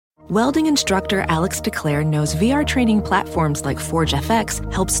Welding instructor Alex DeClaire knows VR training platforms like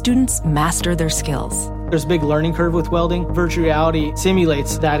ForgeFX help students master their skills. There's a big learning curve with welding. Virtual reality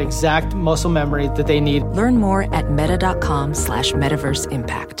simulates that exact muscle memory that they need. Learn more at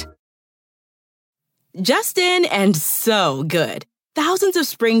meta.com/metaverseimpact. Just in and so good. Thousands of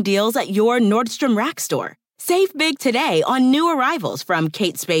spring deals at your Nordstrom Rack store. Save big today on new arrivals from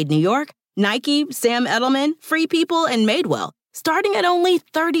Kate Spade New York, Nike, Sam Edelman, Free People, and Madewell, starting at only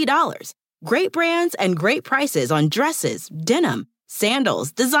 $30. Great brands and great prices on dresses, denim,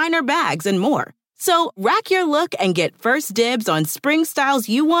 sandals, designer bags, and more. So rack your look and get first dibs on spring styles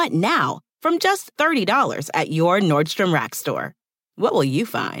you want now from just $30 at your Nordstrom Rack store. What will you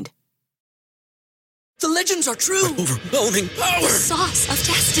find? The legends are true. Overwhelming power! The sauce of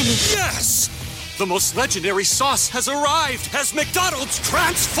destiny. Yes! The most legendary sauce has arrived as McDonald's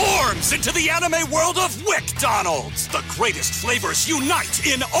transforms into the anime world of WickDonald's. The greatest flavors unite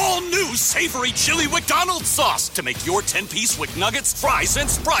in all new savory chili McDonald's sauce to make your 10-piece Wick Nuggets, fries, and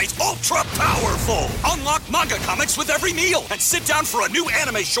Sprite ultra-powerful. Unlock manga comics with every meal and sit down for a new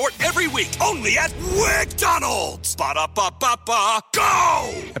anime short every week only at WickDonald's. Ba-da-ba-ba-ba,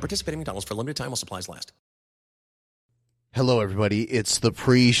 go! At participating McDonald's for a limited time while supplies last. Hello, everybody. It's the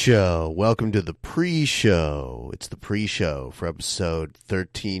pre-show. Welcome to the pre-show. It's the pre-show for episode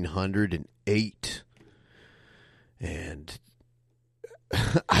 1308. And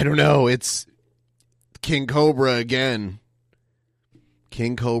I don't know. It's King Cobra again.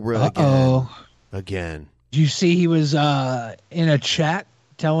 King Cobra again. Did you see he was in a chat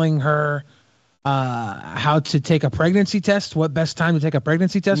telling her how to take a pregnancy test? What best time to take a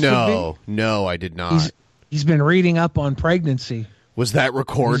pregnancy test would be? No, I did not. He's been reading up on pregnancy. Was that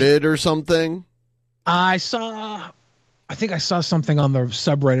recorded or something? I think I saw something on the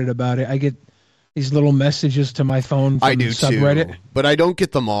subreddit about it. I get these little messages to my phone from the subreddit. Too, but I don't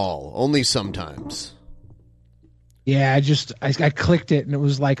get them all. Only sometimes. Yeah, I clicked it and it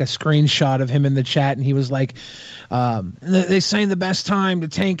was like a screenshot of him in the chat and he was like, they say the best time to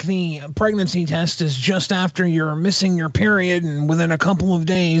take the pregnancy test is just after you're missing your period and within a couple of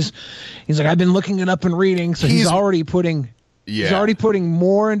days. He's like, I've been looking it up and reading, so he's already putting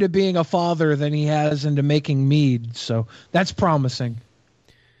more into being a father than he has into making mead. So that's promising.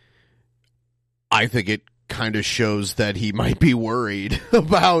 I think it kind of shows that he might be worried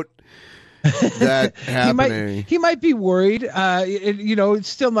about that happening. He might be worried. It's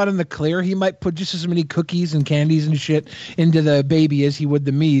still not in the clear. He might put just as many cookies and candies and shit into the baby as he would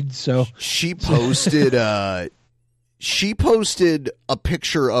the mead. So she posted a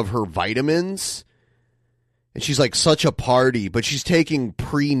picture of her vitamins, and she's like such a party, but she's taking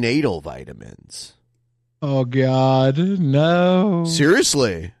prenatal vitamins. Oh God, no!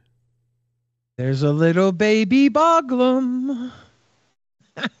 Seriously, there's a little baby Boglum.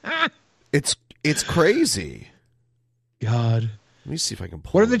 It's crazy. God. Let me see if I can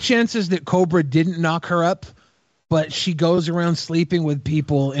pull What are the chances that Cobra didn't knock her up, but she goes around sleeping with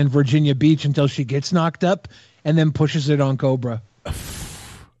people in Virginia Beach until she gets knocked up and then pushes it on Cobra?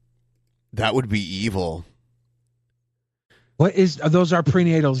 That would be evil. Those are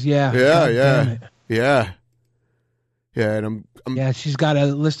prenatals, yeah. Yeah. And yeah, she's got a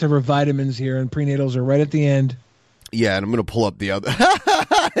list of her vitamins here, and prenatals are right at the end. Yeah, and I'm going to pull up the other.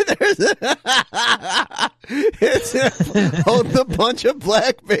 It's a bunch of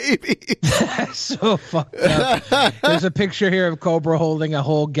black babies. So fucked up. There's a picture here of Cobra holding a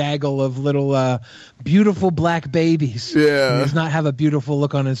whole gaggle of little beautiful black babies. Yeah. He does not have a beautiful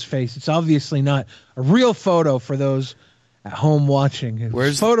look on his face. It's obviously not a real photo for those at home watching.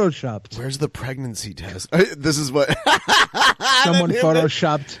 Where's photoshopped? Where's the pregnancy test? This is what someone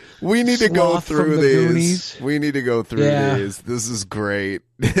photoshopped. We need to go through these. Goonies. We need to go through these. This is great.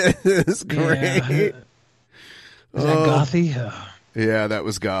 This is great. Yeah. Is that gothy? Yeah, that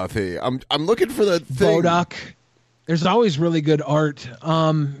was gothy. I'm looking for the thing. Bodok. There's always really good art.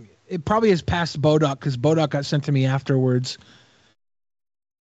 It probably is past Bodok because Bodok got sent to me afterwards.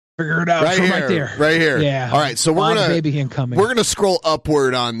 Figure it out. Right here. Yeah. All right. So we're gonna scroll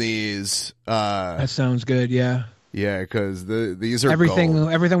upward on these. That sounds good. Yeah. Yeah, because these are everything.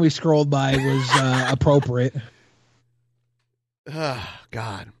 gold. Everything we scrolled by was appropriate.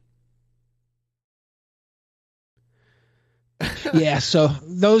 God. Yeah. So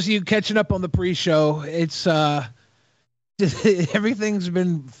those of you catching up on the pre-show, it's everything's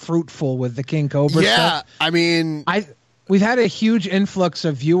been fruitful with the King Cobra stuff. I mean, we've had a huge influx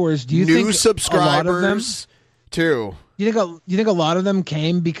of viewers. Do you think new subscribers a lot of them, too? You think a lot of them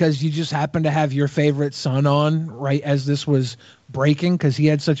came because you just happened to have your favorite son on right as this was breaking because he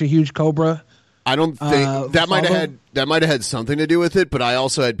had such a huge Cobra I don't think that might have had something to do with it, but I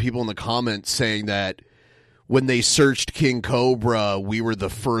also had people in the comments saying that when they searched King Cobra, we were the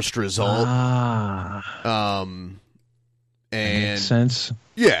first result. And makes sense.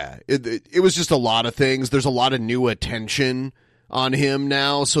 Yeah, it was just a lot of things. There's a lot of new attention on him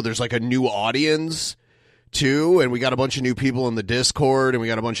now, so there's like a new audience too, and we got a bunch of new people in the Discord, and we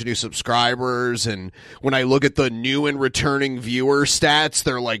got a bunch of new subscribers, and when I look at the new and returning viewer stats,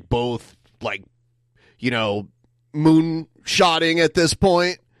 they're like both like, moonshotting at this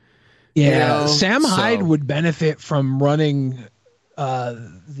point. Yeah, Sam Hyde would benefit from running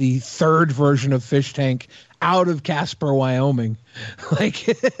the third version of Fish Tank out of Casper, Wyoming.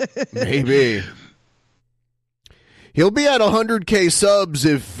 Maybe he'll be at 100K subs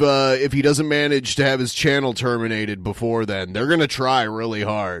if he doesn't manage to have his channel terminated before then. They're gonna try really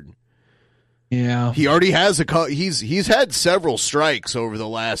hard. Yeah, he already has he's had several strikes over the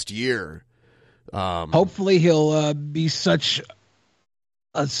last year. Hopefully, he'll be such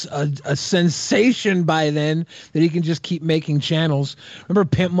a sensation by then that he can just keep making channels. Remember,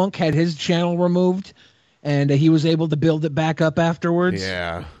 Pimp Monk had his channel removed, and he was able to build it back up afterwards.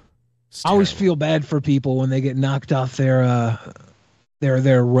 Yeah, I always feel bad for people when they get knocked off their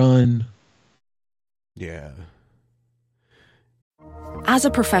run. Yeah. As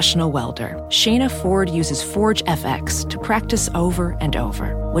a professional welder, Shayna Ford uses Forge FX to practice over and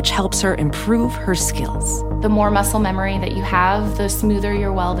over, which helps her improve her skills. The more muscle memory that you have, the smoother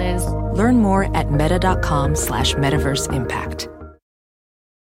your weld is. Learn more at meta.com/metaverse impact.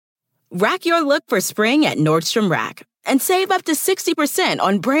 Rack your look for spring at Nordstrom Rack and save up to 60%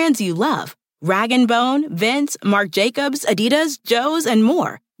 on brands you love. Rag & Bone, Vince, Marc Jacobs, Adidas, Joe's, and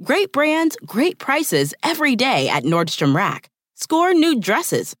more. Great brands, great prices every day at Nordstrom Rack. Score new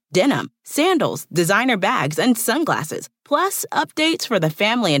dresses, denim, sandals, designer bags, and sunglasses, plus updates for the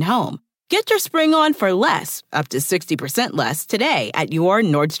family and home. Get your spring on for less, up to 60% less, today at your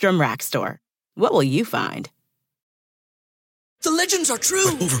Nordstrom Rack store. What will you find? The legends are true.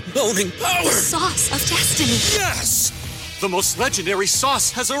 Overwhelming power! The sauce of destiny. Yes! The most legendary sauce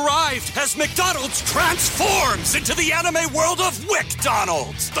has arrived as McDonald's transforms into the anime world of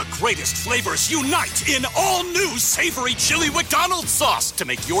WickDonald's. The greatest flavors unite in all new savory chili McDonald's sauce to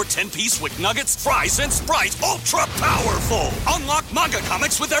make your 10-piece Wick Nuggets, fries, and Sprite ultra-powerful. Unlock manga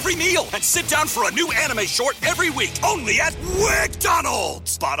comics with every meal and sit down for a new anime short every week only at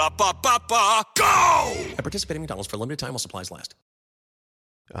WickDonald's. Ba-da-ba-ba-ba, go! At participating McDonald's for a limited time while supplies last.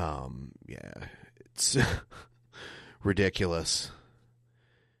 Yeah, it's ridiculous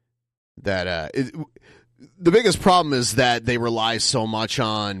that the biggest problem is that they rely so much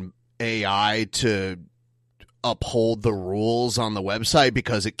on AI to uphold the rules on the website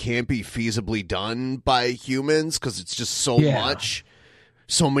because it can't be feasibly done by humans because it's just so much,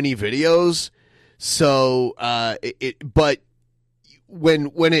 so many videos. So but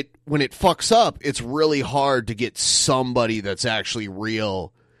when it fucks up, it's really hard to get somebody that's actually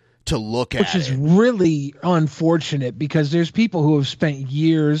real to look at, which is really unfortunate because there's people who have spent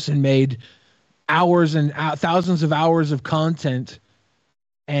years and made hours and thousands of hours of content,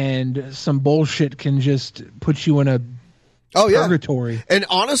 and some bullshit can just put you in a purgatory. And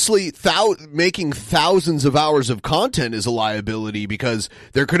honestly, making thousands of hours of content is a liability because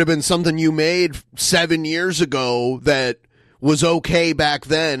there could have been something you made 7 years ago that was okay back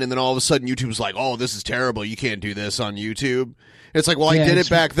then, and then all of a sudden YouTube's like, oh, this is terrible, you can't do this on YouTube. It's like, well, I did it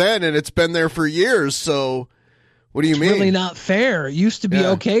back then, and it's been there for years, so what do you mean? It's really not fair. It used to be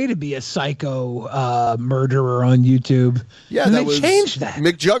okay to be a psycho murderer on YouTube. Yeah, and they changed that.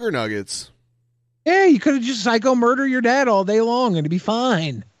 McJuggernuggets. Yeah, you could have just psycho murder your dad all day long, and it'd be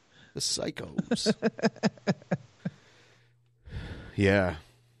fine. The psychos. Yeah.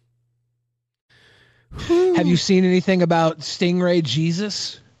 Have you seen anything about Stingray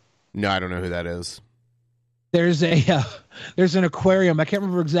Jesus? No, I don't know who that is. There's an aquarium. I can't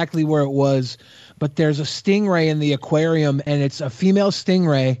remember exactly where it was, but there's a stingray in the aquarium, and it's a female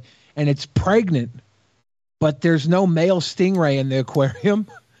stingray, and it's pregnant, but there's no male stingray in the aquarium,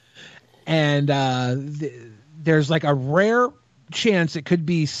 and there's like a rare chance it could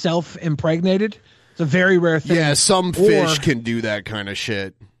be self-impregnated. It's a very rare thing. Yeah, some fish can do that kind of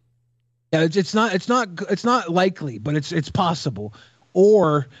shit. Yeah, it's not likely, but it's possible.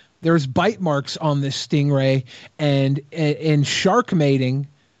 Or there's bite marks on this stingray, and in shark mating,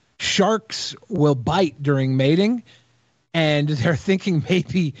 sharks will bite during mating, and they're thinking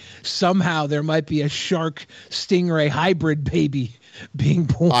maybe somehow there might be a shark stingray hybrid baby being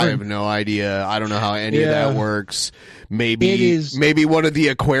born. I have no idea. I don't know how any of that works. Maybe one of the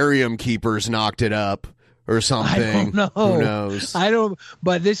aquarium keepers knocked it up or something. I don't know. Who knows?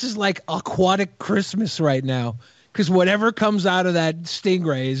 But this is like aquatic Christmas right now, because whatever comes out of that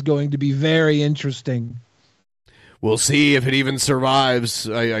stingray is going to be very interesting. We'll see if it even survives.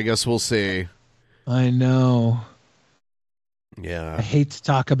 I guess we'll see. I know. Yeah. I hate to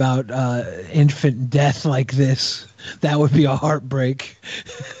talk about infant death like this. That would be a heartbreak.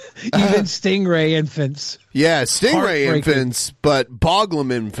 Even stingray infants. Yeah, stingray infants, but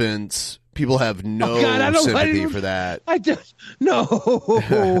boglum infants, people have no sympathy for that. No.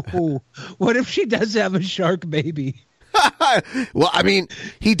 What if she does have a shark baby? Well, I mean,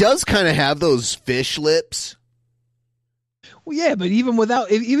 he does kind of have those fish lips. Well, yeah, but even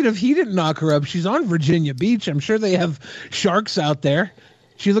if he didn't knock her up, she's on Virginia Beach. I'm sure they have sharks out there.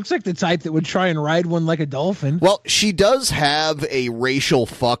 She looks like the type that would try and ride one like a dolphin. Well, she does have a racial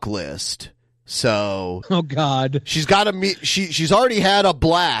fuck list. So, oh God, she's got she's already had a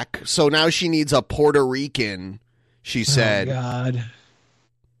black, so now she needs a Puerto Rican. She said, "Oh God."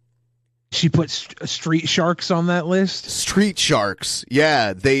 She put street sharks on that list. Street sharks,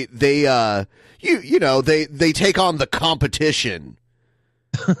 yeah. They take on the competition.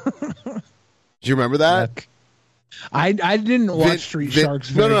 Do you remember that? I didn't watch Street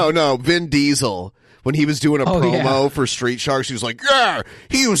Sharks. No. Vin Diesel, when he was doing a promo for Street Sharks, he was like, "Yeah,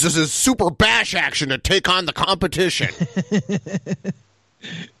 he uses his super bash action to take on the competition."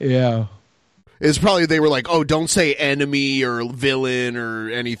 Yeah. It's probably they were like, "Oh, don't say enemy or villain or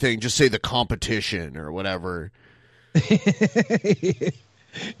anything. Just say the competition or whatever."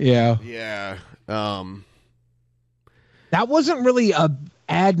 Yeah. Yeah. That wasn't really a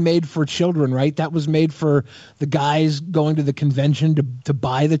ad made for children, right? That was made for the guys going to the convention to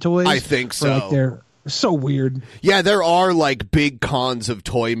buy the toys. I think so. Like they're so weird. Yeah, there are like big cons of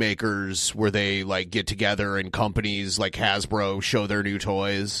toy makers where they like get together and companies like Hasbro show their new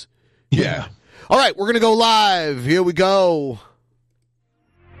toys. Yeah. All right, we're going to go live. Here we go.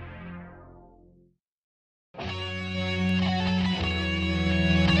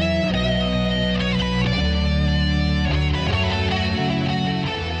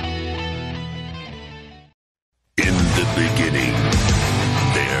 In the beginning,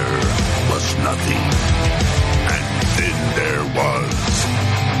 there was nothing. And then there was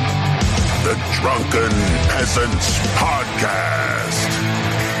the Drunken Peasants Podcast.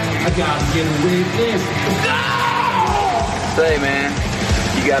 I gotta get away with this. No! Say, man,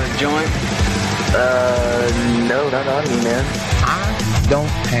 you got a joint? No, not on me, man. I don't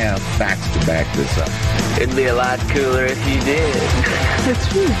have facts to back this up. It'd be a lot cooler if you did. That's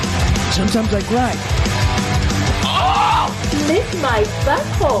true. Sometimes I cry. Oh! Lick my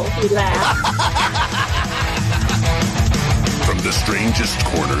butthole, he laughed. From the strangest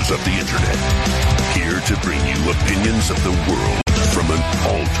corners of the internet, here to bring you opinions of the world from an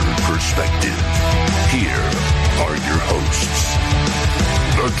altered perspective. Here are your hosts,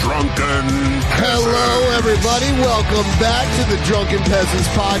 the Drunken Peasants. Hello, everybody. Welcome back to the Drunken Peasants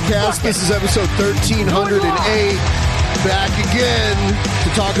Podcast. This is episode 1308. Back again to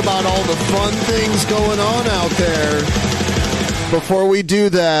talk about all the fun things going on out there. Before we do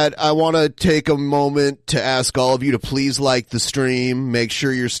that, I want to take a moment to ask all of you to please like the stream. Make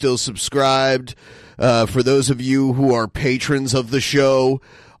sure you're still subscribed. For those of you who are patrons of the show,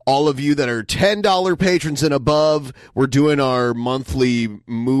 all of you that are $10 patrons and above, we're doing our monthly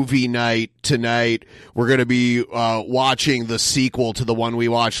movie night tonight. We're going to be watching the sequel to the one we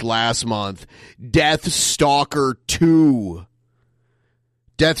watched last month, Deathstalker 2.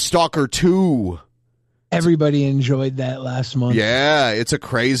 Deathstalker 2. Everybody enjoyed that last month. Yeah, it's a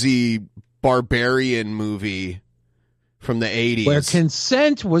crazy barbarian movie from the 80s. Where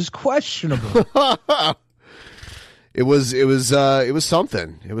consent was questionable. It was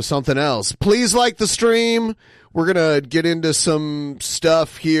something. It was something else. Please like the stream. We're going to get into some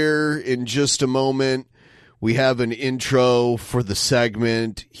stuff here in just a moment. We have an intro for the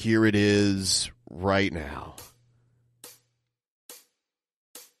segment. Here it is right now.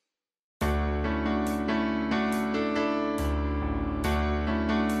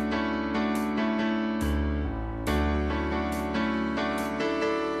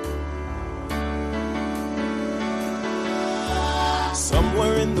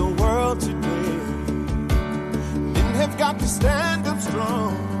 Somewhere in the world today, men have got to stand up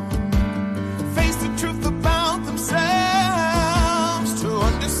strong, face the truth about themselves, to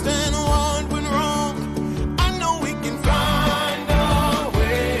understand what went wrong. I know we can find a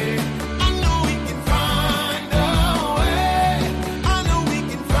way. I know we can find a way. I know we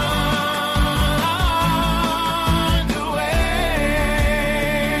can find a way.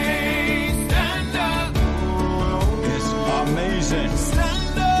 Stand up. It's amazing.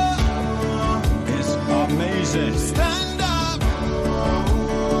 Stand up. It's amazing.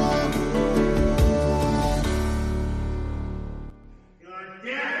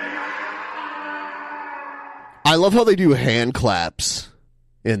 I love how they do hand claps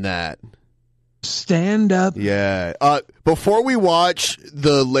in that. Stand up. Yeah. Before we watch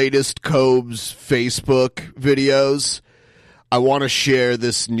the latest Cobes Facebook videos, I want to share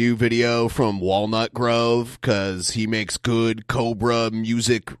this new video from Walnut Grove because he makes good Cobra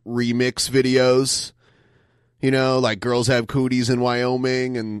music remix videos. You know, like Girls Have Cooties in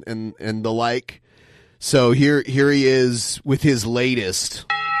Wyoming and the like. So here he is with his latest.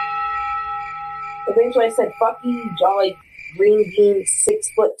 Eventually I said, fuck you, Jolly Green Bean, 6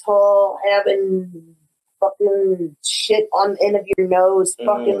 foot tall, having fucking shit on the end of your nose,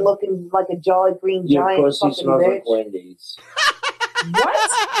 fucking looking like a Jolly Green Giant. Your pussy fucking smells bitch. like Wendy's.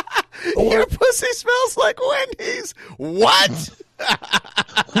 What? Your pussy smells like Wendy's. What?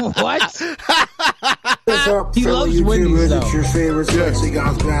 What? What's up, He fellow loves Wendy's, YouTubers? though. It's your favorite sexy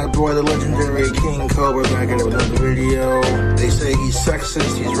God's bad boy, the legendary King Cobra, back at it with another video. They say he's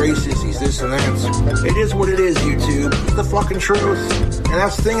sexist, he's racist, he's this and that. It is what it is, YouTube. It's the fucking truth. And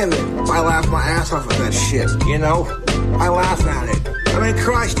that's the thing of it. I laugh my ass off at that shit, you know? I laugh at it. I mean,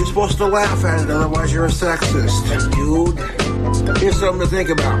 Christ, you're supposed to laugh at it, otherwise you're a sexist. Dude, here's something to think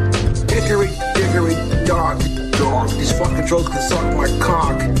about. Dickory, dickory, dog. These fucking trolls can suck my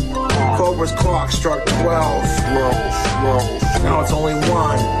cock. Cobra's clock struck 12. Now it's only 1.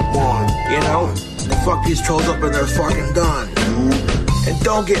 You know? Fuck these trolls up and they're fucking done. And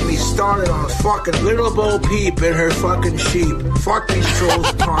don't get me started on fucking Little Bo Peep and her fucking sheep. Fuck these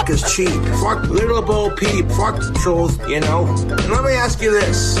trolls, talk is cheap. Fuck Little Bo Peep, fuck trolls, you know? And let me ask you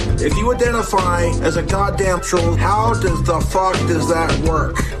this. If you identify as a goddamn troll, how does the fuck does that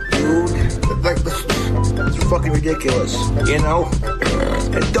work, dude? Like, it's fucking ridiculous, you know?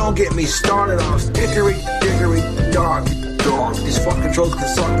 And don't get me started on dickory, dickory, dog. These fucking trolls can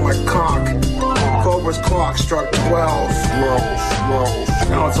suck my cock. Cobra's clock struck 12.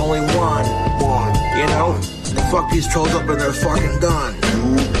 Now it's only 1. You know? Fuck these trolls up and they're fucking done.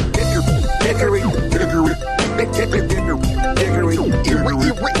 Dickory, dickory, dickory,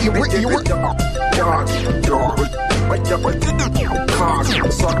 cock,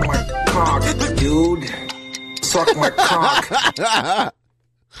 suck my cock, dude. Suck my cock.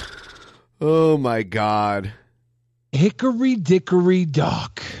 Oh my God. Hickory dickory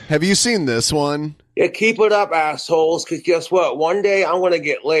dock. Have you seen this one? Yeah, keep it up, assholes, because guess what? One day I'm going to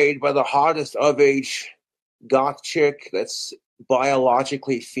get laid by the hottest of age goth chick that's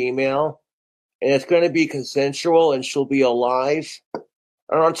biologically female, and it's going to be consensual, and she'll be alive.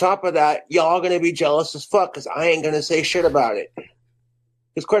 And on top of that, y'all going to be jealous as fuck, because I ain't going to say shit about it.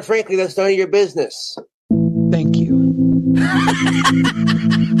 Because quite frankly, that's none of your business. Thank you.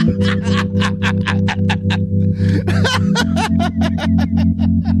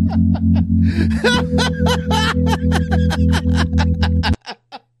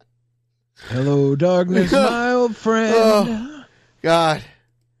 Hello, darkness, my old friend. Oh, God.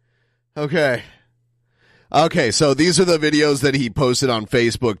 Okay. Okay, so these are the videos that he posted on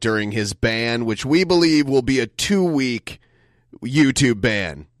Facebook during his ban, which we believe will be a 2-week YouTube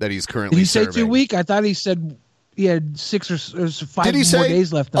ban that he's currently Did he say serving. 2 week? I thought he said he had 6 or 5 Did he more say?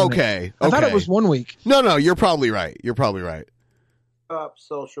 days left on Okay. it. I thought it was 1 week. No, you're probably right. You're probably right. Up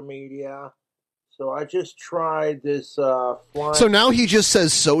social media. So I just tried this flying. So now he just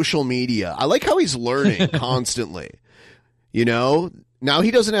says social media. I like how he's learning constantly. You know? Now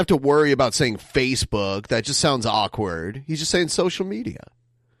he doesn't have to worry about saying Facebook. That just sounds awkward. He's just saying social media.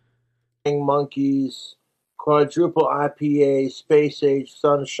 Monkeys, quadruple IPA, space age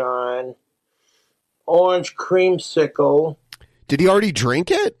sunshine, orange creamsicle. Did he already drink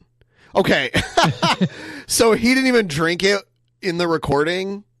it? Okay. So he didn't even drink it in the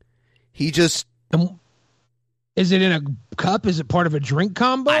recording. He just... Is it in a cup? Is it part of a drink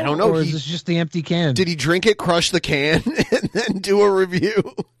combo? I don't know. Or is this just the empty can? Did he drink it, crush the can, and then do a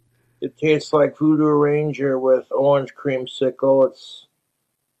review? It tastes like Voodoo Ranger with orange creamsicle. It's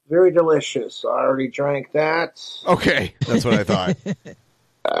very delicious. I already drank that. Okay, that's what I thought.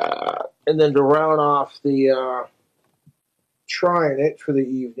 And then to round off the trying it for the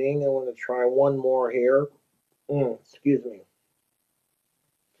evening, I want to try one more here. Excuse me.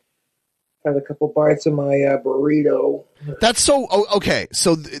 Had a couple bites of my burrito. That's so... okay,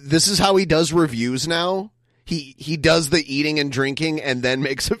 so this is how he does reviews now? He does the eating and drinking and then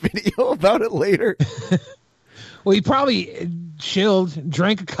makes a video about it later? Well, he probably chilled,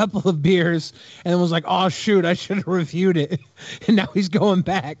 drank a couple of beers, and was like, oh, shoot, I should have reviewed it. And now he's going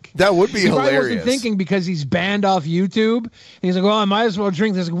back. That would be he hilarious. He probably wasn't thinking because he's banned off YouTube. And he's like, well, I might as well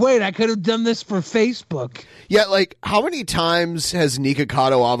drink this. Wait, I could have done this for Facebook. Yeah, like, how many times has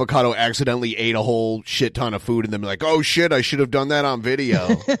Nikocado Avocado accidentally ate a whole shit ton of food and then be like, oh, shit, I should have done that on video?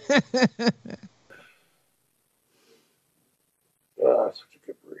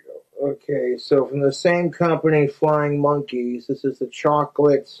 Okay, so from the same company, Flying Monkeys, this is the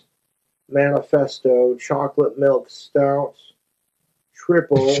Chocolate Manifesto Chocolate Milk Stout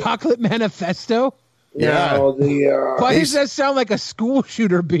Triple. Chocolate Manifesto? Now, why does that sound like a school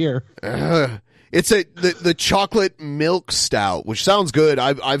shooter beer? It's the chocolate milk stout, which sounds good.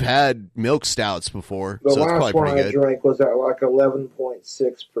 I've had milk stouts before, The so it's last probably one pretty I good. drank was at like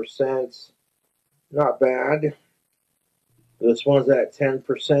 11.6%. Not bad. This one's at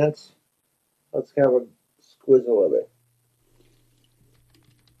 10%. Let's have a squizzle of it.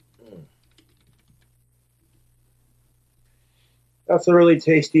 That's a really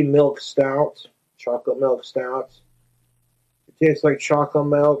tasty milk stout, chocolate milk stout. It tastes like chocolate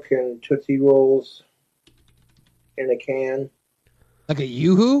milk and Tootsie Rolls in a can. Like a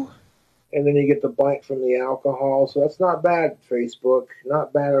Yoo-hoo? And then you get the bite from the alcohol. So that's not bad, Facebook.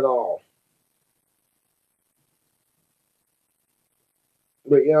 Not bad at all.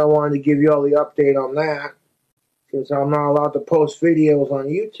 But yeah, I wanted to give you all the update on that. Since I'm not allowed to post videos on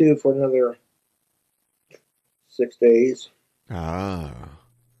YouTube for another 6 days. Ah.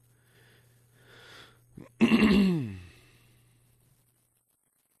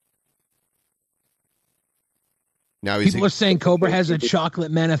 Now People are saying Cobra has a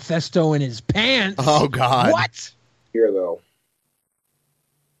chocolate manifesto in his pants. Oh, God. What? Here, though.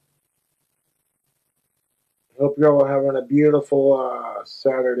 Hope you're all having a beautiful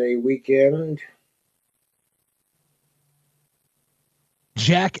Saturday weekend.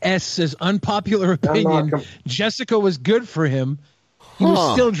 Jack S. says, unpopular opinion, Jessica was good for him. He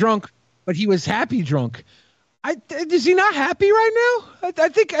was still drunk, but he was happy drunk. Is he not happy right now? I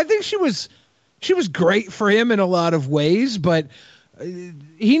think she was great for him in a lot of ways, but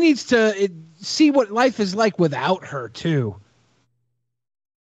he needs to see what life is like without her, too.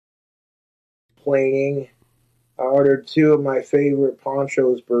 Complaining. I ordered 2 of my favorite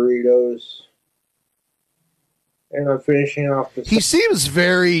Poncho's burritos. And I'm finishing off the... He seems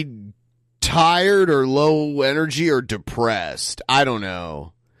very tired or low energy or depressed. I don't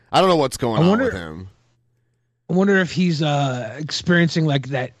know. I don't know what's going on with him. I wonder if he's experiencing like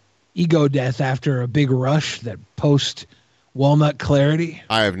that ego death after a big rush, that post walnut clarity.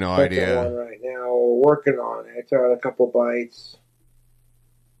 I have no Second idea. one right now. We're working on it. I had a couple bites.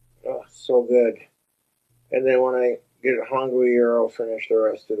 Oh, so good. And then when I get hungrier, I'll finish the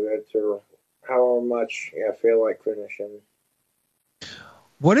rest of it, or however much I feel like finishing.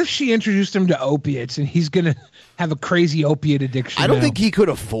 What if she introduced him to opiates and he's going to have a crazy opiate addiction? I don't now? think he could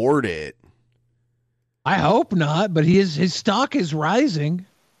afford it. I hope not, but his stock is rising.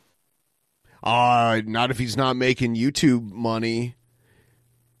 Not if he's not making YouTube money.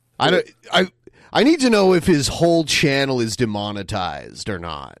 I need to know if his whole channel is demonetized or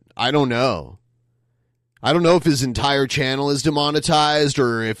not. I don't know. I don't know if his entire channel is demonetized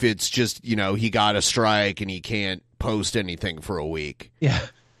or if it's just, he got a strike and he can't post anything for a week. Yeah.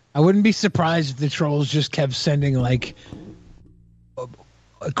 I wouldn't be surprised if the trolls just kept sending like a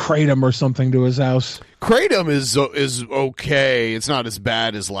kratom or something to his house. Kratom is okay. It's not as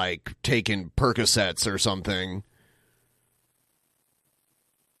bad as like taking Percocets or something.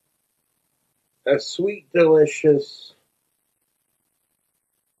 A sweet, delicious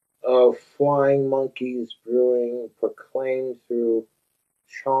of Flying Monkeys Brewing, proclaimed through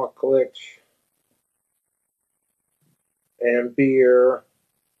chocolate and beer,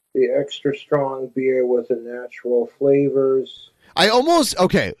 the extra strong beer with the natural flavors.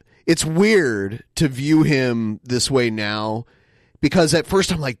 It's weird to view him this way now, because at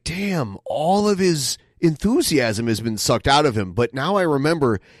first I'm like, damn, all of his enthusiasm has been sucked out of him. But now I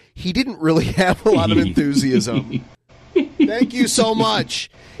remember he didn't really have a lot of enthusiasm. Thank you so much.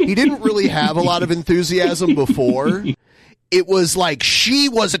 He didn't really have a lot of enthusiasm before. It was like she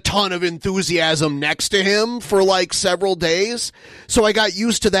was a ton of enthusiasm next to him for like several days. So I got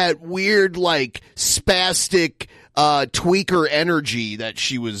used to that weird, like, spastic tweaker energy that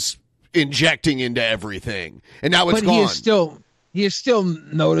she was injecting into everything. And now it's gone. He is still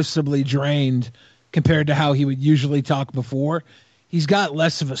noticeably drained compared to how he would usually talk before. He's got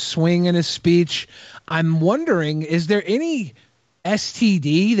less of a swing in his speech. I'm wondering, is there any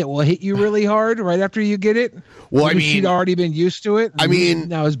STD that will hit you really hard right after you get it? Well, maybe she'd already been used to it.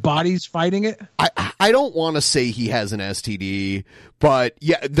 Now his body's fighting it. I don't want to say he has an STD, but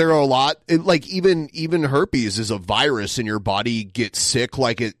yeah, there are a lot. Like even herpes is a virus, and your body gets sick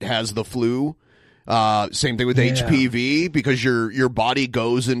like it has the flu. Same thing with HPV, because your body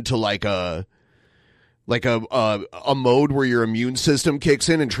goes into like a mode where your immune system kicks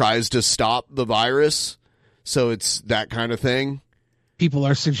in and tries to stop the virus. So it's that kind of thing. People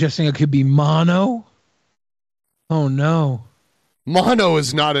are suggesting it could be mono. Oh no. Mono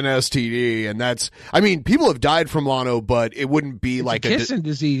is not an STD, and that's, I mean, people have died from mono, but it wouldn't be like a kissing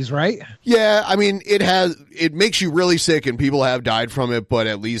disease, right? Yeah, I mean, it makes you really sick, and people have died from it, but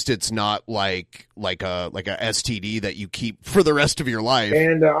at least it's not like a STD that you keep for the rest of your life.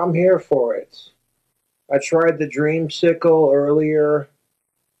 And I'm here for it. I tried the Dreamsicle earlier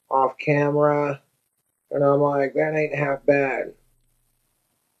off camera, and I'm like, that ain't half bad.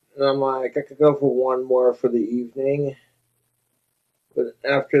 And I'm like, I could go for one more for the evening. But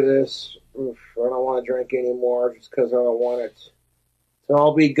after this, I don't want to drink anymore just because I don't want it. So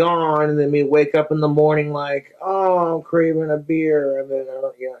I'll be gone, and then me wake up in the morning like, oh, I'm craving a beer. And then,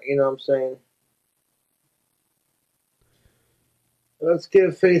 you know what I'm saying? Let's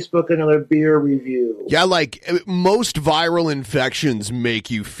give Facebook another beer review. Yeah, like most viral infections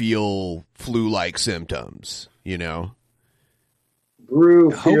make you feel flu-like symptoms, you know?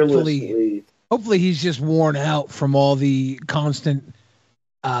 Brew fearlessly. Hopefully he's just worn out from all the constant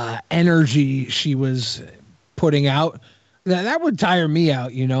energy she was putting out. That would tire me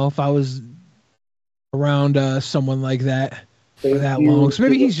out, you know, if I was around someone like that for that long. So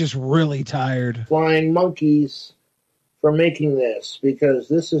maybe he's just really tired. Flying monkeys for making this, because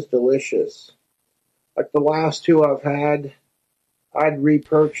this is delicious. Like the last two I've had, I'd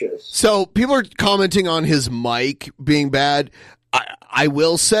repurchase. So people are commenting on his mic being bad. I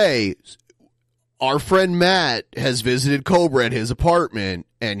will say, our friend Matt has visited Cobra at his apartment,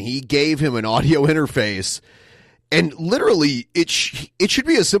 and he gave him an audio interface. And literally, it should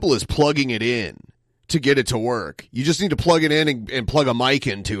be as simple as plugging it in to get it to work. You just need to plug it in and plug a mic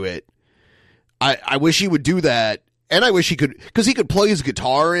into it. I wish he would do that. And I wish he could, because he could plug his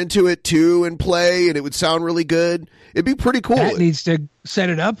guitar into it too and play, and it would sound really good. It'd be pretty cool. That needs to set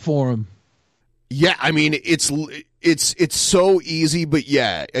it up for him. Yeah, I mean, it's so easy, but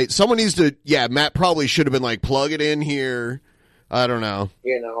yeah, someone needs to. Yeah, Matt probably should have been like, plug it in here. I don't know.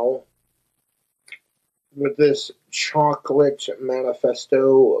 You know, with this chocolate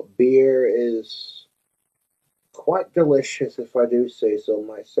manifesto beer is quite delicious, if I do say so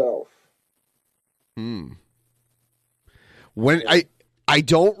myself. When I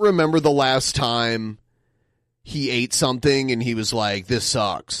don't remember the last time he ate something and he was like, this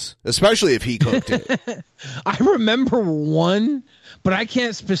sucks, especially if he cooked it. I remember one, but I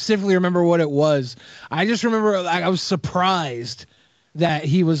can't specifically remember what it was. I just remember I was surprised that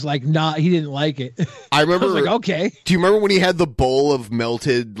he was like, he didn't like it. I remember. I was like, okay. Do you remember when he had the bowl of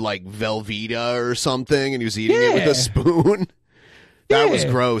melted like Velveeta or something and he was eating it with a spoon? That was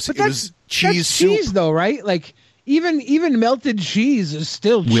gross. It was cheese soup. Cheese though, right? Like, even melted cheese is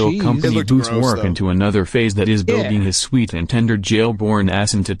still cheese. Will company boots work into another phase that is building his sweet and tender jailborn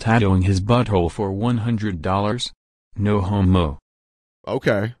ass into tattooing his butthole for $100? No homo.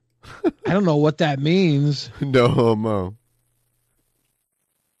 Okay. I don't know what that means. No homo.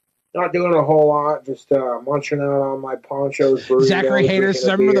 Not doing a whole lot, just munching out on my ponchos. Zachary Haters,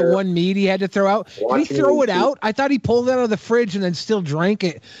 remember the one meat he had to throw out? Did he throw it out? I thought he pulled it out of the fridge and then still drank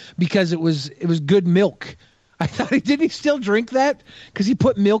it because it was good milk. I thought didn't he still drink that? Because he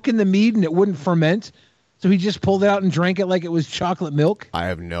put milk in the mead and it wouldn't ferment. So he just pulled it out and drank it like it was chocolate milk? I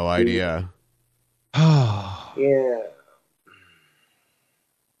have no idea. Yeah.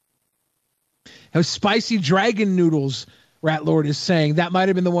 It was spicy dragon noodles, Rat Lord is saying. That might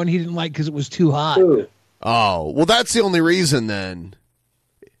have been the one he didn't like because it was too hot. Ooh. Oh, well, that's the only reason then.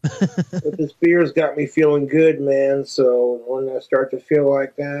 But this beer's got me feeling good, man. So when I start to feel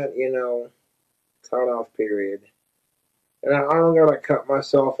like that, you know, cut-off period. And I don't gotta cut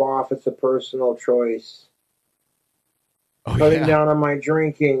myself off. It's a personal choice. Cutting down on my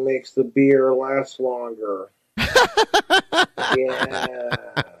drinking makes the beer last longer.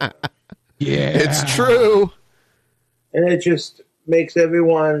 Yeah. It's true. And it just makes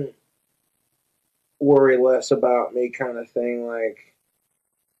everyone worry less about me, kind of thing. Like,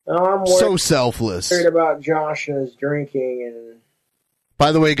 oh, I'm so selfless. Worried about Josh and his drinking. And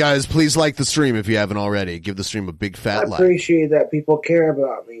by the way, guys, please like the stream if you haven't already. Give the stream a big fat like. I appreciate that people care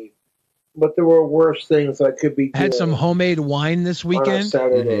about me, but there were worse things I could be doing. I had some homemade wine this weekend. On a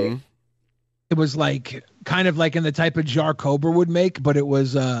Saturday. It was like kind of like in the type of jar Cobra would make, but it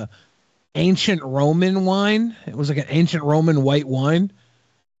was ancient Roman wine. It was like an ancient Roman white wine.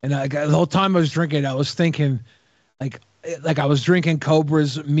 And the whole time I was drinking it, I was thinking like I was drinking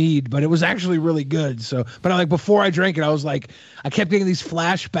Cobra's mead, but it was actually really good. So, but like before I drank it, I was like, I kept getting these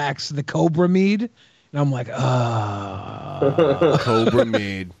flashbacks to the Cobra mead. And I'm like, Cobra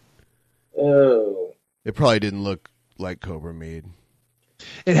mead. Oh. It probably didn't look like Cobra mead.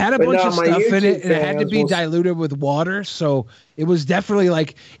 It had a bunch of stuff in it, and it had to be diluted with water, so it was definitely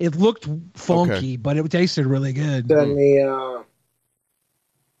like, it looked funky, but it tasted really good. Send me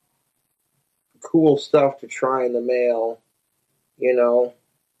cool stuff to try in the mail, you know.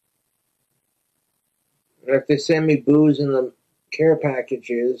 And if they send me booze in the care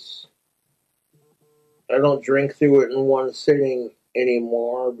packages, I don't drink through it in one sitting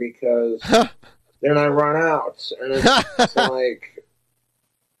anymore because then I run out. And it's like,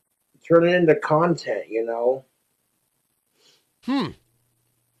 turn it into content, you know?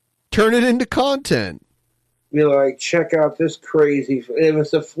 Turn it into content. Be like, check out this crazy... If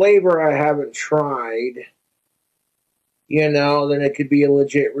it's a flavor I haven't tried, you know, then it could be a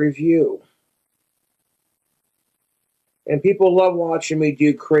legit review. And people love watching me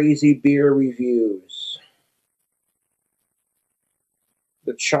do crazy beer reviews.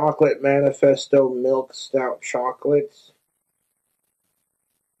 The Chocolate Manifesto Milk Stout Chocolates.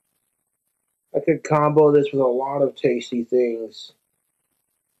 I could combo this with a lot of tasty things.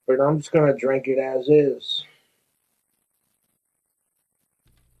 But I'm just going to drink it as is.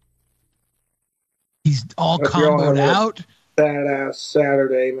 He's all comboed out. Badass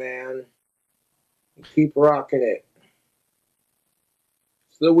Saturday, man. Keep rocking it.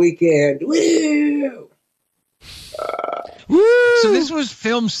 It's the weekend. Woo! So this was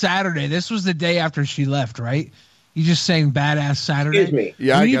filmed Saturday. This was the day after she left, right? You just saying badass Saturday? Excuse me.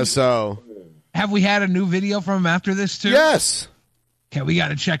 Yeah, I guess so. Have we had a new video from him after this too? Yes. Okay, we got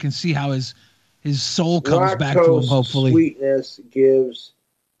to check and see how his soul comes back to him, hopefully. Sweetness gives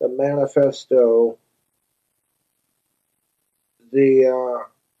the manifesto the,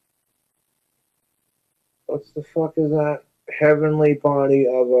 what the fuck is that? Heavenly body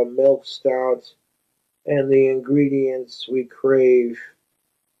of a milk stout and the ingredients we crave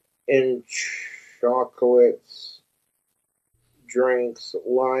in chocolates, drinks,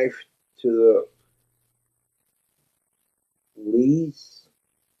 life to the least.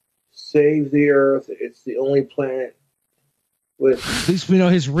 Save the earth. It's the only planet with... At least we know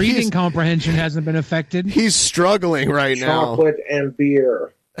his reading comprehension hasn't been affected. He's struggling right now. Chocolate and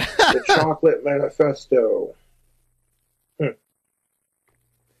beer. The Chocolate Manifesto.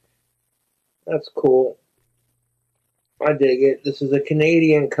 That's cool. I dig it. This is a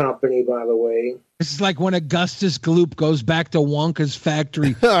Canadian company, by the way. This is like when Augustus Gloop goes back to Wonka's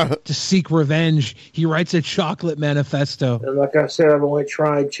factory to seek revenge. He writes a Chocolate Manifesto. And like I said, I've only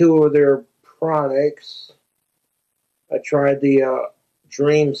tried 2 of their products. I tried the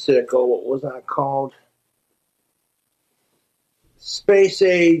Dreamsicle. What was that called? Space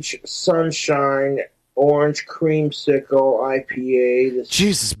Age Sunshine Orange Creamsicle IPA.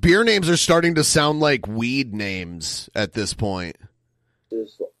 Jesus, beer names are starting to sound like weed names at this point.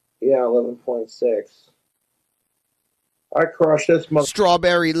 Yeah, 11.6. I crushed this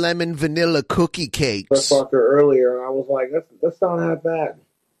strawberry lemon vanilla cookie cakes motherfucker earlier, and I was like, that's not half bad.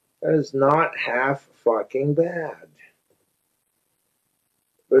 That is not half fucking bad.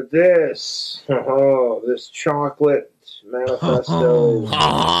 But this, this Chocolate Manifesto.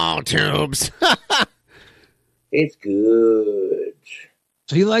 Oh, tubes. It's good.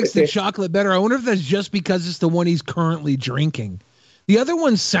 So he likes the chocolate better. I wonder if that's just because it's the one he's currently drinking. The other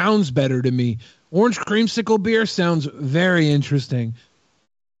one sounds better to me. Orange Creamsicle beer sounds very interesting.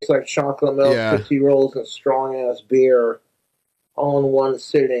 It's like chocolate milk, 50 rolls, and strong-ass beer all in one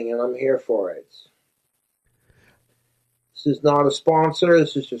sitting, and I'm here for it. This is not a sponsor.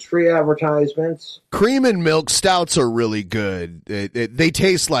 This is just free advertisements. Cream and milk stouts are really good. They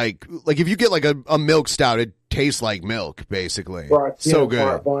taste like if you get like a milk stout, it tastes like milk, basically. So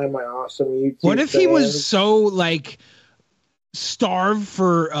good. By my awesome YouTube what if he was so like starved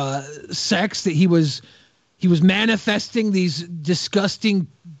for sex that he was manifesting these disgusting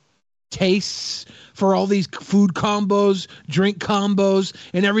tastes for all these food combos, drink combos,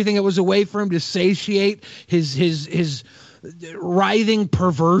 and everything that was a way for him to satiate his writhing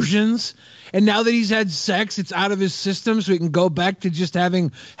perversions, and now that he's had sex, it's out of his system, so he can go back to just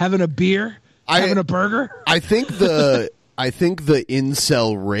having a beer, having a burger. I think the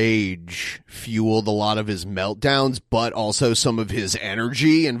incel rage fueled a lot of his meltdowns, but also some of his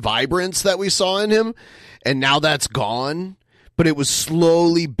energy and vibrance that we saw in him, and now that's gone. But it was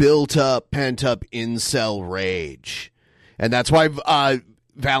slowly built up, pent up incel rage, and that's why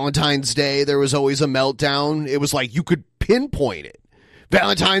Valentine's Day there was always a meltdown. It was like you could pinpoint it.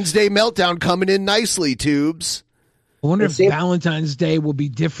 Valentine's Day meltdown coming in nicely, tubes. I wonder if Valentine's Day will be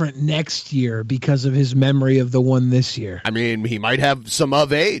different next year because of his memory of the one this year. I mean, he might have some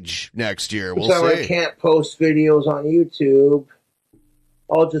of age next year. We'll see. I can't post videos on YouTube.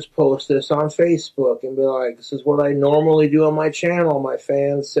 I'll just post this on Facebook and be like, this is what I normally do on my channel. My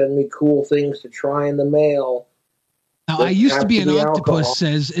fans send me cool things to try in the mail. Now, I used to be an octopus alcohol.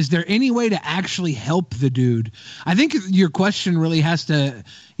 says, is there any way to actually help the dude? I think your question really you have to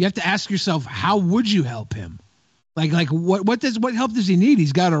ask yourself, how would you help him? Like what help does he need?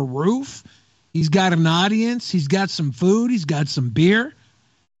 He's got a roof. He's got an audience. He's got some food. He's got some beer.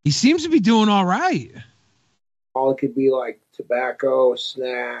 He seems to be doing all right. All it could be like tobacco,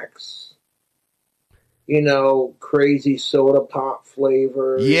 snacks, crazy soda pop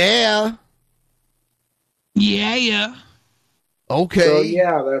flavors. Yeah. Yeah. Okay. So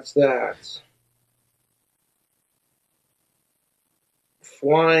yeah, that's that.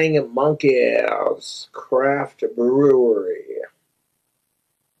 Flying Monkeys Craft Brewery.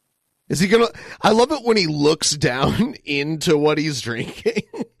 Is he gonna? I love it when he looks down into what he's drinking,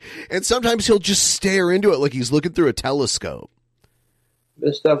 and sometimes he'll just stare into it like he's looking through a telescope.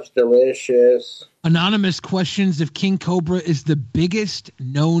 This stuff's delicious. Anonymous questions if King Cobra is the biggest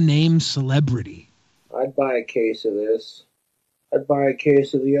no-name celebrity. I'd buy a case of this. I'd buy a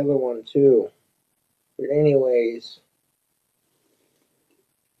case of the other one, too. But anyways.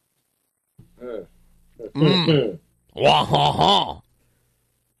 Wahaha.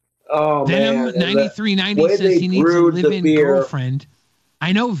 Oh, Venom man. 9390 says he needs a live-in girlfriend.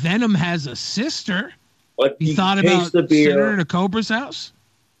 I know Venom has a sister. But you thought about sending her to Cobra's house?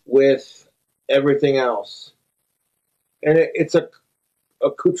 With everything else. And it's a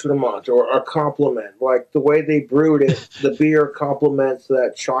accoutrement or a compliment. Like the way they brewed it, the beer complements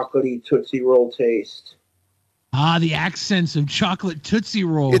that chocolatey Tootsie Roll taste. Ah, the accents of chocolate Tootsie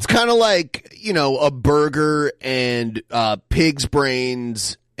Roll. It's kind of like, a burger and pig's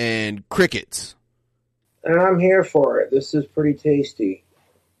brains and crickets. And I'm here for it. This is pretty tasty.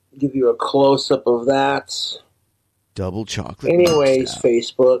 Give you a close-up of that. Double chocolate. Anyways,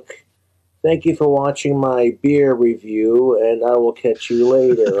 Facebook, thank you for watching my beer review, and I will catch you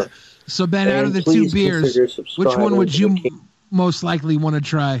later. So, Ben, out of the two beers, which one would you most likely want to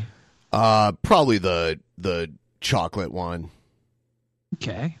try? Probably the chocolate one.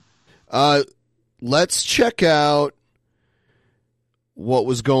 Okay. Let's check out what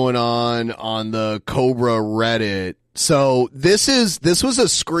was going on the Cobra Reddit. So this was a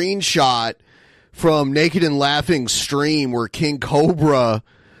screenshot from Naked and Laughing's stream where King Cobra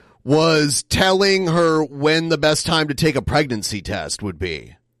was telling her when the best time to take a pregnancy test would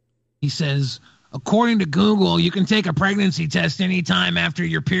be. He says, according to Google, you can take a pregnancy test anytime after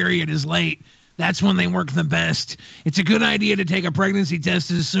your period is late. That's when they work the best. It's a good idea to take a pregnancy test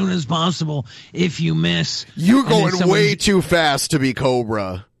as soon as possible if you miss. You're going way too fast to be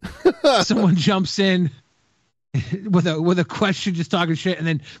Cobra. Someone jumps in with a question, just talking shit, and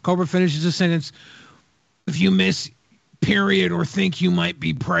then Cobra finishes the sentence. If you miss period or think you might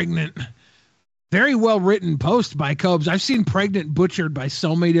be pregnant. Very well written post by Cobes. I've seen pregnant butchered by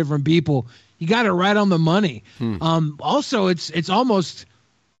so many different people. You got it right on the money. Also, it's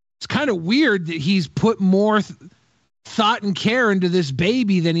kind of weird that he's put more thought and care into this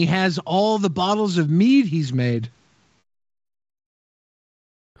baby than he has all the bottles of mead he's made.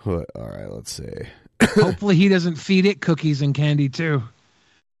 All right, let's see. Hopefully he doesn't feed it cookies and candy too.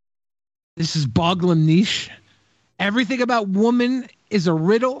 This is Boglin Niche. Everything about woman is a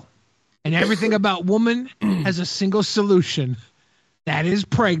riddle, and everything about woman has a single solution. That is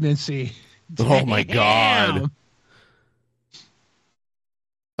pregnancy. Oh my God.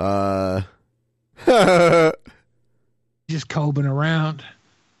 Just cobing around.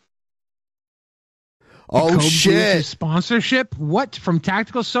 Oh shit! Sponsorship? What, from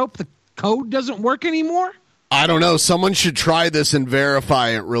Tactical Soap? The code doesn't work anymore? I don't know. Someone should try this and verify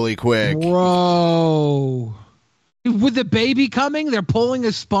it really quick. Whoa! With the baby coming, they're pulling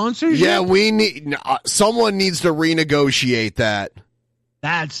a sponsorship. Yeah, we need. Someone needs to renegotiate that.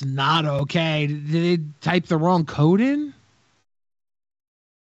 That's not okay. Did they type the wrong code in?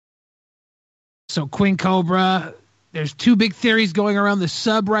 So Queen Cobra, there's two big theories going around the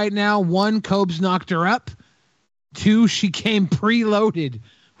sub right now. One, Cobes knocked her up. Two, she came preloaded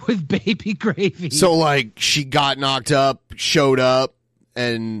with baby gravy. So, like, she got knocked up, showed up,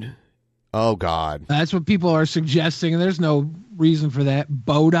 and oh God. That's what people are suggesting, and there's no reason for that.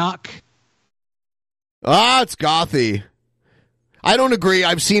 Bodoc. It's gothy. I don't agree.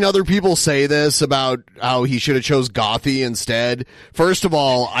 I've seen other people say this about how he should have chose Gothy instead. First of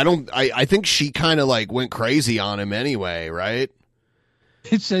all, I think she kind of like went crazy on him anyway, right?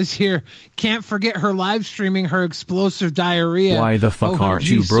 It says here, can't forget her live streaming her explosive diarrhea. Why the fuck aren't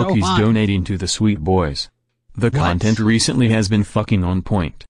you brokies donating to the sweet boys? The content recently has been fucking on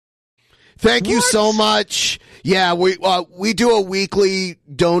point. Thank you so much. Yeah, we do a weekly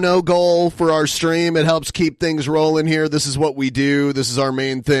dono goal for our stream. It helps keep things rolling here. This is what we do. This is our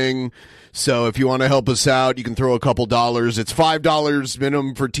main thing. So if you want to help us out, you can throw a couple dollars. It's $5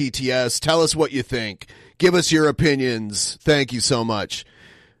 minimum for TTS. Tell us what you think. Give us your opinions. Thank you so much.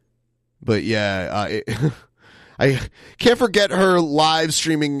 But yeah, I can't forget her live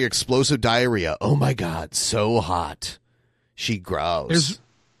streaming explosive diarrhea. Oh my God, so hot. She grows.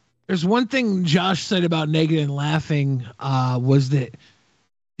 There's one thing Josh said about Naked and Laughing was that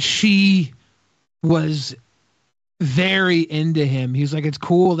she was very into him. He's like, it's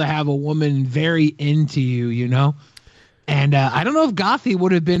cool to have a woman very into you, you know? And I don't know if Gothy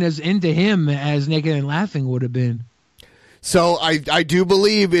would have been as into him as Naked and Laughing would have been. So I do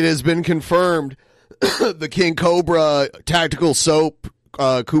believe it has been confirmed the King Cobra tactical soap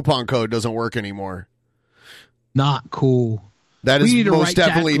coupon code doesn't work anymore. Not cool. That is most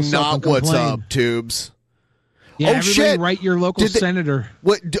definitely not what's up, Tubes. Yeah, everybody write your local senator.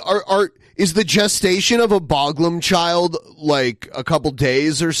 What is the gestation of a Boglum child like a couple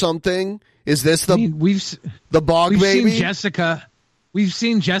days or something? Is this the the bog baby? Seen Jessica. We've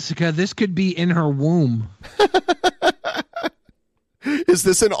seen Jessica. This could be in her womb. Is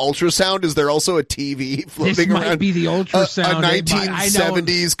this an ultrasound? Is there also a TV floating around? This might be the ultrasound. A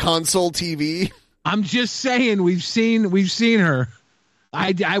 1970s console TV. I'm just saying we've seen her.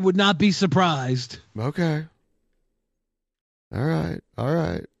 I would not be surprised. Okay. All right.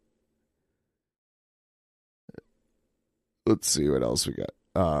 Let's see what else we got.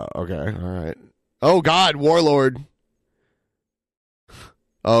 Okay, all right. Oh God, Warlord.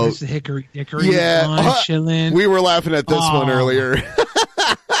 Oh, there's the hickory yeah. Chillin'. We were laughing at this one earlier.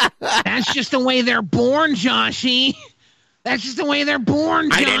 That's just the way they're born, Joshy. That's just the way they're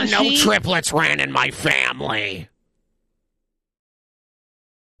born, Joshy. I didn't know triplets ran in my family.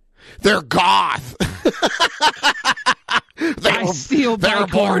 They're goth. I steal they're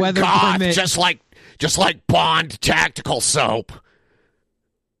bike born weather goth, permit. just like Bond tactical soap.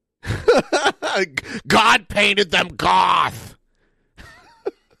 God painted them goth.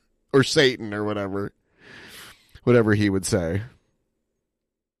 Or Satan or whatever he would say.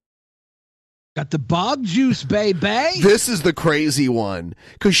 Got the bog juice, baby. This is the crazy one.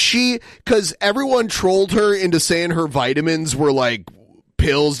 Because everyone trolled her into saying her vitamins were like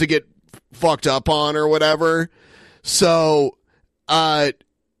pills to get fucked up on or whatever. So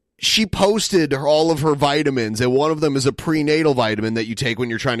she posted all of her vitamins, and one of them is a prenatal vitamin that you take when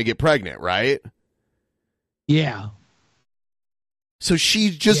you're trying to get pregnant, right? Yeah. So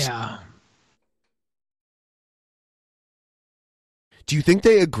she just... Yeah. Do you think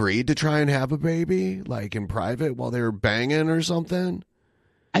they agreed to try and have a baby, like in private, while they were banging or something?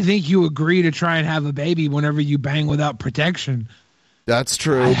 I think you agree to try and have a baby whenever you bang without protection. That's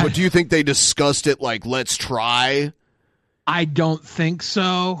true. But do you think they discussed it like, let's try? I don't think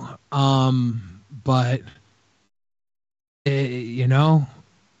so. But you know,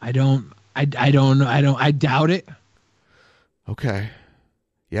 I doubt it. Okay.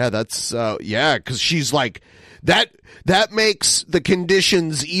 Yeah, that's because she's like that makes the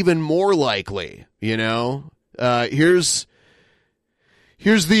conditions even more likely, you know. Here's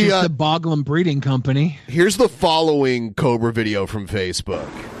the Boglum Breeding Company. Here's the following Cobra video from Facebook.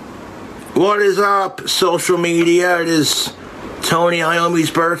 What is up, social media? It is Tony Iommi's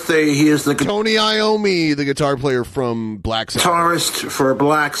birthday. He is Tony Iommi, the guitar player from Black Sabbath. Guitarist for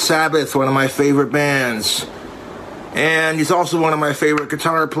Black Sabbath, one of my favorite bands. And he's also one of my favorite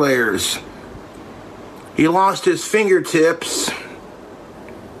guitar players. He lost his fingertips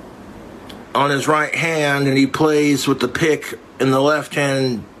on his right hand, and he plays with the pick in the left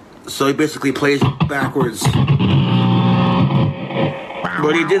hand, so he basically plays backwards.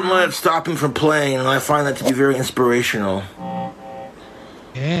 But he didn't let it stop him from playing, and I find that to be very inspirational.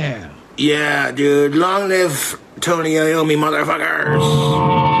 Yeah. Yeah, dude. Long live Tony Iommi, motherfuckers.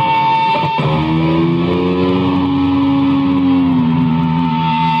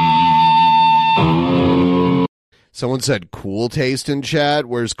 Someone said cool taste in chat.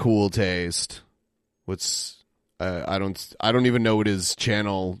 Where's cool taste? What's I don't even know what his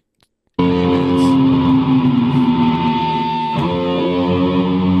channel name is.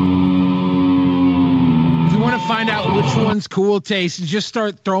 If you want to find out which one's cool taste, just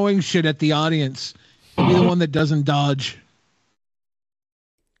start throwing shit at the audience. Be the one that doesn't dodge.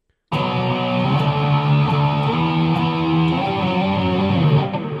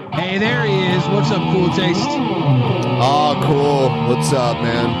 Hey, there he is. What's up, cool taste? Oh, cool. What's up,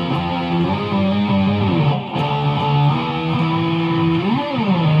 man?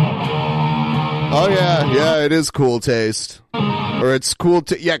 Oh, yeah, it is cool taste. Or it's cool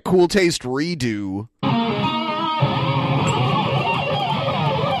taste redo.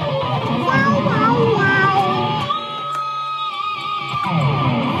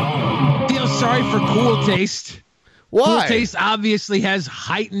 right for Cool Taste. Why? Cool Taste obviously has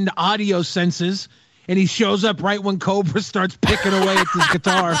heightened audio senses, and he shows up right when Cobra starts picking away at his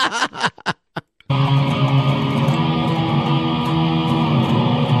guitar.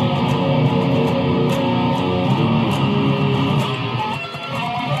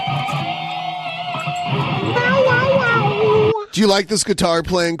 Do you like this guitar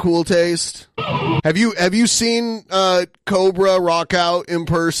playing, Cool Taste? Have you seen Cobra rock out in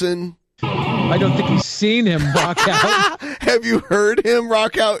person? I don't think he's seen him rock out. Have you heard him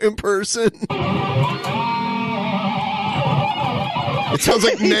rock out in person? It sounds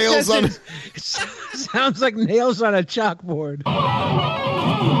like nails on. It sounds like nails on a chalkboard.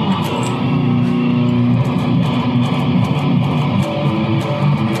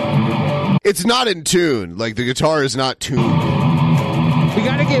 It's not in tune. Like, the guitar is not tuned. We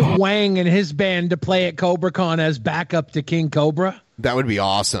got to get Wang and his band to play at CobraCon as backup to King Cobra. That would be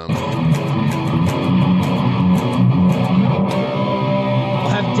awesome. We'll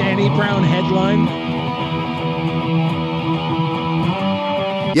have Danny Brown headline.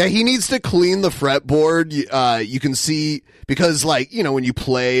 Yeah, he needs to clean the fretboard. You can see, because, like, you know, when you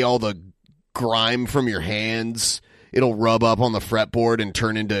play, all the grime from your hands, it'll rub up on the fretboard and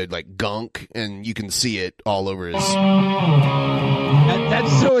turn into, like, gunk, and you can see it all over his...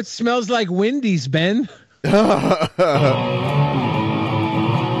 That's so it smells like Wendy's, Ben.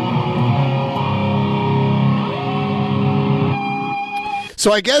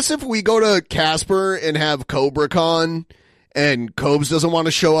 So I guess if we go to Casper and have CobraCon and Cobes doesn't want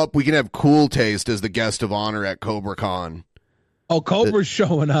to show up, we can have Cool Taste as the guest of honor at CobraCon. Oh, Cobra's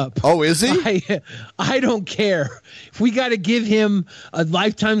showing up. Oh, is he? I don't care. If we got to give him a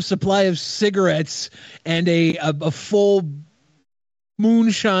lifetime supply of cigarettes and a full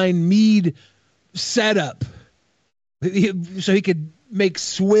moonshine mead setup so he could make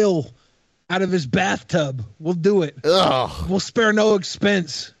swill out of his bathtub, we'll do it. Ugh. We'll spare no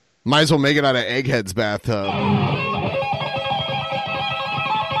expense. Might as well make it out of Egghead's bathtub.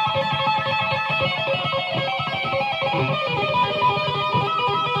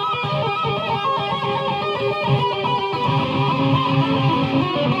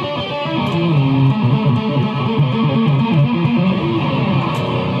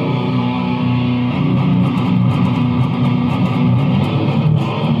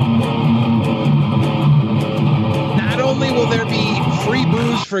 Will there be free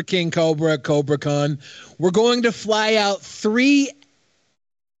booze for King Cobra at CobraCon? We're going to fly out 3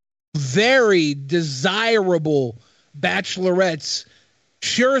 very desirable bachelorettes.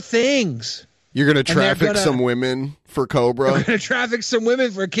 Sure things. You're going to traffic some women for Cobra? We're going to traffic some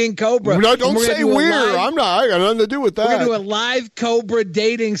women for King Cobra. No, don't say we're. I'm not. I got nothing to do with that. We're going to do a live Cobra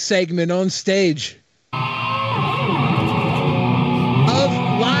dating segment on stage.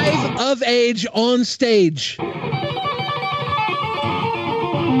 Live of age on stage.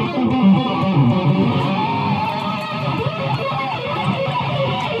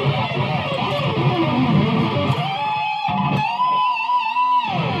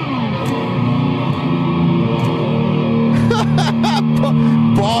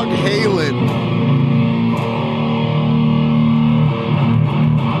 Bog Halen.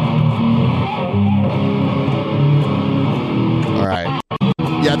 All right.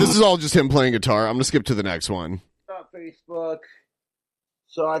 Yeah, this is all just him playing guitar. I'm going to skip to the next one. Facebook.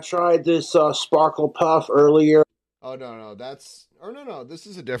 So I tried this Sparkle Puff earlier. Oh, no. That's... Oh, no. This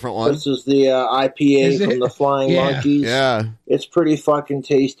is a different one. This is the IPA from the Flying Monkeys. Yeah. It's pretty fucking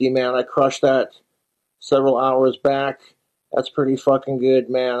tasty, man. I crushed that several hours back. That's pretty fucking good,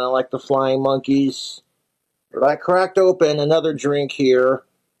 man. I like the Flying Monkeys. But I cracked open another drink here.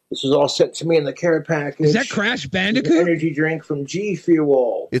 This was all sent to me in the care package. Is that Crash Bandicoot? An energy drink from G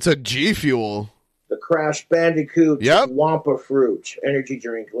Fuel. It's a G Fuel. The Crash Bandicoot Yep. Wampa Fruit energy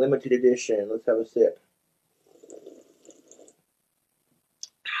drink, limited edition. Let's have a sip.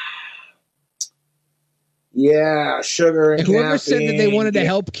 Yeah, sugar and whoever caffeine. said that they wanted to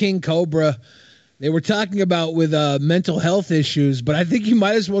help King Cobra, they were talking about with mental health issues, but I think you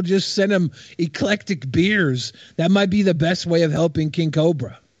might as well just send him eclectic beers. That might be the best way of helping King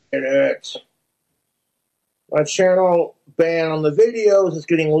Cobra. It. My channel ban on the videos is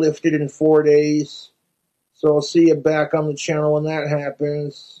getting lifted in 4 days. So I'll see you back on the channel when that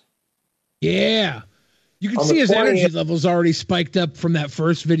happens. Yeah. You can see his energy levels already spiked up from that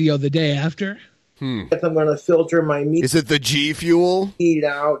first video the day after. I'm going to filter my meat. Is it the G Fuel? Eat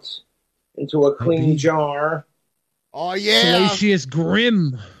out into a clean jar. Oh, yeah. Salacious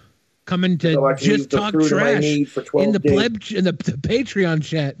Grim coming to So just talk trash in the Patreon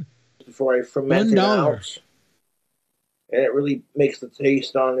chat. Before I ferment it out. And it really makes the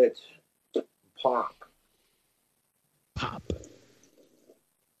taste on it pop.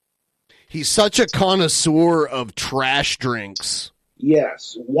 He's such a connoisseur of trash drinks.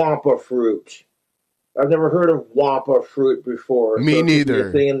 Yes, Wampa fruit. I've never heard of Wampa fruit before. Me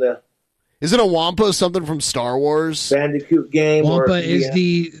neither. Isn't a Wampa something from Star Wars? Bandicoot game? Wampa is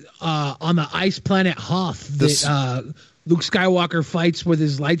the on the ice planet Hoth that Luke Skywalker fights with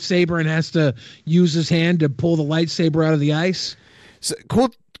his lightsaber and has to use his hand to pull the lightsaber out of the ice. So,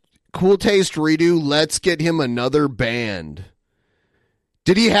 cool taste redo. Let's get him another band.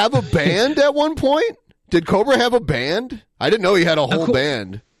 Did he have a band at one point? Did Cobra have a band? I didn't know he had a whole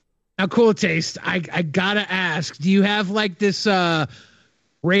band. Now, Cool Taste, I gotta ask, do you have like this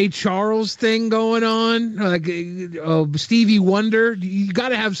Ray Charles thing going on? Like Stevie Wonder? You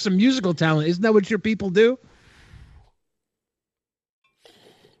gotta have some musical talent. Isn't that what your people do?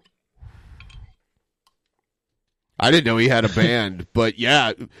 I didn't know he had a band, but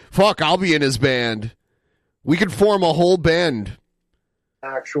yeah, fuck, I'll be in his band. We could form a whole band.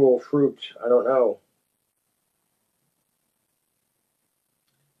 Actual fruit. I don't know.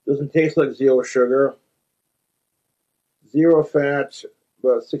 Doesn't taste like zero sugar. Zero fat,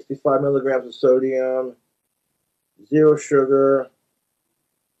 about 65 milligrams of sodium. Zero sugar.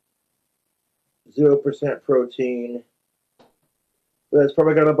 0% protein. But it's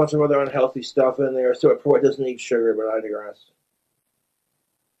probably got a bunch of other unhealthy stuff in there, so it probably doesn't need sugar, but I digress.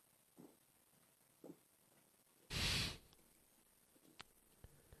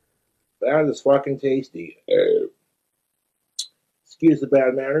 That is fucking tasty. Excuse the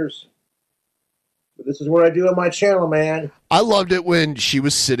bad manners. But this is what I do on my channel, man. I loved it when she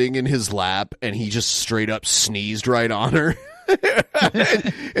was sitting in his lap and he just straight up sneezed right on her.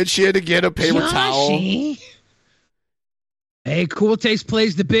 And she had to get a paper towel. Hey, Cool Taste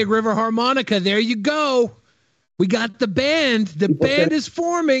plays the Big River harmonica. There you go. We got the band. The band is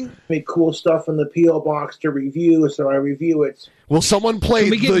forming. Make cool stuff in the P.O. box to review, so I review it. Will someone play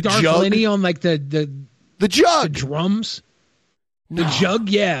Can we get the Darth jug? Lenny on like the jug, the drums, the jug?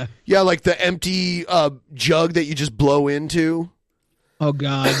 Yeah, like the empty jug that you just blow into. Oh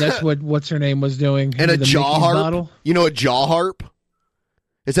God, that's what's her name was doing. And a the jaw Mickey's harp. bottle? You know a jaw harp?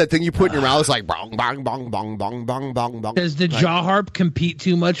 It's that thing you put in your mouth. It's like bong bong bong bong bong bong bong bong. Does the jaw harp compete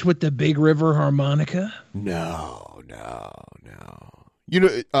too much with the Big River harmonica? No. You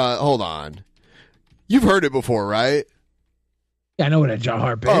know, hold on. You've heard it before, right? Yeah, I know what a jaw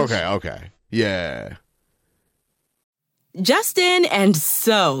harp is. Okay. Yeah. Just in and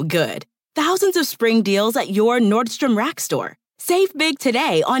so good. Thousands of spring deals at your Nordstrom Rack store. Save big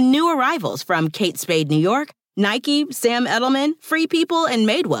today on new arrivals from Kate Spade New York, Nike, Sam Edelman, Free People, and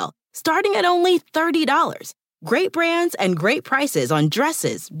Madewell, starting at only $30. Great brands and great prices on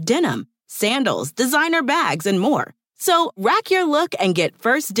dresses, denim, sandals, designer bags, and more. So rack your look and get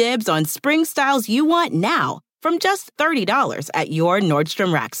first dibs on spring styles you want now from just $30 at your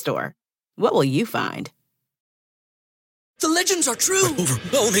Nordstrom Rack store. What will you find? The legends are true.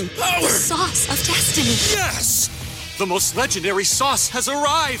 Overwhelming power! The sauce of destiny. Yes! The most legendary sauce has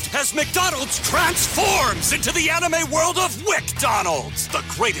arrived as McDonald's transforms into the anime world of WickDonald's. The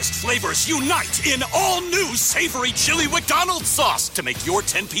greatest flavors unite in all new savory chili McDonald's sauce to make your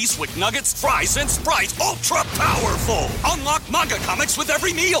 10-piece Wick Nuggets, fries, and Sprite ultra-powerful. Unlock manga comics with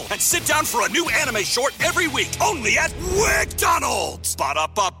every meal and sit down for a new anime short every week only at WickDonald's.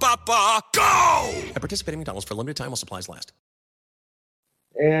 Ba-da-ba-ba-ba, go! At participating McDonald's for a limited time while supplies last.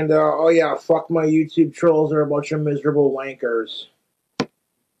 And, fuck my YouTube trolls. They're a bunch of miserable wankers.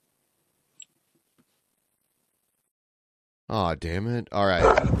 Oh, damn it. All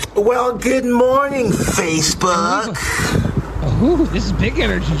right. Well, good morning, Facebook. Ooh, this is big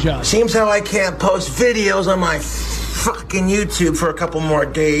energy, Josh. Seems how I can't post videos on my fucking YouTube for a couple more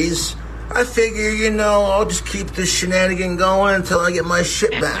days. I figure, I'll just keep this shenanigan going until I get my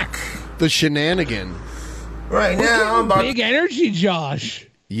shit back. The shenanigan. Right now, I'm about big energy, Josh.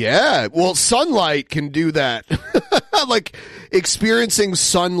 Yeah, well, sunlight can do that. Like, experiencing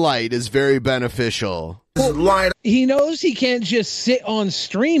sunlight is very beneficial. He knows he can't just sit on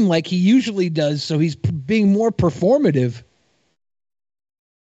stream like he usually does, so he's being more performative.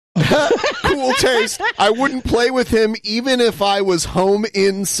 Cool taste. I wouldn't play with him even if I was home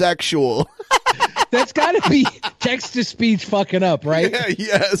in sexual. That's got to be text-to-speech fucking up, right? Yeah,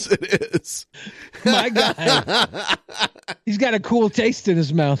 yes, it is. My God. He's got a cool taste in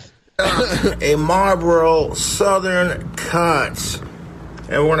his mouth. A Marlboro Southern Cut.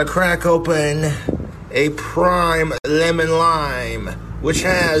 And we're going to crack open a Prime Lemon Lime, which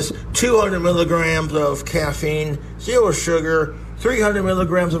has 200 milligrams of caffeine, 0 sugar, 300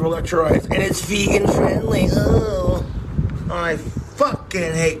 milligrams of electrolytes, and it's vegan friendly. Oh, I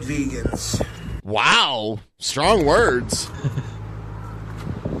fucking hate vegans. Wow. Strong words.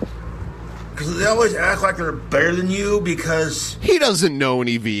 Because they always act like they're better than you because... He doesn't know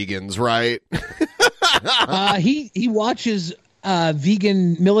any vegans, right? He watches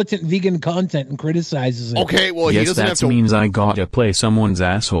militant vegan content and criticizes it. Okay, well, yes, he doesn't have to... means I gotta play someone's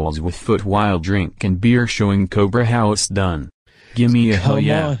assholes with foot while drinking beer showing Cobra how it's done. Give me a hell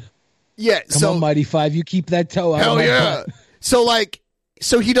yeah. On. Yeah, Come on, Mighty Five, you keep that toe out of my butt.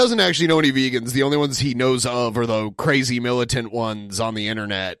 So he doesn't actually know any vegans. The only ones he knows of are the crazy militant ones on the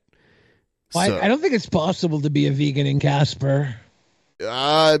internet. Well, I don't think it's possible to be a vegan in Casper.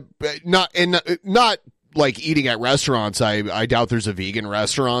 Not like eating at restaurants. I doubt there's a vegan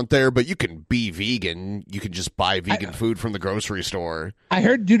restaurant there, but you can be vegan. You can just buy vegan food from the grocery store. I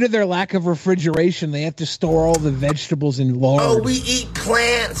heard due to their lack of refrigeration, they have to store all the vegetables in lard. Oh, we eat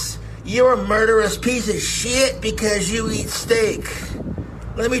plants. You're a murderous piece of shit because you eat steak.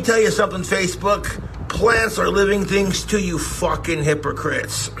 Let me tell you something, Facebook. Plants are living things too, you fucking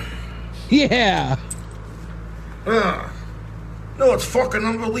hypocrites. Yeah. No, it's fucking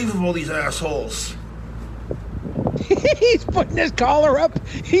unbelievable, these assholes. He's putting his collar up.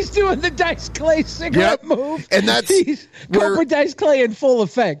 He's doing the Dice Clay cigarette move. And that's Cobra Dice Clay in full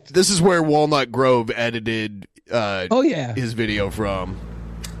effect. This is where Walnut Grove edited his video from.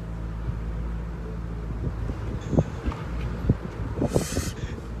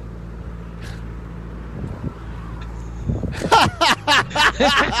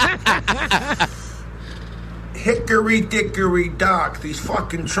 Hickory dickory dock. These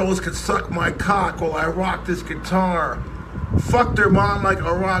fucking trolls could suck my cock while I rock this guitar. Fuck their mom like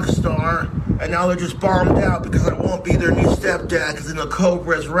a rock star, and now they're just bombed out because I won't be their new stepdad because the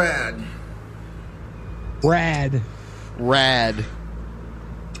Cobra's rad. Rad.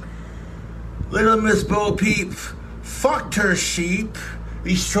 Little Miss Bo Peep fucked her sheep.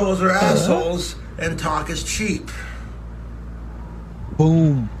 These trolls are assholes, and talk is cheap.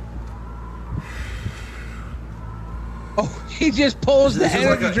 Boom. Oh, he just pulls the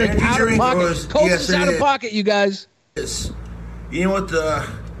energy drink out of pocket. Colton's out of pocket, you guys. You know what the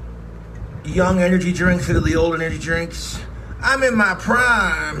young energy drinks are to the old energy drinks? I'm in my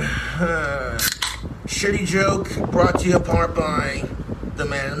prime. Shitty joke brought to you apart by the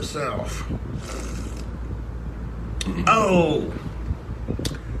man himself. Oh,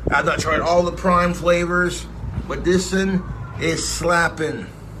 I've not tried all the prime flavors, but this one is slapping.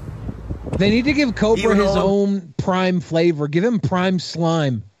 They need to give Cobra his own prime flavor. Give him prime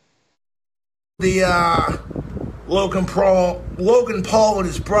slime. The Logan Paul and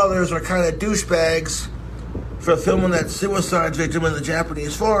his brothers are kind of douchebags for filming that suicide victim in the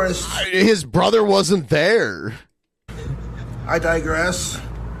Japanese forest. His brother wasn't there. I digress.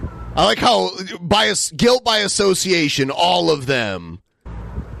 I like how guilt by association, all of them.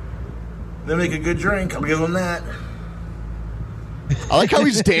 They make a good drink. I'll give them that. I like how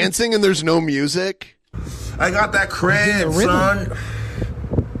he's dancing and there's no music. I got that cred, son.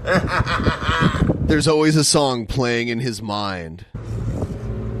 There's always a song playing in his mind.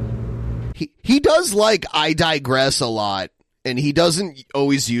 He does like I digress a lot, and he doesn't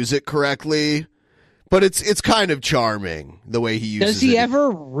always use it correctly, but it's kind of charming the way he uses it. Does he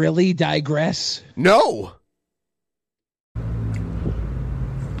ever really digress? No.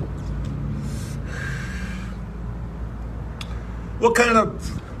 What kind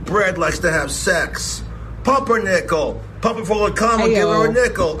of bread likes to have sex? Pumpernickel. Pump it full of cum and give her a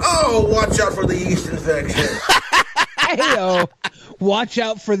nickel. Oh, watch out for the yeast infection. Heyo. Watch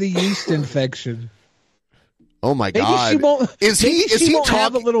out for the yeast infection. Oh my God! She won't, is he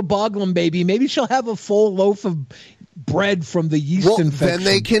have a little Boglum baby? Maybe she'll have a full loaf of bread from the yeast infection. Then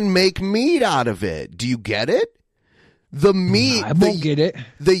they can make meat out of it. Do you get it? The meat. I won't get it.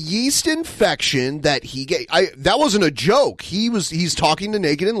 The yeast infection that he get. That wasn't a joke. He's talking to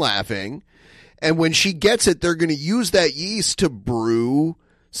Naked and Laughing, and when she gets it, they're going to use that yeast to brew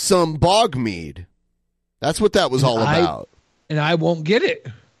some bog mead. That's what that was all about. And I won't get it.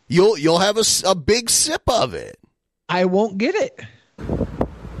 You'll have a big sip of it. I won't get it.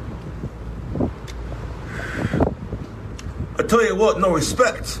 I tell you what, no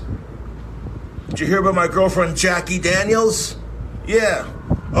respect. Did you hear about my girlfriend Jackie Daniels? Yeah,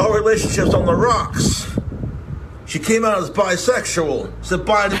 our relationship's on the rocks. She came out as bisexual. Said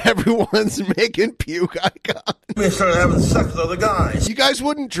bye to everyone's making puke icons. Me and started having sex with other guys. You guys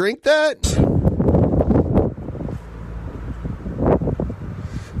wouldn't drink that?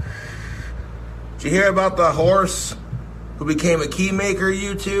 Did you hear about the horse who became a key maker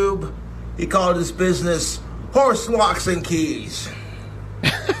YouTube? He called his business Horse Locks and Keys.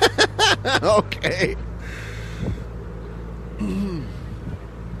 Okay.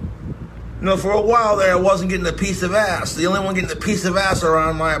 For a while there, I wasn't getting a piece of ass. The only one getting a piece of ass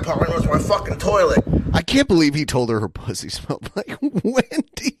around my apartment was my fucking toilet. I can't believe he told her pussy smelled like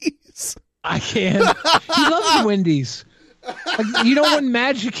Wendy's. I can't. He loves Wendy's. Like, when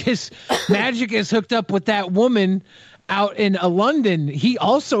Magic is hooked up with that woman out in London, he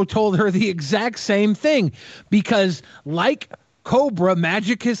also told her the exact same thing because, like Cobra,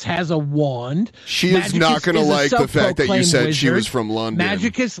 Magicus has a wand. She is not going to like the fact that you said she was from London.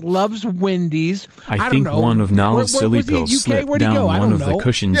 Magicus loves Wendy's. I think don't know. one of NaL's silly pills slipped down one of the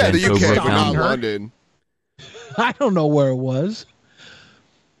cushions and the UK, Cobra but not found her. London. I don't know where it was.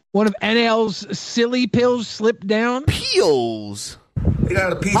 One of NaL's silly pills slipped down. Pills. You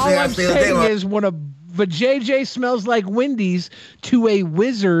got a piece All of I'm ass the other day. saying is when a JJ smells like Wendy's to a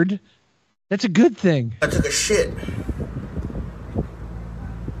wizard, that's a good thing. I took a shit.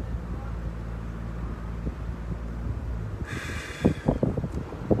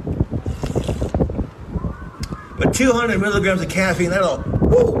 But 200 milligrams of caffeine, that'll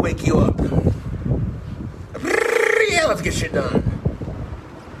wake you up. Yeah, let's get shit done.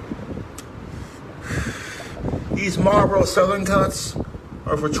 These Marlboro Southern Cuts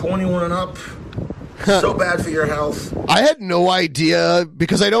are for 21 and up. So bad for your health. I had no idea,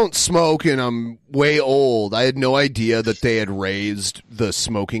 because I don't smoke and I'm way old, I had no idea that they had raised the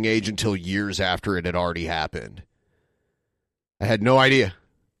smoking age until years after it had already happened. I had no idea.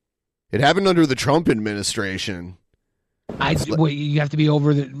 It happened under the Trump administration. Wait, you have to be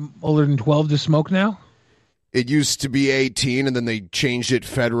older than 12 to smoke now? It used to be 18, and then they changed it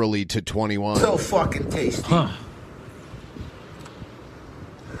federally to 21. So fucking tasty. Huh.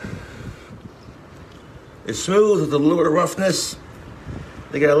 It's smooth with a little bit of roughness.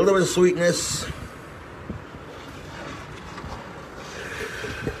 They got a little bit of sweetness.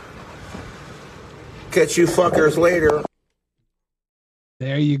 Catch you fuckers later.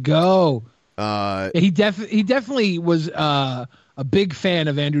 There you go. He He definitely was a big fan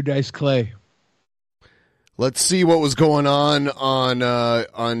of Andrew Dice Clay. Let's see what was going on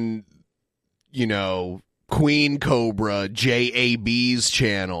Queen Cobra JAB's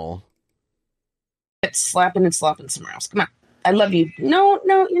channel. It's slapping and slopping somewhere else. Come on. I love you. No,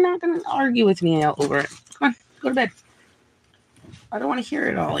 you're not going to argue with me over it. Come on, go to bed. I don't want to hear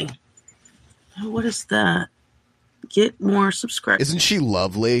it, Ollie. What is that? Get more subscribers. Isn't she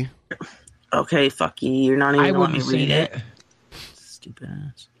lovely? Okay, fuck you. You're not even going to let me read it. Stupid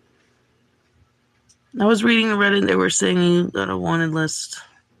ass. I was reading the Reddit. They were saying you got a wanted list.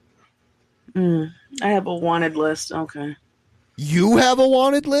 I have a wanted list. Okay. You have a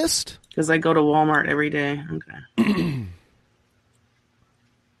wanted list? Because I go to Walmart every day. Okay.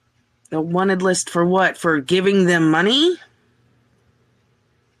 A wanted list for what? For giving them money?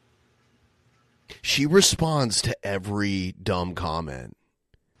 She responds to every dumb comment.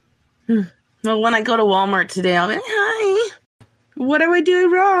 Well, when I go to Walmart today, I'll be like, hi. What am I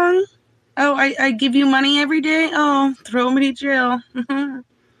doing wrong? Oh, I give you money every day? Oh, throw me to jail.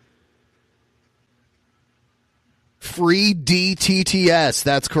 Free DTTS,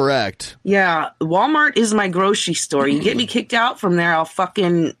 that's correct. Yeah, Walmart is my grocery store. You get me kicked out from there, I'll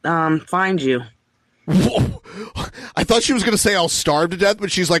fucking find you. Whoa. I thought she was going to say I'll starve to death,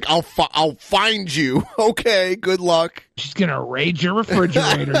 but she's like, I'll find you. Okay, good luck. She's going to raid your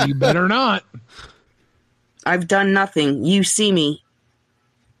refrigerator. You better not. I've done nothing. You see me.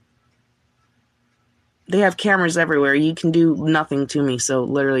 They have cameras everywhere. You can do nothing to me, so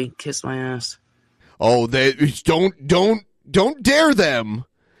literally kiss my ass. Oh, they don't dare them,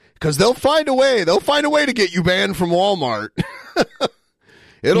 because they'll find a way. They'll find a way to get you banned from Walmart.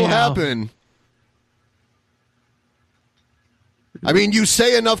 It'll happen. I mean, you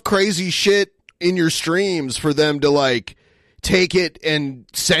say enough crazy shit in your streams for them to, like, take it and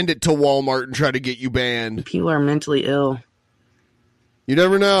send it to Walmart and try to get you banned. People are mentally ill. You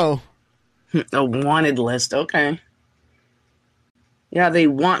never know. A wanted list, okay. Yeah, they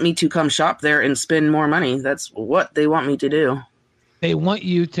want me to come shop there and spend more money. That's what they want me to do. They want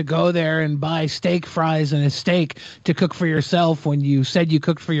you to go there and buy steak fries and a steak to cook for yourself when you said you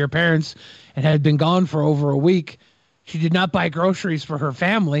cooked for your parents and had been gone for over a week. She did not buy groceries for her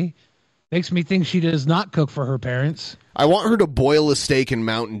family. Makes me think she does not cook for her parents. I want her to boil a steak in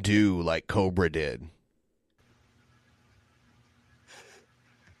Mountain Dew like Cobra did.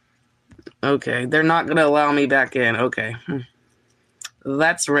 Okay, they're not going to allow me back in. Okay.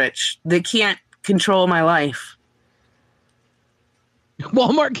 That's rich. They can't control my life.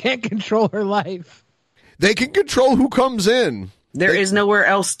 Walmart can't control her life. They can control who comes in. There is nowhere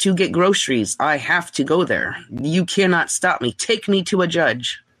else to get groceries. I have to go there. You cannot stop me. Take me to a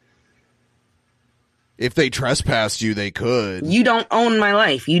judge. If they trespassed you, they could. You don't own my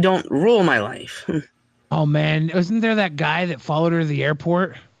life. You don't rule my life. Oh, man. Wasn't there that guy that followed her to the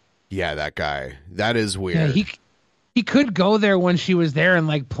airport? Yeah, that guy. That is weird. Yeah, he could go there when she was there and,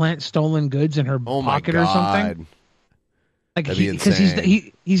 like, plant stolen goods in her pocket or something. Like, because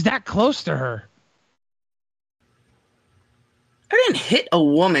he's that close to her. I didn't hit a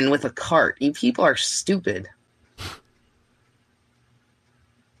woman with a cart. You people are stupid.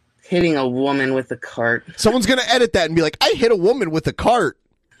 Hitting a woman with a cart. Someone's going to edit that and be like, I hit a woman with a cart.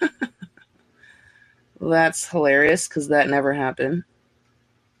 That's hilarious because that never happened.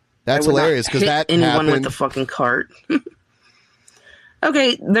 That's hilarious because that anyone happened. with the fucking cart.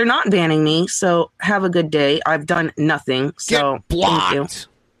 Okay, they're not banning me, so have a good day. I've done nothing, so Get blocked. Thank you.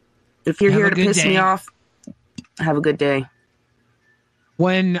 If you're here to piss me off, have a good day.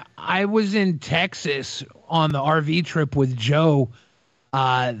 When I was in Texas on the RV trip with Joe,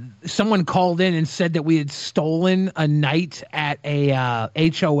 someone called in and said that we had stolen a night at a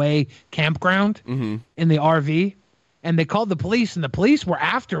HOA campground in the RV, and they called the police, and the police were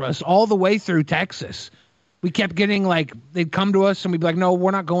after us all the way through Texas. We kept getting, like, they'd come to us and we'd be like, no, we're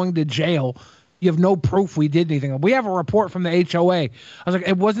not going to jail. You have no proof we did anything. We have a report from the HOA. I was like,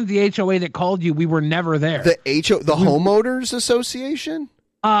 it wasn't the HOA that called you. We were never there. The Homeowners Association?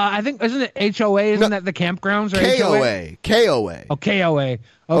 I think, isn't it HOA? Isn't that the campgrounds? Or KOA. KOA. Oh, KOA.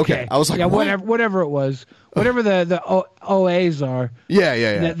 Okay. I was like, yeah, what? whatever it was. Whatever the OAs are.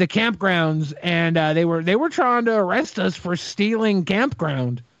 Yeah. The campgrounds. And they were trying to arrest us for stealing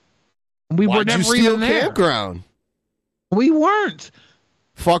campground. We were never even there. Campground? We weren't.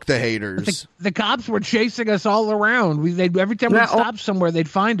 Fuck the haters. The cops were chasing us all around. Every time we stopped somewhere, they'd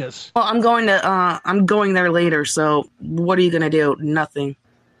find us. Well, I'm going there later. So what are you gonna do? Nothing.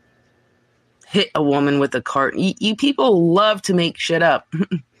 Hit a woman with a cart. You people love to make shit up.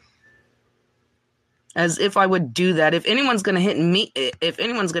 As if I would do that. If anyone's gonna hit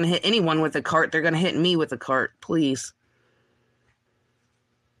anyone with a cart, they're gonna hit me with a cart. Please.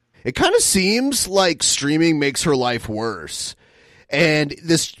 It kind of seems like streaming makes her life worse. And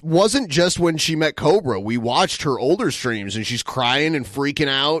this wasn't just when she met Cobra. We watched her older streams, and she's crying and freaking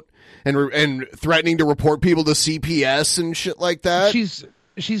out and threatening to report people to CPS and shit like that.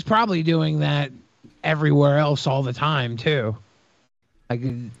 She's probably doing that everywhere else all the time, too. Like,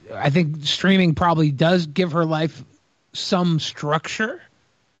 I think streaming probably does give her life some structure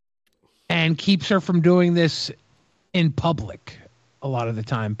and keeps her from doing in public. A lot of the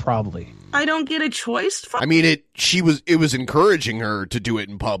time, probably. I don't get a choice. I mean, it was encouraging her to do it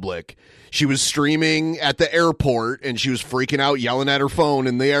in public. She was streaming at the airport, and she was freaking out, yelling at her phone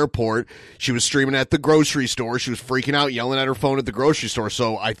in the airport. She was streaming at the grocery store. She was freaking out, yelling at her phone at the grocery store.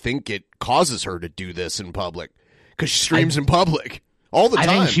 So I think it causes her to do this in public because she streams in public all the time.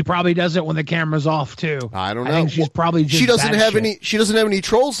 I think she probably does it when the camera's off too. I don't know. I think she's probably just she doesn't have any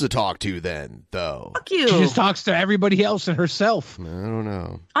trolls to talk to then, though. Fuck you. She just talks to everybody else and herself. I don't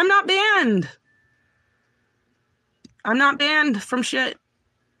know. I'm not banned. I'm not banned from shit.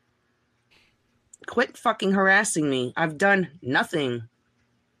 Quit fucking harassing me. I've done nothing.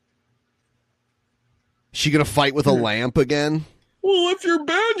 She gonna fight with a lamp again? Well, if you're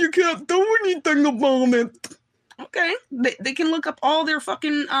banned, you can't do anything about it. Okay, they can look up all their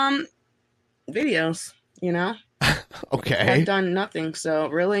fucking videos, you know? Okay. I've done nothing, so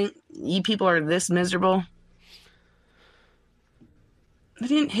really? You people are this miserable? I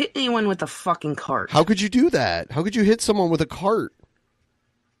didn't hit anyone with a fucking cart. How could you do that? How could you hit someone with a cart?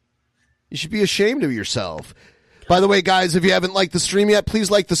 You should be ashamed of yourself. By the way, guys, if you haven't liked the stream yet, please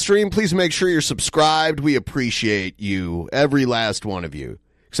like the stream. Please make sure you're subscribed. We appreciate you, every last one of you.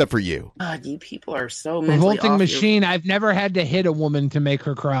 Except for you. God, you people are so mentally Revolting off machine. I've never had to hit a woman to make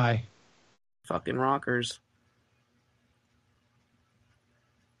her cry. Fucking rockers.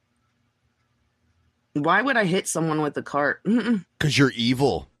 Why would I hit someone with a cart? Because you're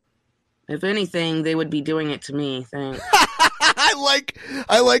evil. If anything, they would be doing it to me. Thanks.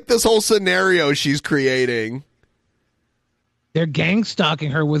 I like this whole scenario she's creating. They're gang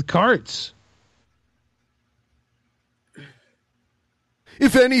stalking her with carts.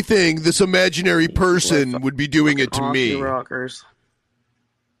 If anything, this imaginary person would be doing it to me. Rockers.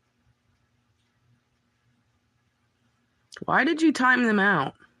 Why did you time them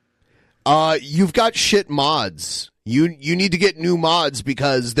out? You've got shit mods. You need to get new mods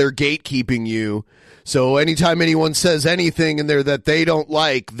because they're gatekeeping you. So anytime anyone says anything in there that they don't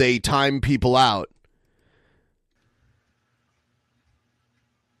like, they time people out.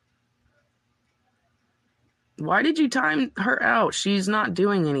 Why did you time her out? She's not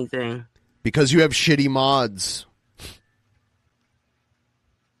doing anything. Because you have shitty mods.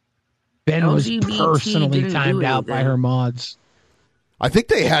 Ben was LGBT personally didn't do timed out by anything. her mods. I think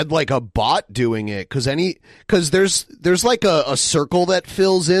they had like a bot doing it because there's like a circle that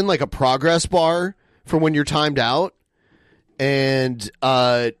fills in like a progress bar for when you're timed out, and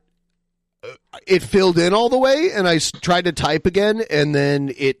it filled in all the way, and I tried to type again, and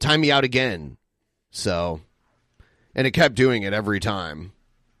then it timed me out again. So, and it kept doing it every time.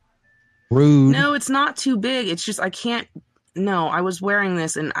 Rude. No, it's not too big. It's just I can't. No, I was wearing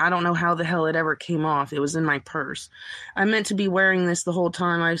this, and I don't know how the hell it ever came off. It was in my purse. I meant to be wearing this the whole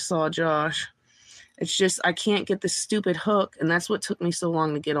time I saw Josh. It's just I can't get this stupid hook, and that's what took me so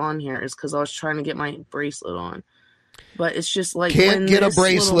long to get on here, is because I was trying to get my bracelet on. But it's just like Can't when get a this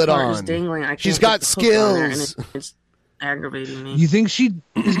bracelet little part is on. dangling, I can't She's get got the hook on there, and skills. it's aggravating me. You think she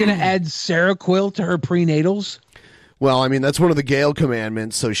is going to add Seroquel to her prenatals? Well, I mean, that's one of the Gale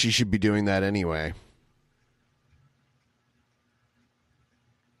commandments, so she should be doing that anyway.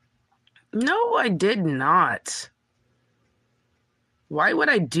 No, I did not. Why would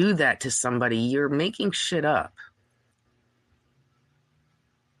I do that to somebody? You're making shit up.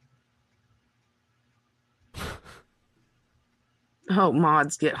 Oh,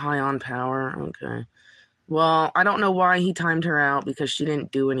 mods get high on power. Okay. Well, I don't know why he timed her out, because she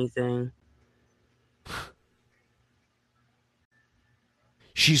didn't do anything.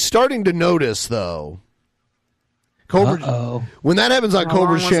 She's starting to notice, though. Cobra, when that happens on How long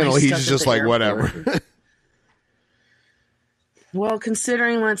Cobra's was I channel, stuck he's at just the like, airport? whatever. Well,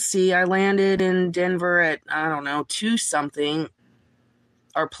 considering, let's see, I landed in Denver at, I don't know, 2-something.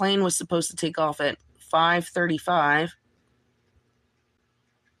 Our plane was supposed to take off at 5:35.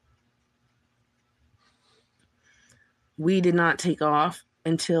 We did not take off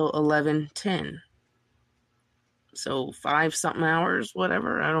until 11:10. So 5-something hours,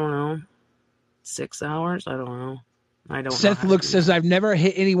 whatever. I don't know. 6 hours? I don't know. I don't Seth know. Looks says, I've never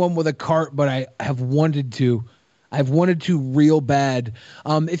hit anyone with a cart, but I have wanted to. I've wanted to real bad.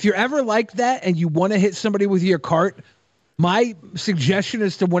 If you're ever like that and you want to hit somebody with your cart, my suggestion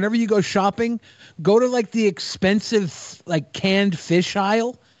is to, whenever you go shopping, go to like the expensive like canned fish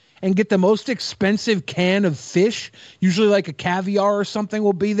aisle and get the most expensive can of fish. Usually like a caviar or something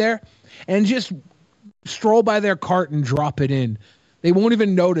will be there, and just stroll by their cart and drop it in. They won't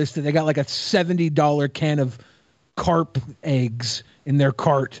even notice that they got like a $70 can of carp eggs in their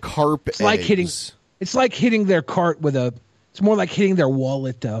cart. Carp eggs. It's like hitting their cart with a. It's more like hitting their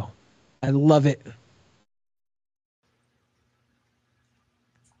wallet, though. I love it.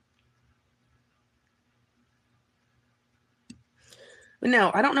 But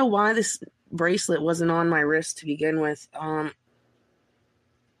no, I don't know why this bracelet wasn't on my wrist to begin with. I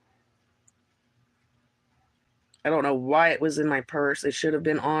don't know why it was in my purse. It should have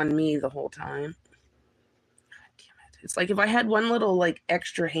been on me the whole time. God damn it. It's like if I had one little like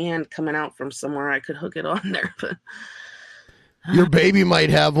extra hand coming out from somewhere, I could hook it on there. But Your baby might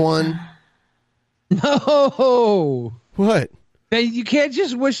have one. No. What? Hey, you can't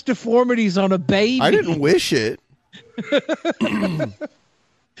just wish deformities on a baby. I didn't wish it.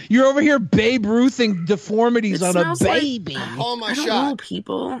 You're over here Babe Ruthing deformities on a smells like- baby. Call my I don't shot. know,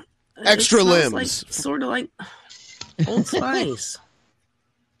 people. Extra It smells limbs. Like, sort of like Old Spice.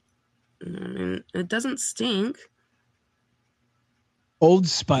 I mean, it doesn't stink. Old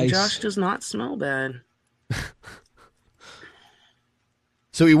Spice. Josh does not smell bad.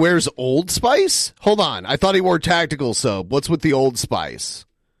 So he wears Old Spice? Hold on. I thought he wore tactical soap. What's with the Old Spice?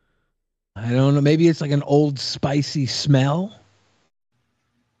 I don't know. Maybe it's like an old spicy smell.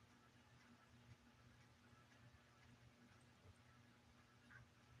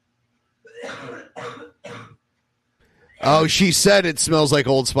 Oh, she said it smells like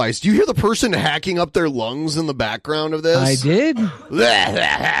Old Spice. Do you hear the person hacking up their lungs in the background of this? I did.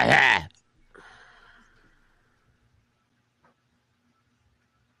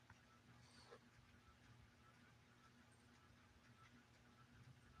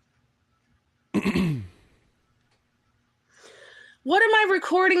 What am I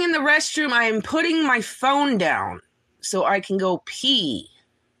recording in the restroom? I am putting my phone down so I can go pee.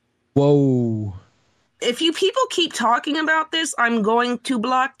 Whoa. If you people keep talking about this, I'm going to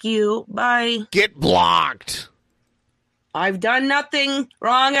block you. Bye. Get blocked. I've done nothing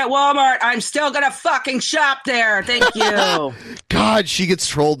wrong at Walmart. I'm still gonna fucking shop there. Thank you. God, she gets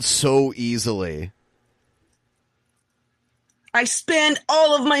trolled so easily. I spend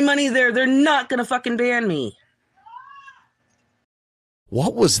all of my money there. They're not gonna fucking ban me.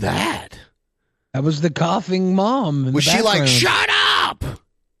 What was that? That was the coughing mom. in Was the she like, background. shut up?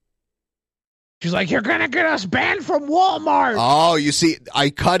 She's like, you're gonna get us banned from Walmart. Oh, you see, I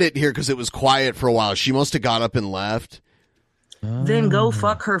cut it here because it was quiet for a while. She must have got up and left. Then go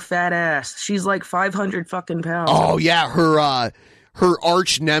fuck her fat ass. She's like 500 fucking pounds. Oh yeah, her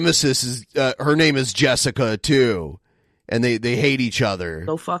arch nemesis is her name is Jessica too, and they hate each other.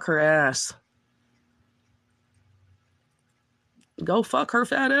 Go fuck her ass. Go fuck her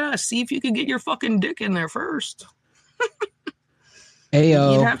fat ass. See if you can get your fucking dick in there first.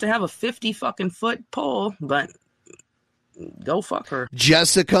 Ayo. You'd have to have a 50 fucking foot pole, but go fuck her.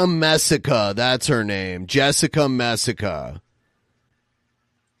 Jessica Messica, that's her name. Jessica Messica.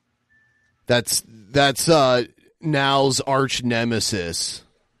 That's NaL's arch nemesis.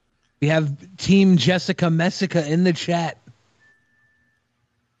 We have Team Jessica Messica in the chat.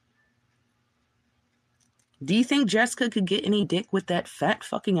 Do you think Jessica could get any dick with that fat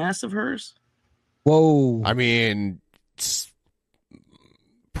fucking ass of hers? Whoa. I mean,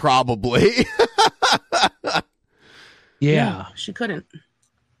 probably. Yeah. She couldn't.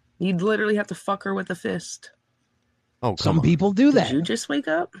 You'd literally have to fuck her with a fist. Oh, some people do that. Did you just wake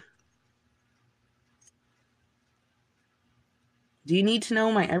up? Do you need to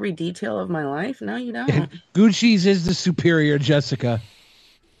know my every detail of my life? No, you don't. Gucci's is the superior Jessica.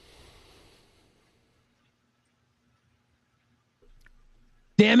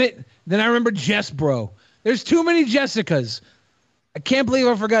 Damn it. Then I remember Jess Bro. There's too many Jessicas. I can't believe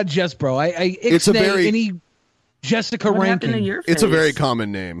I forgot Jess Bro. It's a very any Jessica what ranking. To your it's a face? very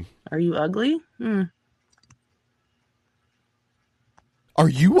common name. Are you ugly? Are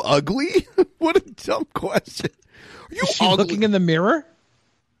you ugly? What a dumb question. Are you Is she looking in the mirror?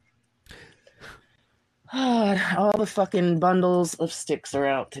 All the fucking bundles of sticks are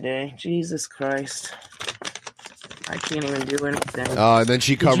out today. Jesus Christ. I can't even do anything. And then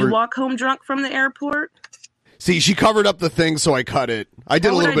she covered. Did you walk home drunk from the airport? See, she covered up the thing, so I cut it. I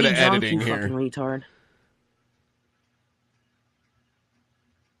did a little bit of drunk, editing you here. Fucking retard.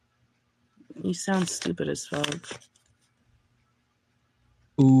 You sound stupid as fuck.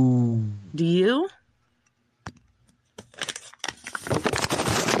 Ooh. Do you?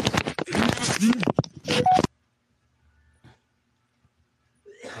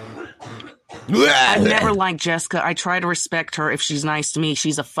 I never liked Jessica. I try to respect her if she's nice to me.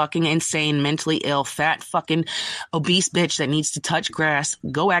 She's a fucking insane, mentally ill, fat, fucking obese bitch that needs to touch grass,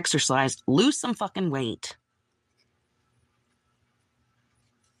 go exercise, lose some fucking weight.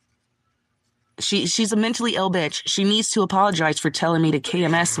 She's a mentally ill bitch. She needs to apologize for telling me to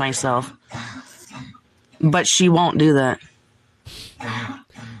KMS myself. But she won't do that.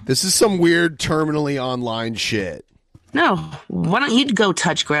 This is some weird terminally online shit. No, why don't you go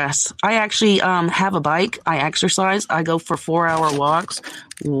touch grass? I actually have a bike. I exercise. I go for 4-hour walks.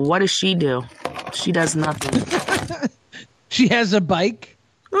 What does she do? She does nothing. She has a bike?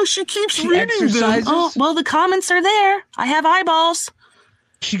 Oh, she keeps She reading exercises? them. Oh, well, the comments are there. I have eyeballs.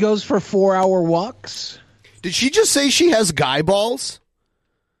 She goes for 4-hour walks? Did she just say she has guy balls?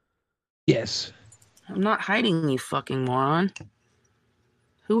 Yes. I'm not hiding, you fucking moron.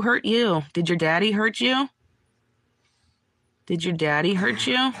 Who hurt you? Did your daddy hurt you? Did your daddy hurt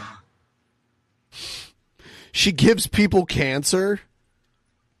you? She gives people cancer?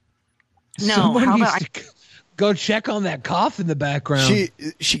 No, Someone how needs about to go check on that cough in the background.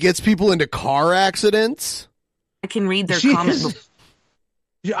 She gets people into car accidents? I can read their She comments. is-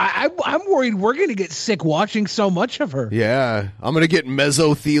 I'm worried we're going to get sick watching so much of her. Yeah, I'm going to get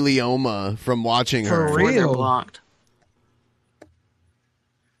mesothelioma from watching her. For Before they're real. blocked.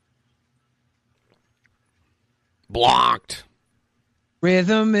 Blocked.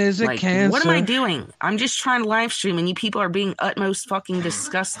 Rhythm is a Like, cancer. what am I doing? I'm just trying to live stream and you people are being utmost fucking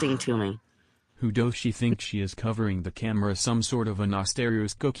disgusting to me. Who does she think she is covering the camera? Some sort of an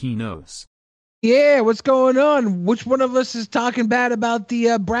stereoscope, he knows. Yeah, what's going on? Which one of us is talking bad about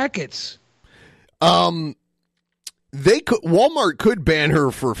the brackets? Walmart could ban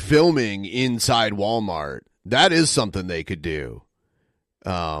her for filming inside Walmart. That is something they could do.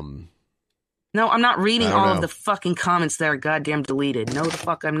 No, I'm not reading I don't all know. of the fucking comments that are goddamn deleted. No, the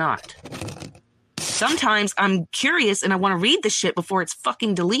fuck I'm not. Sometimes I'm curious and I want to read the shit before it's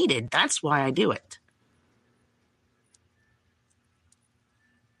fucking deleted. That's why I do it.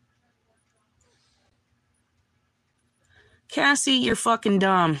 Cassie, you're fucking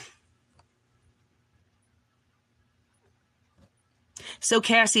dumb. So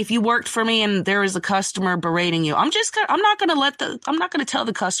Cassie, if you worked for me and there is a customer berating you, I'm not gonna tell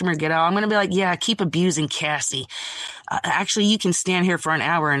the customer to get out. I'm gonna be like, yeah, keep abusing Cassie. Actually, you can stand here for an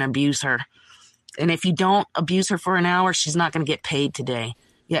hour and abuse her. And if you don't abuse her for an hour, she's not gonna get paid today.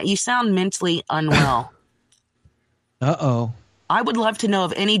 Yeah, you sound mentally unwell. Uh-oh. I would love to know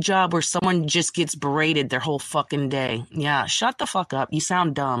of any job where someone just gets berated their whole fucking day. Yeah, shut the fuck up. You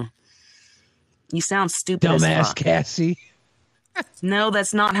sound dumb. You sound stupid as Dumbass fuck. Cassie. No,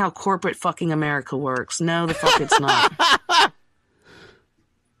 that's not how corporate fucking America works. No, the fuck it's not.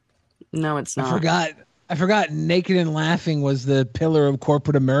 No, it's not. I forgot Naked and Laughing was the pillar of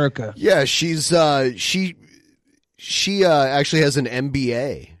corporate America. Yeah, she's she actually has an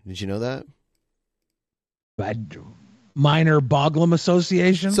MBA. Did you know that? Minor Boglum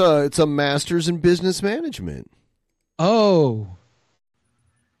Association? It's a master's in business management. Oh.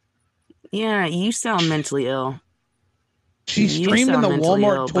 Yeah, you sound mentally ill. She streamed in the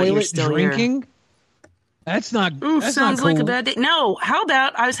Walmart toilet drinking? That's not sounds not cool. like a bad day. No, how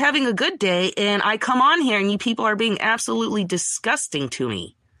about I was having a good day and I come on here and you people are being absolutely disgusting to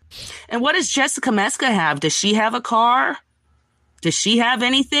me. And what does Jessica Meska have? Does she have a car? Does she have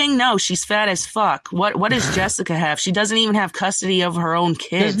anything? No, she's fat as fuck. What does Jessica have? She doesn't even have custody of her own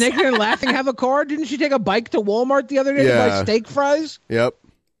kids. Does Naked and Laughing have a car? Didn't she take a bike to Walmart the other day to buy steak fries? Yep.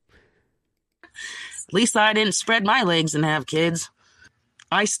 At least I didn't spread my legs and have kids.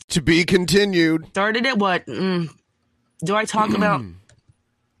 To be continued. Started at what? Do I talk about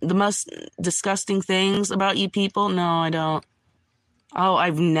the most disgusting things about you people? No, I don't. Oh,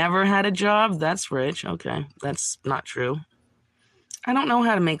 I've never had a job? That's rich. Okay, that's not true. I don't know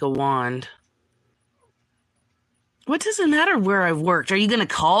how to make a wand. What does it matter where I've worked? Are you going to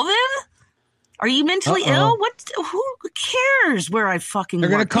call them? Are you mentally ill? Who cares where I fucking work?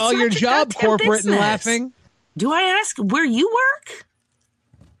 They're going to call your job corporate and laughing. Do I ask where you work?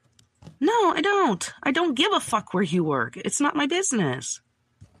 No, I don't. I don't give a fuck where you work. It's not my business.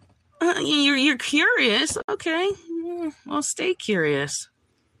 You're curious. Okay. Well, stay curious.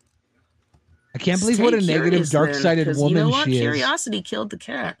 I can't believe what a negative, dark-sided woman you know what? she is. Curiosity killed the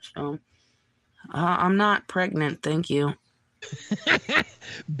cat. So, I'm not pregnant. Thank you.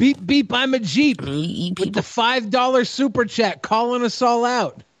 Beep, beep, I'm a Jeep. With the $5 super chat calling us all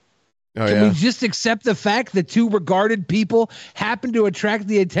out. Oh, Can we just accept the fact that two regarded people happen to attract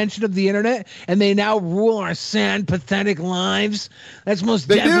the attention of the internet and they now rule our sad, pathetic lives? That's most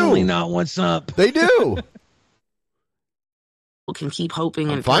definitely not what's up. They do. People can keep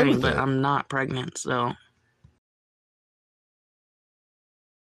hoping and praying, but I'm not pregnant, so.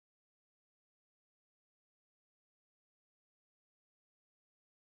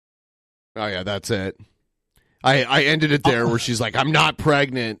 Oh yeah, that's it. I ended it there where she's like, "I'm not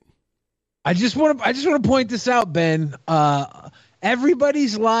pregnant." I just want to point this out, Ben.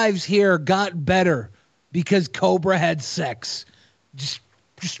 Everybody's lives here got better because Cobra had sex. Just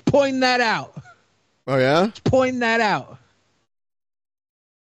pointing that out. Oh yeah? Just pointing that out.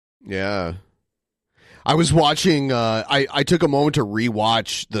 Yeah. I was watching I took a moment to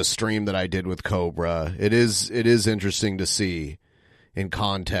rewatch the stream that I did with Cobra. It is interesting to see in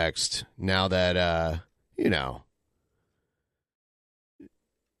context now that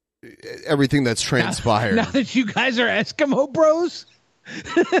everything that's transpired. Now that you guys are Eskimo bros?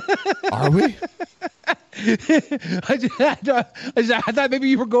 Are we? I thought maybe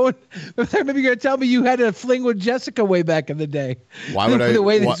you were going. I thought maybe you were going to tell me you had a fling with Jessica way back in the day. Why would I? The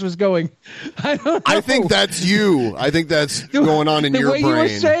way this was going, I don't know. I think that's you. I think that's going on in your brain. The way you were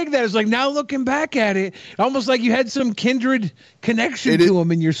saying that is like now looking back at it, almost like you had some kindred connection to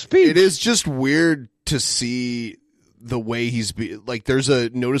him in your speech. It is just weird to see the way he's like. There's a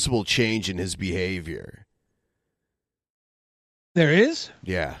noticeable change in his behavior. There is?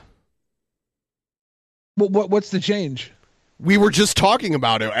 Yeah. What's the change? We were just talking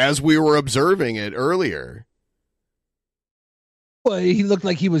about it as we were observing it earlier. Well, he looked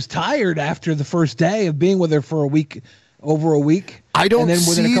like he was tired after the first day of being with her for over a week. I don't and then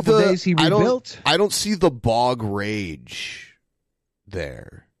within see a couple days he rebuilt. I don't see the bog rage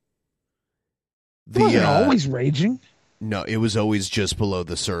there. He wasn't always raging. No, it was always just below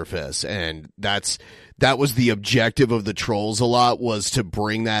the surface, and that was the objective of the trolls a lot, was to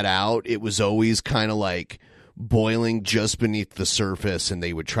bring that out. It was always kind of like boiling just beneath the surface, and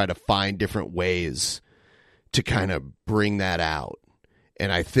they would try to find different ways to kind of bring that out.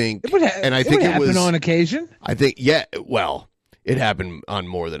 And I think it would happen on occasion. I think it happened on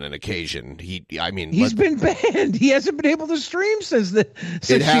more than an occasion. He's been banned. He hasn't been able to stream since she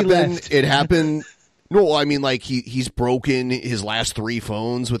left. It happened. No, I mean, like he's broken his last 3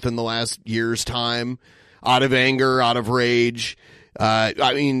 phones within the last year's time, out of anger, out of rage.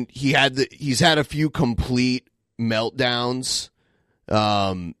 I mean, he's had a few complete meltdowns.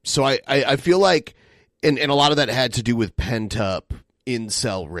 So I feel like, and a lot of that had to do with pent up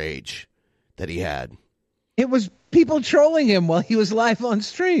incel rage that he had. It was people trolling him while he was live on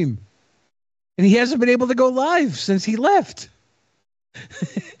stream, and he hasn't been able to go live since he left.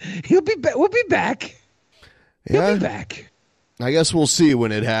 We'll be back. He'll be back. I guess we'll see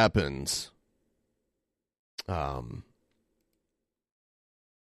when it happens.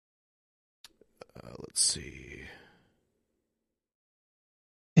 let's see.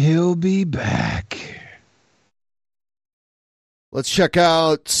 He'll be back. Let's check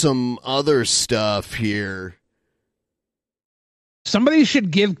out some other stuff here. Somebody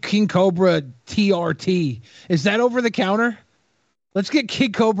should give King Cobra TRT. Is that over the counter? Let's get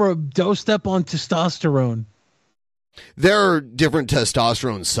King Cobra dosed up on testosterone. There are different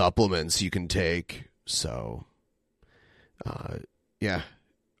testosterone supplements you can take. So, yeah.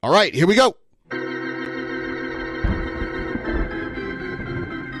 All right, here we go.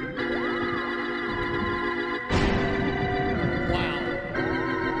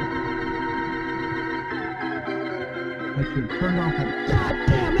 I should turn off that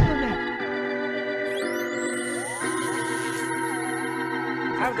goddamn internet.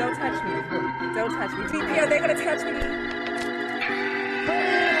 Oh, don't touch me. Don't touch me. TP, are they going to touch me?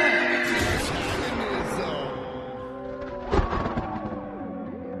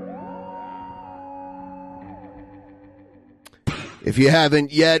 If you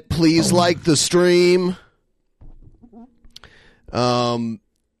haven't yet, please like the stream.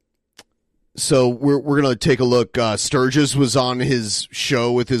 So we're gonna take a look. Sturgis was on his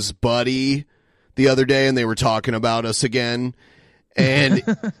show with his buddy the other day, and they were talking about us again. And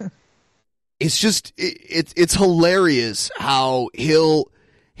it's just it's hilarious how he'll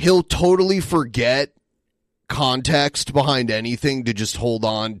totally forget context behind anything to just hold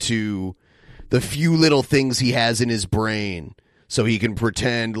on to the few little things he has in his brain, so he can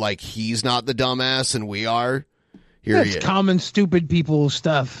pretend like he's not the dumbass and we are. Here he is. Common stupid people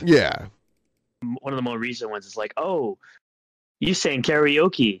stuff. Yeah. One of the more recent ones is like, oh, you sang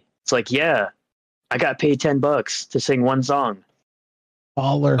karaoke. It's like, yeah, I got paid $10 to sing one song.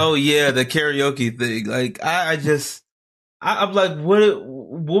 Baller. Oh yeah, the karaoke thing. Like I'm like,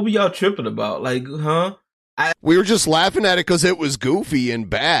 what were y'all tripping about? Like, huh? We were just laughing at it because it was goofy and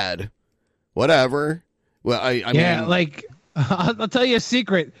bad. Whatever. Well, I mean, like I'll tell you a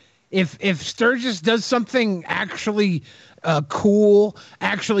secret. If Sturgis does something actually cool,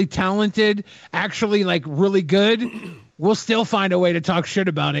 actually talented, actually like really good, we'll still find a way to talk shit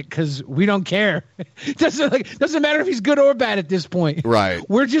about it because we don't care. Doesn't matter if he's good or bad at this point. Right.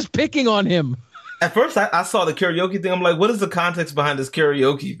 We're just picking on him. At first, I saw the karaoke thing. I'm like, what is the context behind this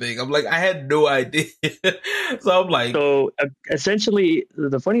karaoke thing? I'm like, I had no idea. So I'm like, essentially,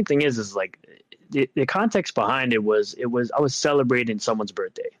 the funny thing is like the context behind it was I was celebrating someone's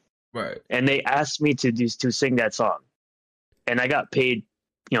birthday. Right. And they asked me to sing that song. And I got paid,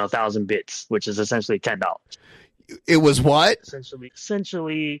 1,000 bits, which is essentially $10. It was what?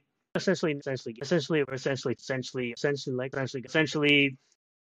 Essentially, it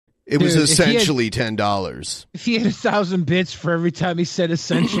was essentially $10. If he had 1,000 bits for every time he said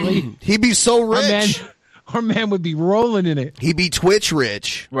essentially, he'd be so rich. Our man would be rolling in it. He'd be Twitch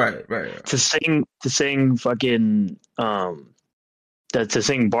rich. Right. To sing fucking to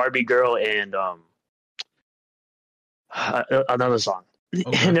sing Barbie Girl and another song.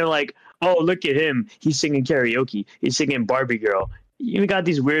 Okay. And they're like, oh, look at him. He's singing karaoke. He's singing Barbie Girl. You got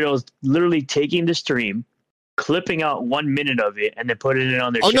these weirdos literally taking the stream, clipping out 1 minute of it, and then putting it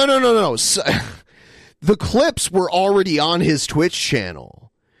on their channel. No. So, the clips were already on his Twitch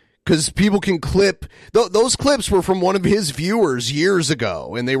channel. Because people can clip... those clips were from one of his viewers years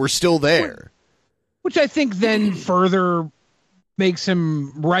ago, and they were still there. Which I think then further makes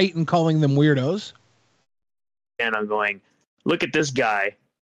him right in calling them weirdos. And I'm going, look at this guy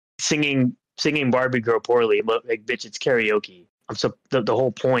singing Barbie Girl poorly. Look, like, bitch, it's karaoke. So the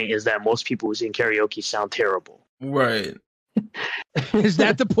whole point is that most people who sing karaoke sound terrible. Right. Is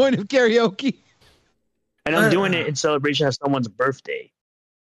that the point of karaoke? And I'm doing it in celebration of someone's birthday.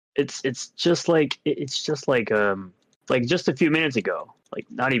 It's just like just a few minutes ago, like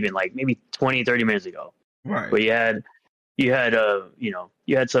not even like maybe 20, 30 minutes ago. Right. But you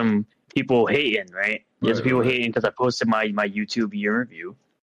had some people hating, right? There's people hating because I posted my YouTube year review,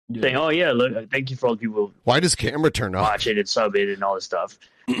 saying, "Oh yeah, look, thank you for all the people." Why does camera turn off? Watch it and sub it and all this stuff,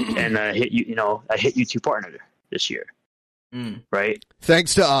 and I hit YouTube partner this year, right?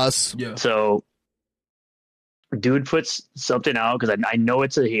 Thanks to us. Yeah. So, dude puts something out because I know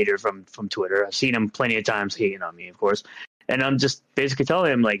it's a hater from Twitter. I've seen him plenty of times hating on me, of course, and I'm just basically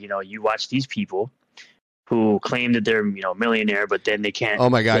telling him like, you watch these people who claim that they're, millionaire, but then they can't. Oh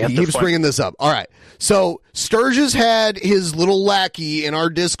my God, he keeps bringing this up. All right. So Sturgis had his little lackey in our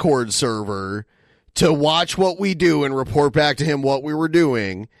Discord server to watch what we do and report back to him what we were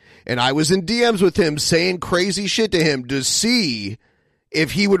doing. And I was in DMs with him saying crazy shit to him to see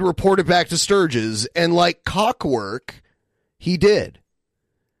if he would report it back to Sturgis. And like cockwork, he did.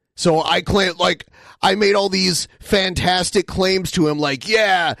 So I claim, like, I made all these fantastic claims to him, like,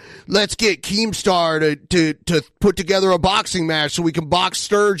 yeah, let's get Keemstar to put together a boxing match so we can box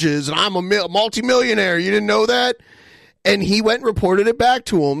Sturgis, and I'm a multimillionaire. You didn't know that? And he went and reported it back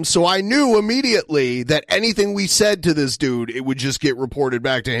to him, so I knew immediately that anything we said to this dude, it would just get reported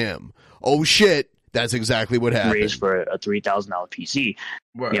back to him. Oh, shit. That's exactly what happened. Raised for a $3,000 PC.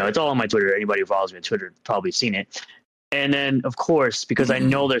 Right. You know, it's all on my Twitter. Anybody who follows me on Twitter probably seen it. And then, of course, because I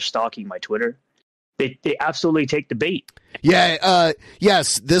know they're stalking my Twitter, they absolutely take the bait. Yeah,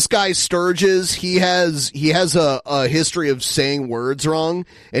 yes, this guy Sturgis, he has a history of saying words wrong,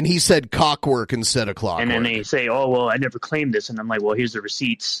 and he said cockwork instead of clockwork. And then they say, oh, well, I never claimed this. And I'm like, well, here's the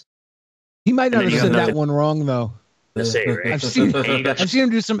receipts. He might not have said that one wrong, though. To say, right? I've seen him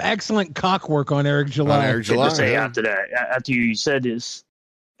do some excellent cockwork on Eric July. To say after that, after you said this,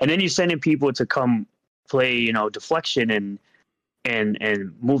 and then you're sending people to come play, you know, deflection and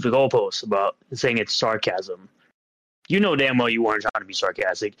move the goalposts about saying it's sarcasm. You know damn well you weren't trying to be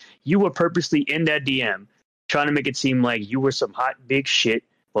sarcastic. You were purposely in that DM trying to make it seem like you were some hot big shit.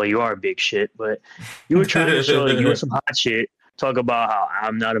 Well, you are big shit, but you were trying to show that you were some hot shit. Talk about how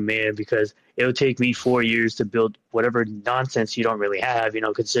I'm not a man because it'll take me 4 years to build whatever nonsense you don't really have, you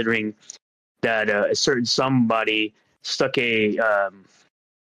know, considering that a certain somebody stuck a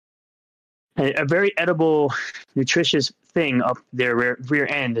very edible, nutritious thing up their rear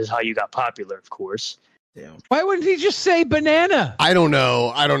end is how you got popular, of course. Damn. Why wouldn't he just say banana? I don't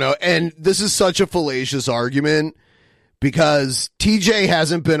know. And this is such a fallacious argument because TJ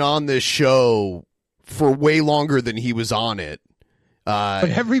hasn't been on this show for way longer than he was on it. But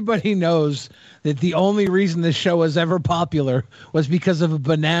everybody knows that the only reason this show was ever popular was because of a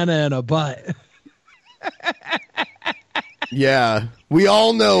banana and a butt. Yeah, we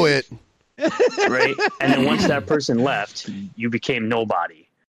all know it. Right? And then once that person left, you became nobody.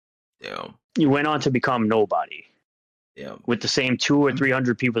 Yeah. You went on to become nobody. Yeah. With the same 200 or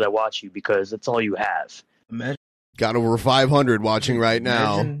 300 people that watch you because that's all you have. Imagine got over 500 watching right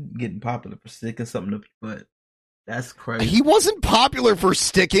now. Getting popular for sticking something up your butt. That's crazy. He wasn't popular for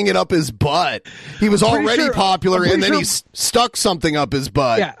sticking it up his butt. He was already popular, and then he stuck something up his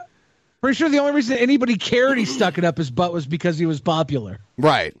butt. Yeah. Pretty sure the only reason anybody cared he stuck it up his butt was because he was popular.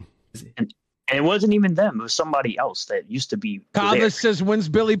 Right. And it wasn't even them. It was somebody else that used to be Kava says, when's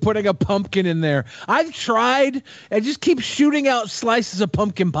Billy putting a pumpkin in there? I've tried. I just keep shooting out slices of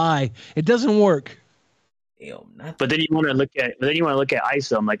pumpkin pie. It doesn't work. But then you want to look at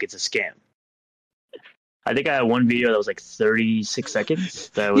ISOM like it's a scam. I think I had one video that was like 36 seconds.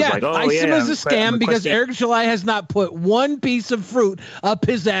 That was like, oh ISOM yeah, is a scam because Eric July has not put one piece of fruit up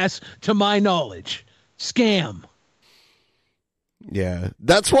his ass to my knowledge. Scam. Yeah,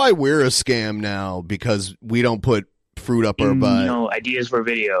 that's why we're a scam now, because we don't put fruit up our butt. You know, ideas for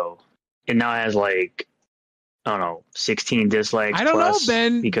video. It now has like, I don't know, 16 dislikes. I don't know,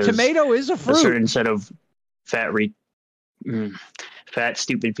 Ben. Because tomato is a fruit. A certain set of fat,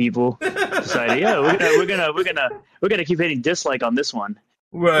 stupid people decided, yeah, we're gonna keep hitting dislike on this one.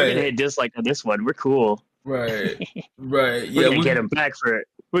 Right. We're gonna hit dislike on this one. We're cool. Right. Right. We're gonna get him back for it.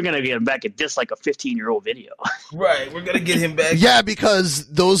 We're going to get him back and dislike a 15-year-old video. Right. We're going to get him back. Yeah, because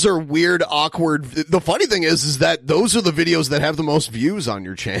those are weird, awkward. The funny thing is that those are the videos that have the most views on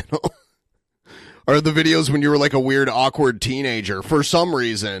your channel. Or the videos when you were like a weird, awkward teenager for some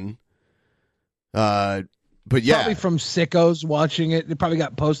reason. But yeah. Probably from sickos watching it. It probably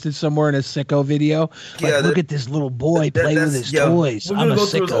got posted somewhere in a sicko video. Like, look at this little boy playing with his toys. I'm a go sicko.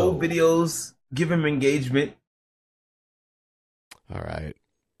 Through his old videos, give him engagement. All right.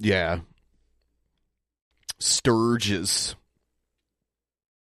 Yeah. Sturgis.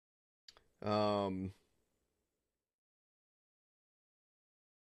 I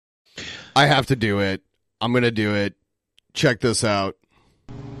have to do it. I'm going to do it. Check this out.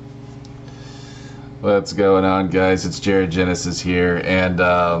 What's going on, guys? It's Jared Genesis here, and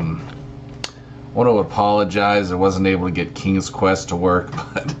want to apologize. I wasn't able to get King's Quest to work,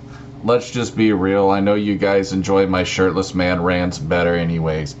 but let's just be real. I know you guys enjoy my shirtless man rants better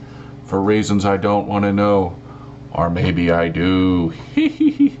anyways, for reasons I don't want to know. Or maybe I do.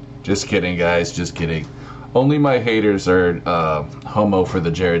 Just kidding, guys. Just kidding. Only my haters are homo for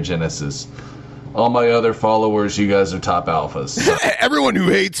the Jared Genesis. All my other followers, you guys are top alphas. So. Everyone who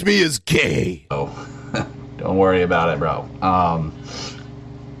hates me is gay. Oh, don't worry about it, bro.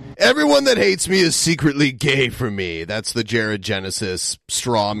 Everyone that hates me is secretly gay for me. That's the Jared Genesis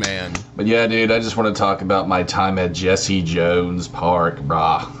straw man. But yeah, dude, I just want to talk about my time at Jesse Jones Park,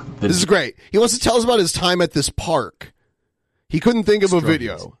 brah. This is great. He wants to tell us about his time at this park. He couldn't think of a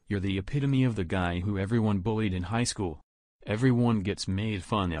video. You're the epitome of the guy who everyone bullied in high school. Everyone gets made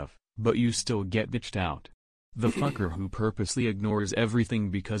fun of, but you still get bitched out. The fucker who purposely ignores everything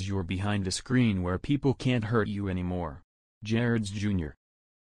because you're behind a screen where people can't hurt you anymore. Jared's Jr.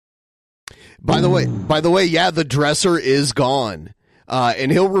 By the way, yeah, the dresser is gone.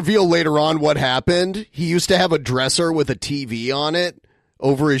 And he'll reveal later on what happened. He used to have a dresser with a TV on it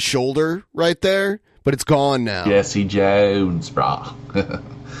over his shoulder right there, but it's gone now. Jesse Jones, brah.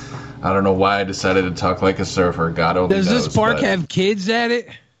 I don't know why I decided to talk like a surfer. God only knows. Does this park have kids at it?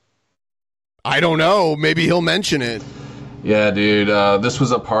 I don't know. Maybe he'll mention it. Yeah, dude. This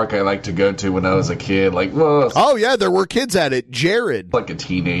was a park I liked to go to when I was a kid. Like, well, oh yeah, there were kids at it. Jared, like a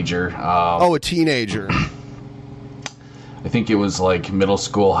teenager. A teenager. I think it was like middle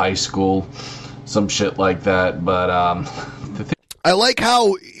school, high school, some shit like that. But I like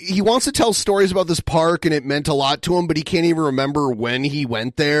how he wants to tell stories about this park and it meant a lot to him, but he can't even remember when he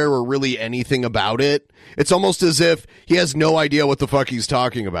went there or really anything about it. It's almost as if he has no idea what the fuck he's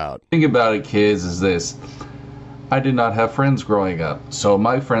talking about. The thing about it, kids, is this. I did not have friends growing up, so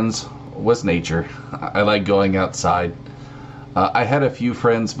my friends was nature. I like going outside. I had a few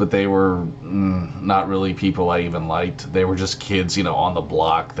friends, but they were not really people I even liked. They were just kids, on the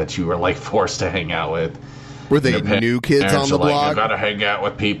block that you were like forced to hang out with. Were they new kids on the block? You gotta hang out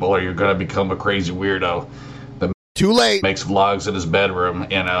with people or you're gonna become a crazy weirdo. Too late. Makes vlogs in his bedroom,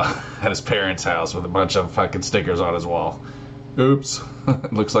 at his parents' house with a bunch of fucking stickers on his wall. Oops.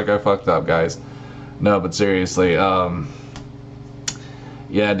 Looks like I fucked up, guys. No, but seriously, yeah,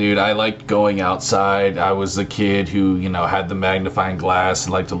 dude, I liked going outside. I was the kid who, had the magnifying glass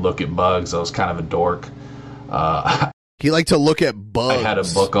and liked to look at bugs. I was kind of a dork. He liked to look at bugs. I had a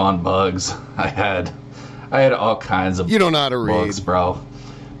book on bugs. I had all kinds of You don't know how to books, read. bro.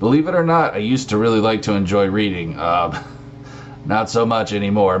 Believe it or not, I used to really like to enjoy reading. Not so much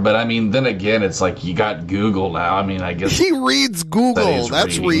anymore. But, I mean, then again, it's like you got Google now. I mean, I guess... He reads Google.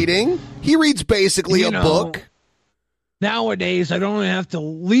 That's reading. He reads basically a book. Nowadays, I don't have to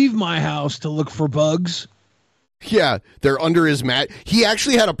leave my house to look for bugs. Yeah, they're under his mat. He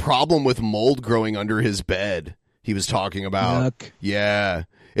actually had a problem with mold growing under his bed. He was talking about. Yuck. Yeah.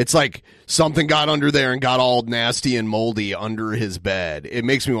 It's like something got under there and got all nasty and moldy under his bed. It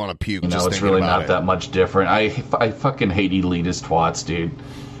makes me want to puke. Just it's thinking really about not it. that much different. I fucking hate elitist twats, dude.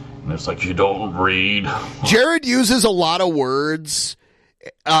 And it's like, you don't read. Jared uses a lot of words,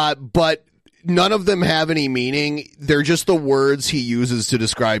 but none of them have any meaning. They're just the words he uses to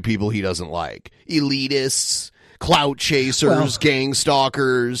describe people he doesn't like. Elitists, clout chasers, gang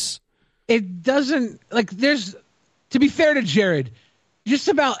stalkers. It doesn't, to be fair to Jared, just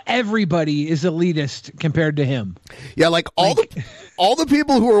about everybody is elitist compared to him. Yeah, all the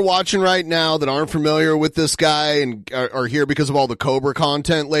people who are watching right now that aren't familiar with this guy and are here because of all the Cobra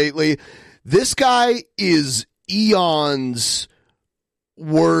content lately, this guy is eons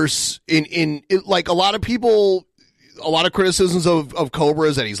worse in like a lot of people, a lot of criticisms of Cobra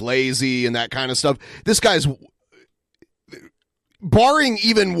is that he's lazy and that kind of stuff. This guy's, barring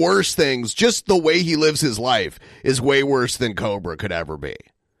even worse things, just the way he lives his life is way worse than Cobra could ever be.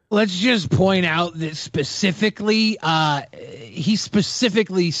 Let's just point out that specifically, he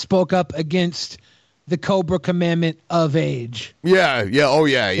specifically spoke up against the Cobra commandment of age. Yeah. Oh,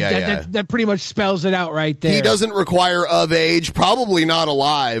 yeah. That pretty much spells it out right there. He doesn't require of age, probably not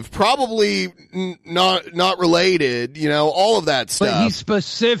alive, probably not related, all of that stuff. But he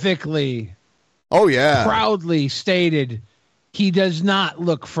specifically proudly stated he does not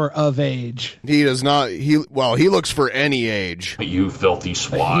look for of age. He does not. He looks for any age. You filthy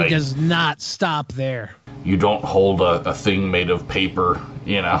swine. He does not stop there. You don't hold a thing made of paper,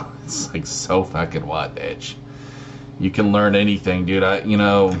 It's like so fucking what, bitch. You can learn anything, dude. I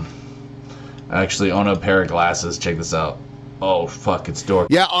actually own a pair of glasses. Check this out. Oh, fuck, it's dork.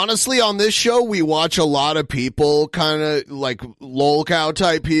 Yeah, honestly, on this show, we watch a lot of people, kind of like lol cow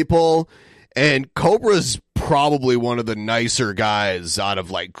type people, and Cobra's probably one of the nicer guys out of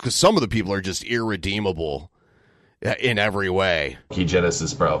because some of the people are just irredeemable in every way. Key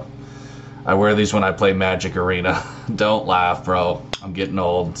Genesis, bro. I wear these when I play Magic Arena. Don't laugh, bro. I'm getting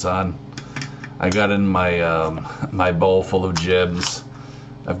old, son. I got in my bowl full of gems.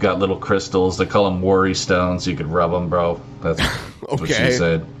 I've got little crystals. They call them worry stones. You could rub them, bro. That's what she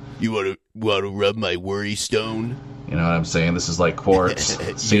said. You want to rub my worry stone? You know what I'm saying? This is like quartz.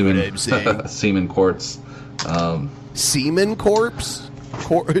 You know what I'm saying? Semen quartz. Semen corpse?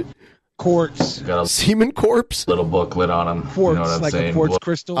 Quartz. Got a semen corpse? Little booklet on them. Quartz, you know what I'm like saying? a quartz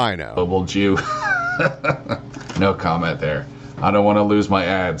crystal? I know. Global Jew. No comment there. I don't want to lose my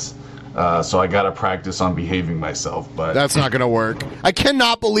ads. So I got to practice on behaving myself. But that's not going to work. I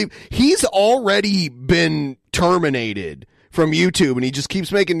cannot believe he's already been terminated from YouTube, and he just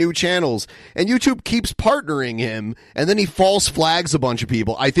keeps making new channels, and YouTube keeps partnering him, and then he false flags a bunch of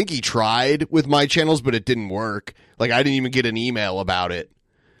people. I think he tried with my channels, but it didn't work. Like, I didn't even get an email about it.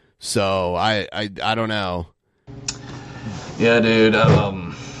 So I don't know. Yeah, dude.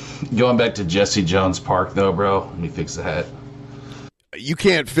 Going back to Jesse Jones Park, though, bro. Let me fix the hat. You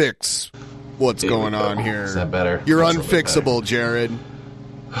can't fix what's going on here. Is that better? You're unfixable, Jared.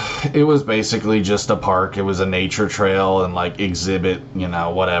 It was basically just a park. It was a nature trail and like exhibit, you know,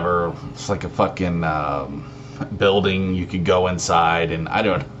 whatever. It's like a fucking building you could go inside, and I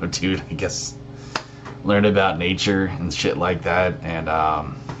don't know, dude. I guess learn about nature and shit like that, and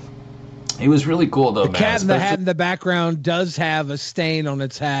it was really cool though. The cat in the hat in the background does have a stain on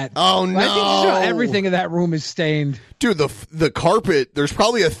its hat. Oh no! I think everything in that room is stained. Dude, the carpet. There's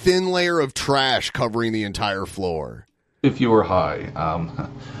probably a thin layer of trash covering the entire floor. If you were high,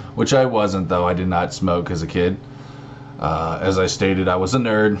 which I wasn't, though. I did not smoke as a kid. As I stated, I was a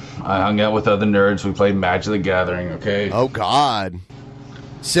nerd. I hung out with other nerds. We played Magic the Gathering, okay? Oh, God.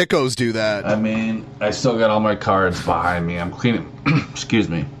 Sickos do that. I mean, I still got all my cards behind me. I'm cleaning... Excuse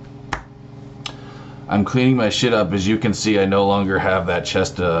me. I'm cleaning my shit up. As you can see, I no longer have that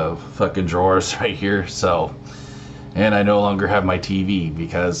chest of fucking drawers right here, so... And I no longer have my TV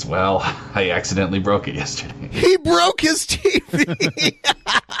because, well, I accidentally broke it yesterday. He broke his TV.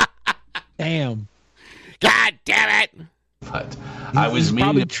 Damn. God damn it. But I was he's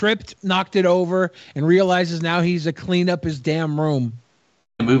probably tripped, knocked it over, and realizes now he's to clean up his damn room.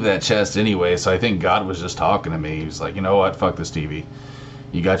 I moved that chest anyway, so I think God was just talking to me. He was like, you know what? Fuck this TV.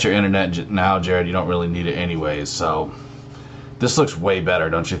 You got your internet now, Jared. You don't really need it anyways, so... This looks way better,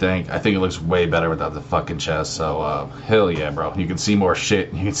 don't you think? I think it looks way better without the fucking chest. So, hell yeah, bro. You can see more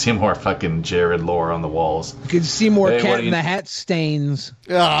shit. You can see more fucking Jared lore on the walls. You can see more cat in the hat stains.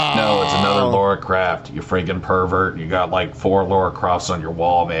 No, it's another Laura Croft. You freaking pervert. You got like 4 Laura Crofts on your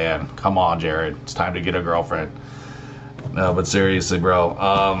wall, man. Come on, Jared. It's time to get a girlfriend. No, but seriously,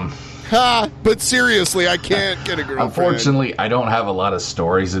 bro. But seriously, I can't get a girlfriend. Unfortunately, I don't have a lot of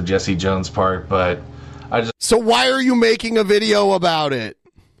stories of Jesse Jones Park, but... So why are you making a video about it?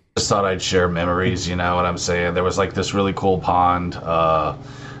 Just thought I'd share memories, you know what I'm saying? There was like this really cool pond. That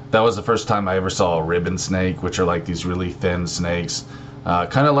was the first time I ever saw a ribbon snake, which are like these really thin snakes.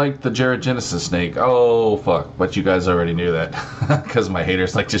 Kind of like the Jared Genesis snake. Oh, fuck. But you guys already knew that because my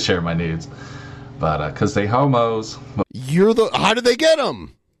haters like to share my nudes. But because they homos. How did they get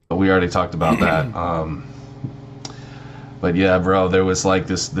them? We already talked about that. But yeah, bro, there was like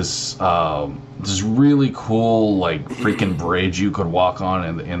this really cool like freaking bridge you could walk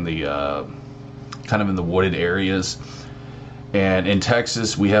on in the kind of in the wooded areas. And in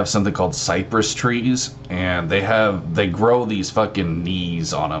Texas, we have something called cypress trees, and they grow these fucking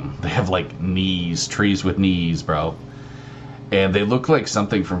knees on them. They have like trees with knees, bro. And they look like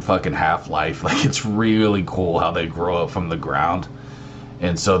something from fucking Half-Life. Like, it's really cool how they grow up from the ground.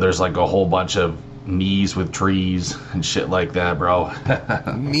 And so there's like a whole bunch of knees with trees and shit like that, bro.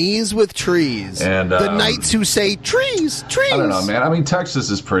 Knees with trees. And the knights who say trees. I don't know, man. I mean, Texas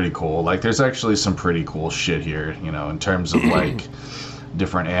is pretty cool. Like, there's actually some pretty cool shit here, you know, in terms of like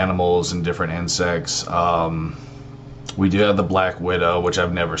different animals and different insects. We do have the Black Widow, which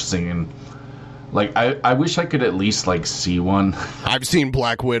I've never seen. Like, I wish I could at least like see one. I've seen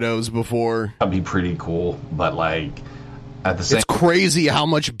Black Widows before. That'd be pretty cool, but like at the same, it's crazy how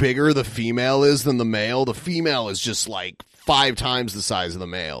much bigger the female is than the male. The female is just like 5 times the size of the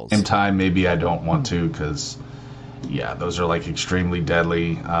males. Same time, maybe I don't want to because, yeah, those are like extremely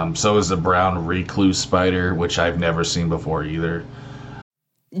deadly. So is the brown recluse spider, which I've never seen before either.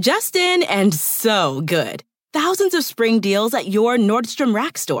 Just in and so good. Thousands of spring deals at your Nordstrom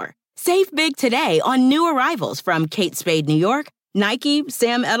Rack store. Save big today on new arrivals from Kate Spade New York, Nike,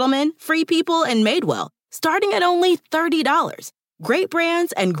 Sam Edelman, Free People, and Madewell, starting at only $30. Great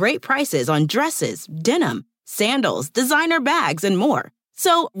brands and great prices on dresses, denim, sandals, designer bags, and more.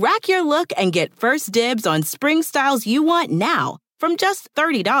 So rack your look and get first dibs on spring styles you want now from just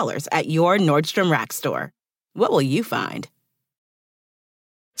 $30 at your Nordstrom Rack store. What will you find?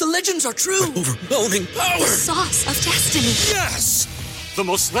 The legends are true. Overwhelming power! The sauce of destiny. Yes! The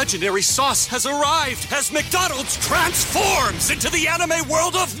most legendary sauce has arrived as McDonald's transforms into the anime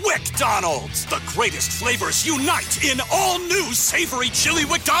world of WickDonald's. The greatest flavors unite in all new savory chili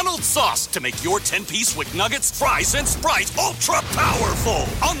McDonald's sauce to make your 10-piece Wick Nuggets, fries, and Sprite ultra-powerful.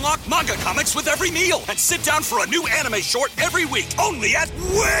 Unlock manga comics with every meal and sit down for a new anime short every week only at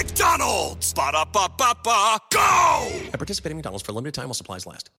WickDonald's. Ba-da-ba-ba-ba, go! At participating McDonald's for a limited time while supplies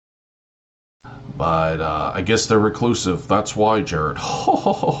last. But I guess they're reclusive. That's why, Jared.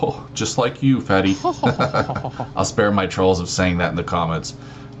 Just like you, fatty. I'll spare my trolls of saying that in the comments.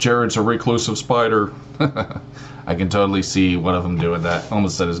 Jared's a reclusive spider. I can totally see one of them doing that.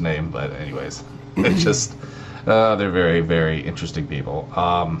 Almost said his name, but anyways. It's just, they're very, very interesting people.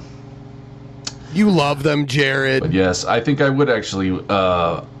 You love them, Jared. But yes, I think I would actually,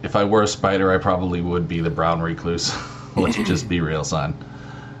 if I were a spider, I probably would be the brown recluse. Let's just be real, son.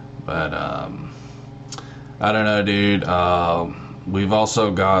 But, I don't know, dude. We've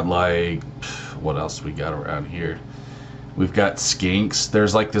also got, like, what else we got around here? We've got skinks.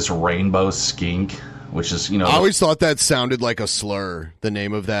 There's, like, this rainbow skink, which is, I always thought that sounded like a slur, the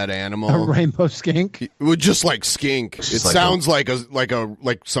name of that animal. A rainbow skink? It would just like skink. It like sounds like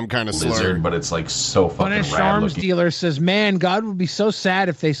some kind of lizard, slur. but it's, like, so fucking Honest rad Arms looking. dealer says, man, God would be so sad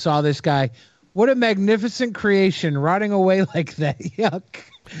if they saw this guy. What a magnificent creation, rotting away like that. Yuck.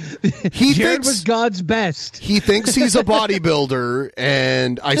 Jared was God's best. He thinks he's a bodybuilder,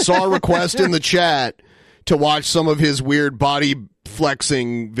 and I saw a request in the chat to watch some of his weird body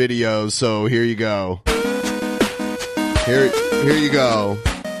flexing videos, so here you go. Here you go.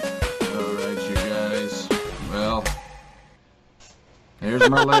 Alright, you guys. Well, here's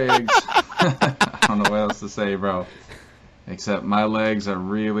my legs. I don't know what else to say, bro. Except my legs are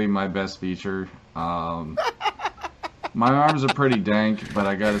really my best feature. My arms are pretty dank, but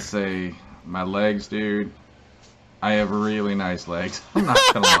I gotta say, my legs, dude, I have really nice legs. I'm not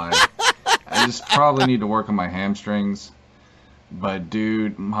gonna lie. I just probably need to work on my hamstrings. But,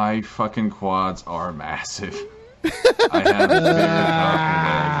 dude, my fucking quads are massive. I have very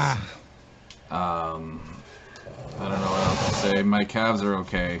powerful legs. I don't know what else to say. My calves are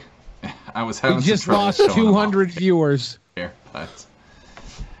okay. I was having We just some trouble lost showing 200 viewers. here, but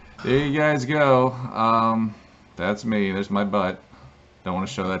there you guys go. That's me. There's my butt. Don't want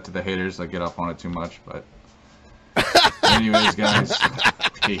to show that to the haters. I get off on it too much, but anyways, guys,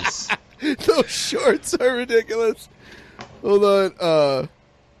 peace. Those shorts are ridiculous. Hold on.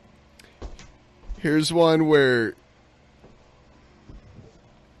 Here's one where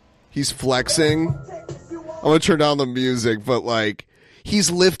he's flexing. I'm gonna turn down the music, but like he's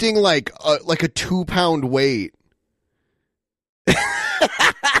lifting like a 2-pound weight.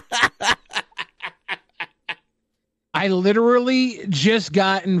 I literally just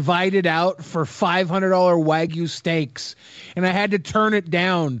got invited out for $500 Wagyu steaks, and I had to turn it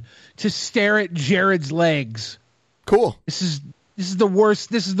down to stare at Jared's legs. Cool. This is the worst.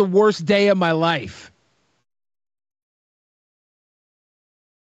 This is the worst day of my life.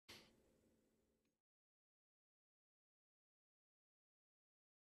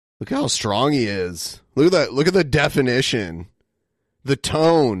 Look how strong he is. Look at that. Look at the definition. The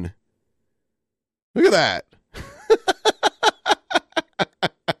tone. Look at that.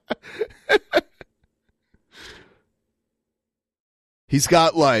 He's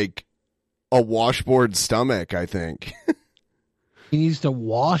got like a washboard stomach, I think. He needs to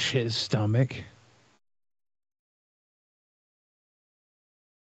wash his stomach.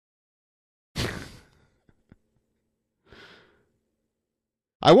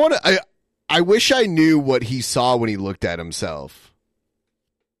 I wish I knew what he saw when he looked at himself.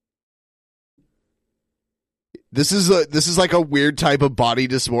 This is like a weird type of body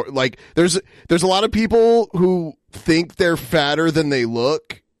dysphoria. Like there's a lot of people who think they're fatter than they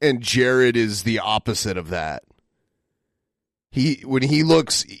look, and Jared is the opposite of that. When he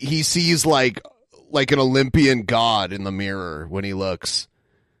looks, he sees like an Olympian god in the mirror when he looks.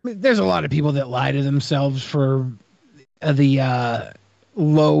 I mean, there's a lot of people that lie to themselves for the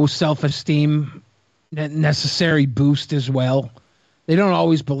low self-esteem necessary boost as well. They don't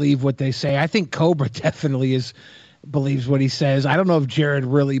always believe what they say. I think Cobra definitely believes what he says. I don't know if Jared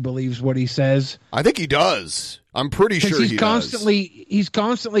really believes what he says. I think he does. I'm pretty sure he does. He's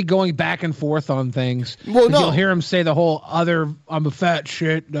constantly going back and forth on things. Well, no. You'll hear him say the whole I'm a fat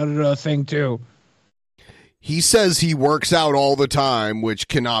shit thing too. He says he works out all the time, which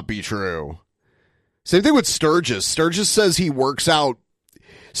cannot be true. Same thing with Sturgis. Sturgis says he works out.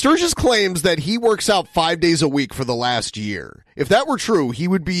 Sturgis claims that he works out 5 days a week for the last year. If that were true, he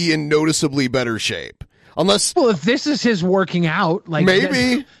would be in noticeably better shape. Unless, well, if this is his working out, like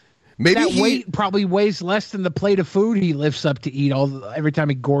maybe that weight probably weighs less than the plate of food he lifts up to eat every time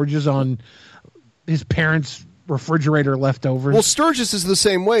he gorges on his parents' refrigerator leftovers. Well, Sturgis is the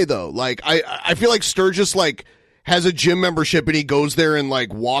same way though. Like I feel like Sturgis like has a gym membership and he goes there and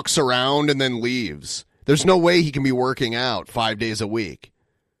like walks around and then leaves. There's no way he can be working out 5 days a week.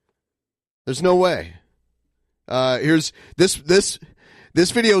 There's no way. Here's this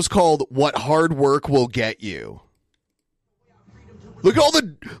video is called "What Hard Work Will Get You." Look at all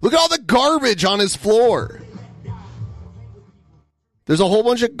the garbage on his floor. There's a whole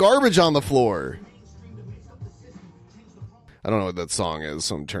bunch of garbage on the floor. I don't know what that song is,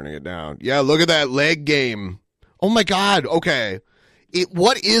 so I'm turning it down. Yeah, look at that leg game. Oh my God. Okay.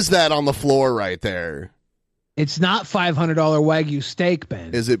 What is that on the floor right there? It's not $500 Wagyu steak,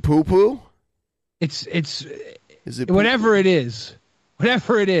 Ben. Is it poo-poo? Is it whatever it is.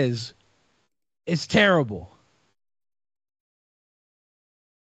 Whatever it is. It's terrible.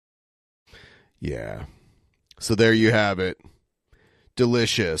 Yeah. So there you have it.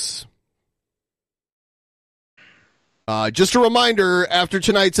 Delicious. Just a reminder, after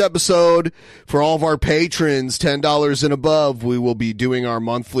tonight's episode, for all of our patrons, $10 and above, we will be doing our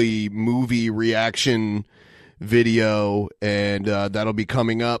monthly movie reaction video, and that'll be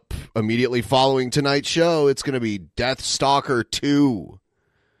coming up immediately following tonight's show. It's going to be Deathstalker 2.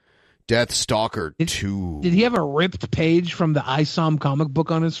 Deathstalker 2. Did he have a ripped page from the ISOM comic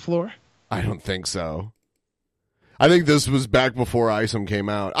book on his floor? I don't think so. I think this was back before ISOM came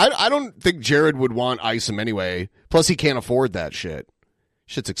out. I don't think Jared would want ISOM anyway. Plus, he can't afford that shit.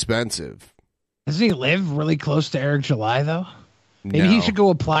 Shit's expensive. Doesn't he live really close to Eric July, though? Maybe No. he should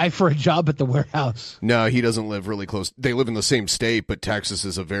go apply for a job at the warehouse. No, he doesn't live really close. They live in the same state, but Texas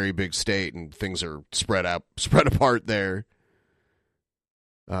is a very big state, and things are spread apart there.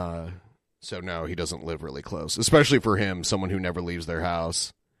 So no, he doesn't live really close, especially for him, someone who never leaves their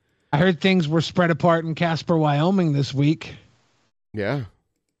house. I heard things were spread apart in Casper, Wyoming this week. Yeah,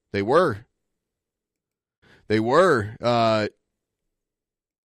 they were. They were. Let's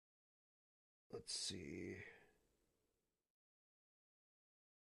see.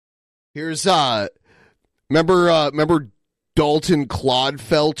 Here's remember Dalton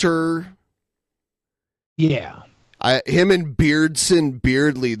Clodfelter? Yeah. Him and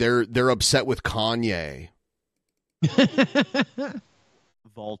Beardly, they're upset with Kanye.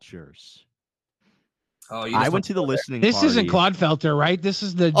 Vultures. Oh, I went to the listening This party. isn't Clodfelter, right? This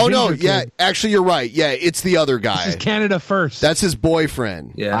is the Oh no, ginger yeah, kid. actually you're right. Yeah, it's the other guy. This is Canada First. That's his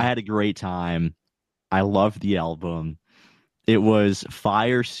boyfriend. Yeah. I had a great time. I loved the album. It was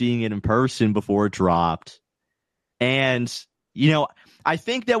fire seeing it in person before it dropped. And, I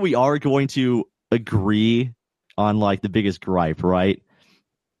think that we are going to agree on, the biggest gripe, right?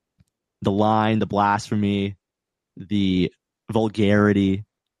 The line, the blasphemy, the vulgarity.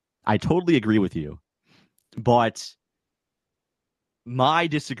 I totally agree with you. But my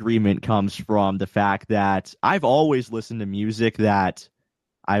disagreement comes from the fact that I've always listened to music that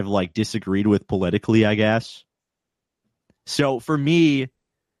I've disagreed with politically, I guess. So for me,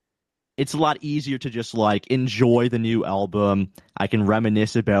 it's a lot easier to just enjoy the new album. I can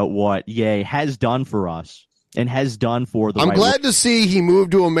reminisce about what Ye has done for us and has done for the I'm right glad to see he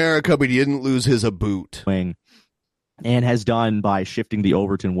moved to America, but he didn't lose his boot. wing and has done by shifting the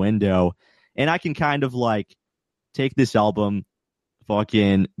Overton window. And I can kind of take this album,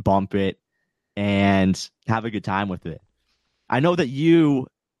 fucking bump it, and have a good time with it. I know that you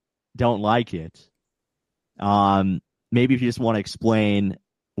don't like it. Maybe if you just want to explain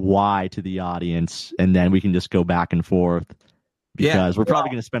why to the audience, and then we can just go back and forth, because we're probably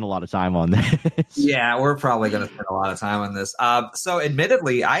going to spend a lot of time on this. Yeah, we're probably going to spend a lot of time on this. So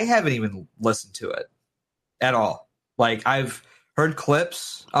admittedly, I haven't even listened to it at all. I've heard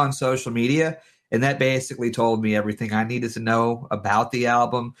clips on social media, and that basically told me everything I needed to know about the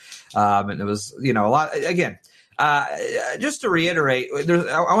album. And it was, a lot. Again, just to reiterate,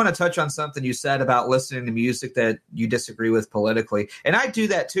 I want to touch on something you said about listening to music that you disagree with politically. And I do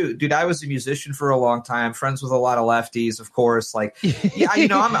that too. Dude, I was a musician for a long time, friends with a lot of lefties, of course. I'm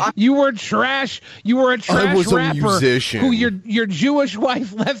You were trash. You were a trash a rapper musician. who your Jewish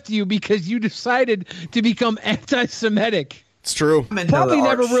wife left you because you decided to become anti-Semitic. It's true. Probably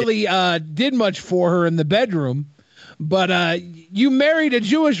never really did much for her in the bedroom. But you married a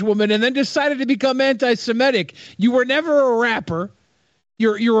Jewish woman and then decided to become anti-Semitic. You were never a rapper.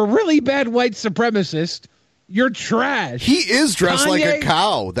 You're a really bad white supremacist. You're trash. He is dressed like a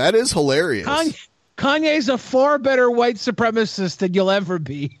cow. That is hilarious. Kanye's a far better white supremacist than you'll ever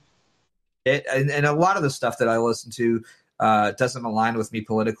be. And a lot of the stuff that I listen to doesn't align with me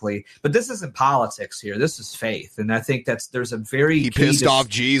politically. But this isn't politics here. This is faith. And I think there's a very He pissed off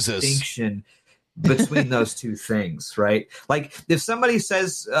Jesus. distinction between those two things, right? If somebody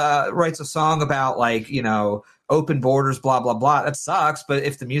says writes a song about open borders, blah blah blah, that sucks. But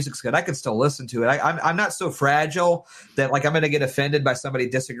if the music's good, I can still listen to it. I'm not so fragile that I'm going to get offended by somebody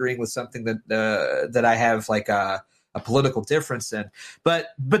disagreeing with something that I have a political difference in. But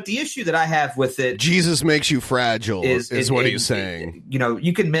the issue that I have with it, Jesus makes you fragile, is what he's saying.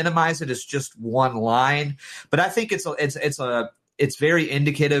 You can minimize it as just one line, but I think it's it's very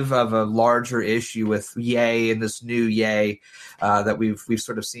indicative of a larger issue with Ye and this new Ye that we've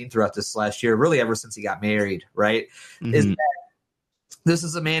sort of seen throughout this last year, really ever since he got married, right? Mm-hmm. Is that this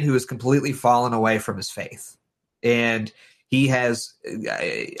is a man who has completely fallen away from his faith. And he has,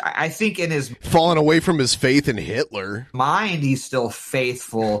 I think, in his fallen away from his faith in Hitler mind, he's still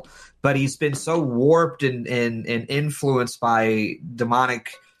faithful, but he's been so warped and influenced by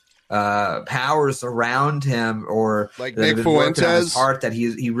demonic powers around him, or like that have Nick been working on his Fuentes. heart, that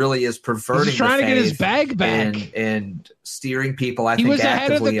he really is perverting. He's trying the to get his faith bag back and steering people. I he think was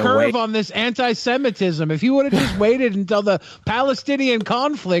ahead of the actively curve away. on this anti-Semitism. If he would have just waited until the Palestinian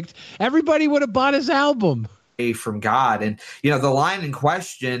conflict, everybody would have bought his album. From God. And the line in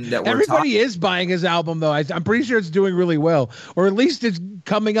question that we're everybody is buying his album, though. I'm pretty sure it's doing really well, or at least it's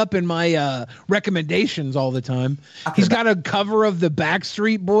coming up in my recommendations all the time. He's got a cover of the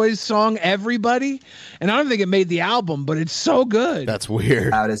Backstreet Boys song "Everybody," and I don't think it made the album, but it's so good. That's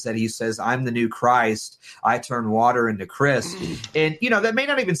weird. Is that he says, "I'm the new Christ. I turn water into Christ," and that may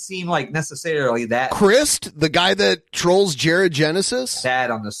not even seem like necessarily that Christ, the guy that trolls Jared Genesis, that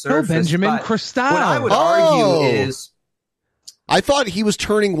on the surface. Benjamin but Cristal. What I would argue is, I thought he was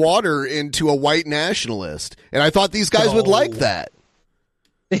turning water into a white nationalist, and I thought these guys would like that.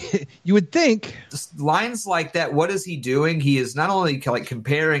 You would think lines like that. What is he doing? He is not only like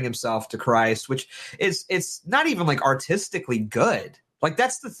comparing himself to Christ, which it's not even like artistically good. Like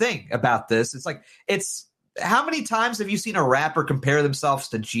that's the thing about this. It's like how many times have you seen a rapper compare themselves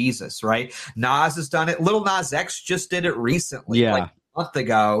to Jesus? Right? Nas has done it. Lil Nas X just did it recently, like a month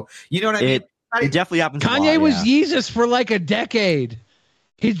ago. You know what I mean? It definitely happens. Kanye a lot, was yeah. Jesus for like a decade.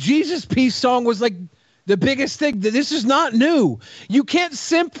 His Jesus Peace song was like the biggest thing. This is not new. You can't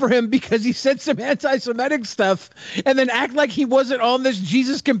simp for him because he said some anti-Semitic stuff and then act like he wasn't on this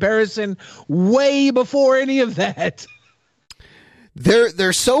Jesus comparison way before any of that.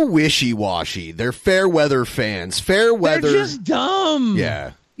 They're so wishy-washy. They're fair weather fans. Fair weather. They're just dumb.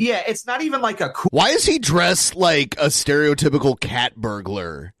 Yeah. Yeah, it's not even like a cool. Why is he dressed like a stereotypical cat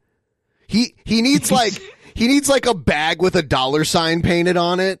burglar? He needs like a bag with a $sign painted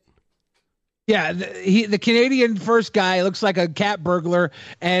on it. Yeah, the Canadian first guy looks like a cat burglar,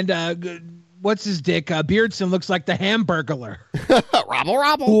 and what's his dick? Beardson looks like the Hamburglar.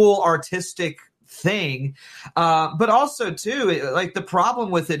 Robble. Cool artistic thing, but also too, like the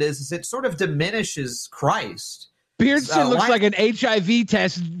problem with it is it sort of diminishes Christ. Beardson looks like an HIV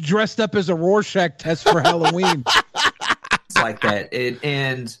test dressed up as a Rorschach test for Halloween. It's like that,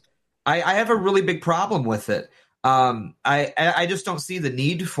 and I have a really big problem with it. I just don't see the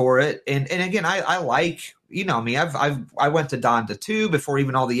need for it. And again, I like, me, I went to Donda 2 before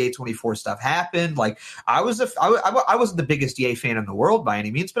even all the A24 stuff happened. Like I wasn't the biggest Ye fan in the world by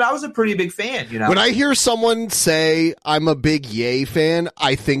any means, but I was a pretty big fan, When I hear someone say I'm a big Ye fan,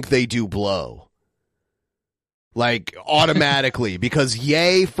 I think they do blow. Like automatically, because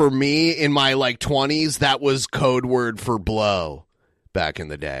Ye for me in my 20s, that was code word for blow back in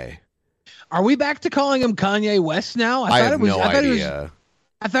the day. Are we back to calling him Kanye West now? I have no idea.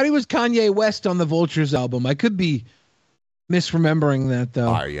 I thought he was Kanye West on the Vultures album. I could be misremembering that,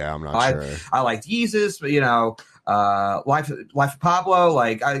 though. Oh, yeah, I'm not sure. I liked Jesus, but, Life of Pablo.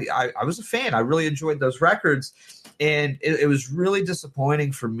 Like, I was a fan. I really enjoyed those records. And it was really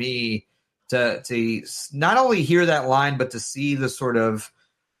disappointing for me to not only hear that line, but to see the sort of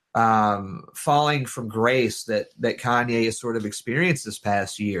falling from grace that Kanye has sort of experienced this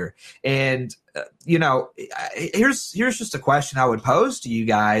past year. And here's just a question I would pose to you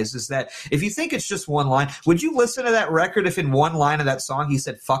guys, is that if you think it's just one line, would you listen to that record if in one line of that song he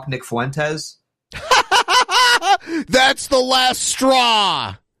said fuck Nick Fuentes? That's the last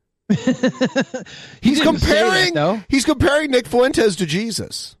straw. He's comparing Nick Fuentes to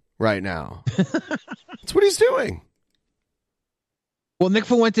Jesus right now. That's what he's doing. Well, Nick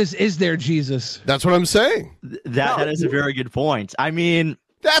Fuentes is their Jesus. That's what I'm saying. That is a very good point. I mean,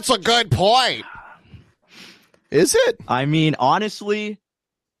 that's a good point. Is it? I mean, honestly,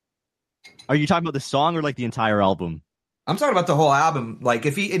 are you talking about the song or like the entire album? I'm talking about the whole album. Like,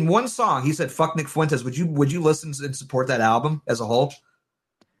 if he in one song he said "fuck Nick Fuentes," would you listen and support that album as a whole?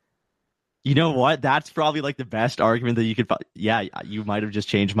 You know what? That's probably like the best argument that you could. Yeah, you might have just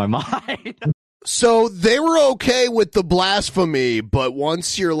changed my mind. So they were okay with the blasphemy, but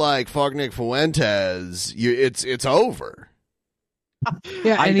once you're like fuck Nick Fuentes, it's over.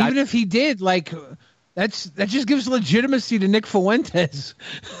 Yeah, and even if he did, like, that just gives legitimacy to Nick Fuentes.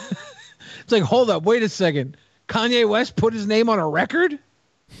 It's like, hold up, wait a second. Kanye West put his name on a record?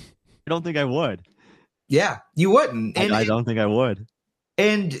 I don't think I would. Yeah, you wouldn't. And I don't think I would.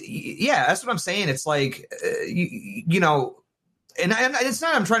 And yeah, that's what I'm saying. It's like, and it's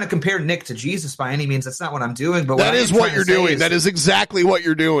not I'm trying to compare Nick to Jesus by any means. That's not what I'm doing. But that is what you're doing. That is exactly what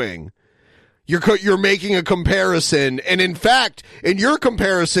you're doing. You're making a comparison, and in fact, in your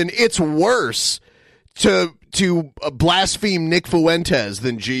comparison, it's worse to blaspheme Nick Fuentes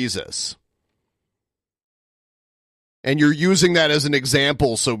than Jesus. And you're using that as an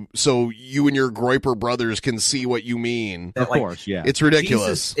example so you and your Groiper brothers can see what you mean. Of course, yeah. It's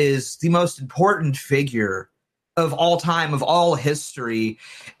ridiculous. Jesus is the most important figure of all time, of all history.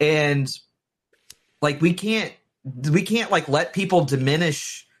 And like we can't like let people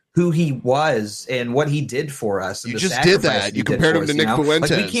diminish who he was and what he did for us. You just did that. You compared him to Nick Fuentes.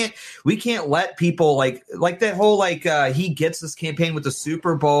 Like we can't let people like that whole he gets this campaign with the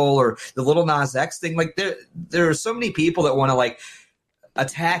Super Bowl or the Little Nas X thing. Like there are so many people that want to like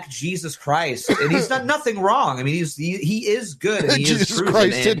attack Jesus Christ, and he's done nothing wrong. I mean, he is good. And he Jesus is proven,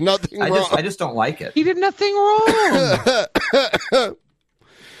 Christ did nothing wrong. I just don't like it. He did nothing wrong.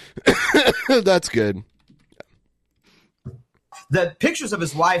 That's good. The pictures of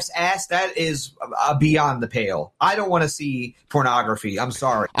his wife's ass, that is beyond the pale. I don't want to see pornography. I'm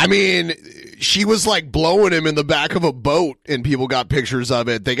sorry. I mean, she was like blowing him in the back of a boat, and people got pictures of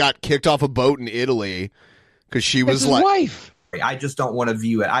it. They got kicked off a boat in Italy because she was like, wife. I just don't want to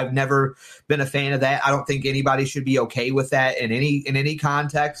view it. I've never been a fan of that. I don't think anybody should be okay with that in any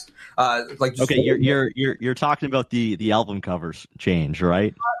context. You're talking about the album covers change,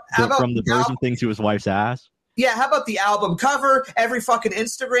 right? From the Virgin thing to his wife's ass. Yeah, how about the album cover, every fucking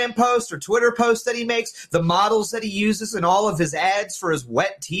Instagram post or Twitter post that he makes, the models that he uses in all of his ads for his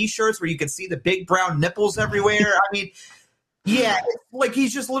wet T-shirts where you can see the big brown nipples everywhere. I mean, yeah, like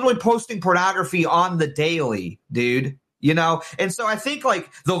he's just literally posting pornography on the daily, dude. You know? And so I think like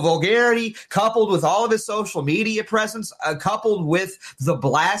the vulgarity coupled with all of his social media presence, coupled with the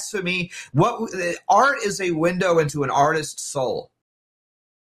blasphemy, art is a window into an artist's soul.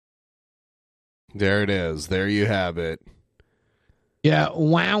 There it is. There you have it. Yeah,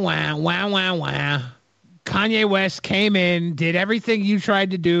 wow. Kanye West came in, did everything you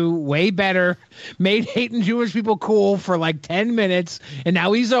tried to do way better, made hating Jewish people cool for like 10 minutes, and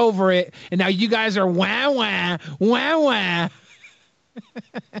now he's over it, and now you guys are wow.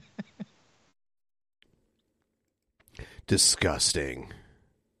 Disgusting.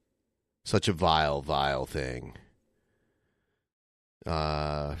 Such a vile thing.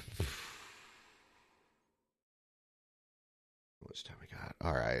 Much time we got?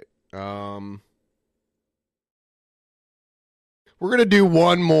 All right. We're gonna do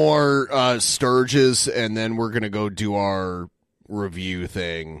one more Sturgis, and then we're gonna go do our review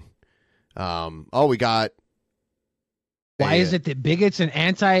thing. We got. Why is it that bigots and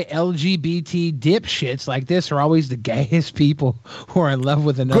anti-LGBT dipshits like this are always the gayest people who are in love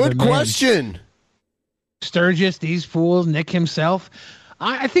with another Good man? question. Sturgis, these fools, Nick himself.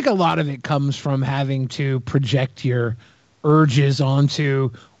 I think a lot of it comes from having to project your urges onto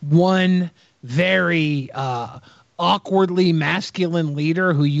one very awkwardly masculine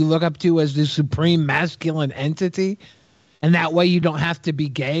leader who you look up to as the supreme masculine entity, and that way you don't have to be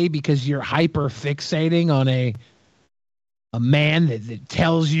gay because you're hyper fixating on a man that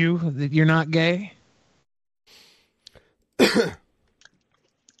tells you that you're not gay.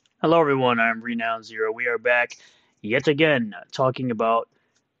 Hello, everyone. I'm Renown Zero. We are back yet again talking about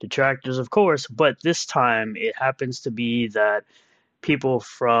detractors, of course, but this time it happens to be that people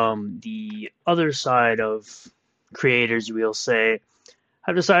from the other side of creators, we'll say,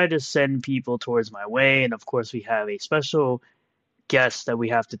 have decided to send people towards my way. And of course, we have a special guest that we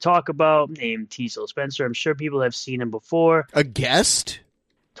have to talk about named Teasel Spencer. I'm sure people have seen him before. A guest?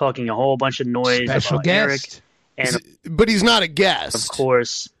 Talking a whole bunch of noise Special about guest. Eric. And but he's not a guest. Of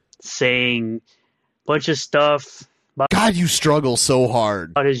course, saying a bunch of stuff. God, you struggle so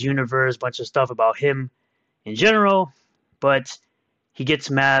hard. About his universe, bunch of stuff about him in general. But he gets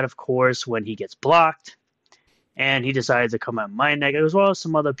mad, of course, when he gets blocked. And he decides to come at my neck, as well as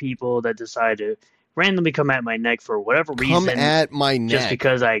some other people that decide to randomly come at my neck for whatever reason. Come at my neck. Just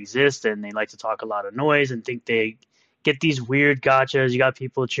because I exist, and they like to talk a lot of noise and think they get these weird gotchas. You got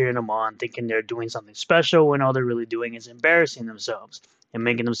people cheering them on, thinking they're doing something special when all they're really doing is embarrassing themselves and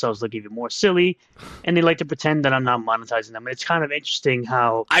making themselves look even more silly. And they like to pretend that I'm not monetizing them. It's kind of interesting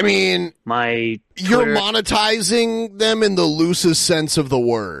how... I mean... You're monetizing them in the loosest sense of the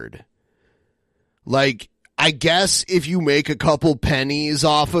word. Like, I guess if you make a couple pennies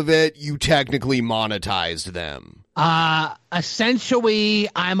off of it, you technically monetized them. Essentially,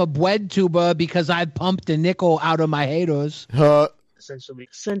 I'm a bread tuber because I pumped a nickel out of my haters.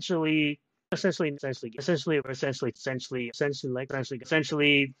 Essentially,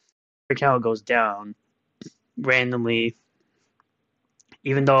 account goes down randomly.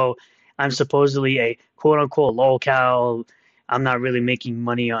 Even though I'm supposedly a quote-unquote lolcow, I'm not really making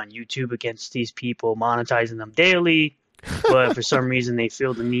money on YouTube against these people, monetizing them daily. But for some reason, they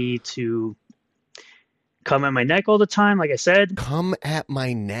feel the need to come at my neck all the time, like I said. Come at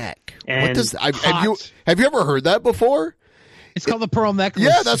my neck. And what does have you ever heard that before? It's called the pearl necklace.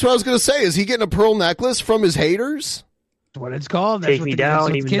 Yeah, that's what I was going to say. Is he getting a pearl necklace from his haters? That's what it's called. That's Take what me the, down, that's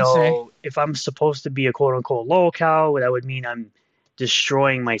what even the kids though say. if I'm supposed to be a quote-unquote lolcow, that would mean I'm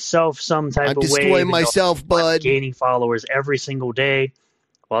destroying myself some type I'm of way. destroying even though myself, I'm bud. Gaining followers every single day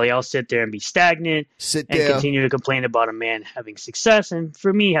while y'all sit there and be stagnant and there. continue to complain about a man having success and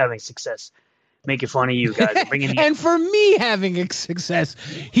for me having success. Making fun of you guys. Bringing the And for me having a success,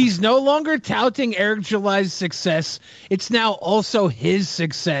 he's no longer touting Eric July's success. It's now also his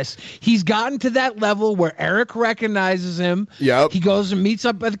success. He's gotten to that level where Eric recognizes him. Yep. He goes and meets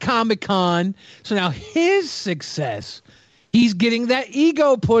up at Comic-Con. So now his success, he's getting that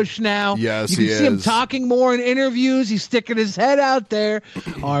ego push now. Yes, you can he see him is. talking more in interviews. He's sticking his head out there.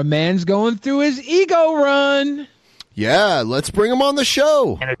 Our man's going through his ego run. Yeah, let's bring him on the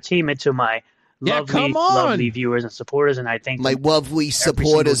show. entertainment to my come on. lovely viewers and supporters, and I thank My them lovely every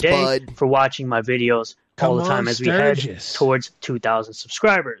supporters, single day bud. for watching my videos all Come the time on, as we head Sturgis. towards 2,000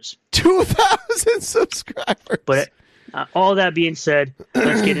 subscribers. 2,000 subscribers. But all that being said,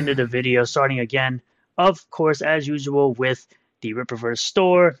 let's get into the video, starting again, of course, as usual, with the Ripperverse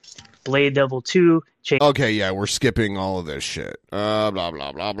store, Blade Devil 2. Okay, yeah, we're skipping all of this shit. Blah, blah,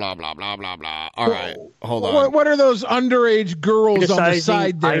 blah, blah, blah, blah, blah, blah. All right, hold on. What are those underage girls on the Criticizing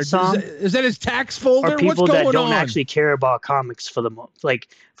side there? ISOM Is that his tax folder? Are people What's going that don't on? actually care about comics for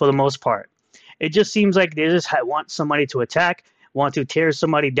the most part. It just seems like they just want somebody to attack, want to tear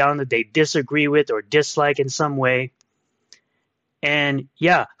somebody down that they disagree with or dislike in some way. And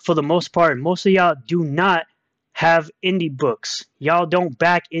yeah, for the most part, most of y'all do not have indie books. Y'all don't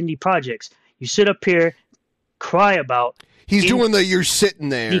back indie projects. You sit up here, cry about. He's doing the you're sitting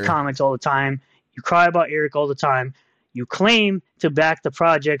there. Indie comics all the time. You cry about Eric all the time. You claim to back the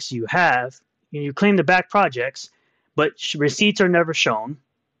projects you have. You claim to back projects, but receipts are never shown.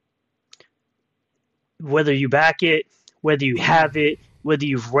 Whether you back it, whether you have it, whether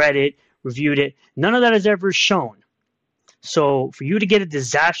you've read it, reviewed it, none of that is ever shown. So for you to get it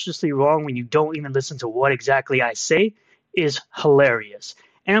disastrously wrong when you don't even listen to what exactly I say is hilarious.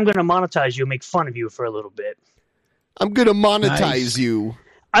 And I'm going to monetize you and make fun of you for a little bit. I'm going to monetize you.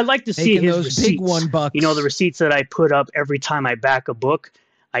 I like to see Making his those receipts. big $1. You know, the receipts that I put up every time I back a book,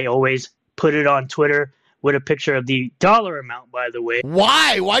 I always put it on Twitter with a picture of the dollar amount, by the way.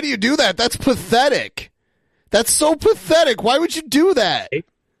 Why? Why do you do that? That's pathetic. That's so pathetic. Why would you do that?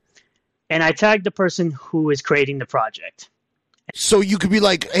 And I tagged the person who is creating the project. So you could be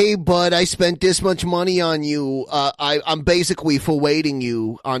like, hey, bud, I spent this much money on you. I'm basically forwarding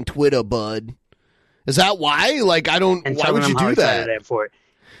you on Twitter, bud. Is that why? Like, I don't... And why would you do that? I am for it.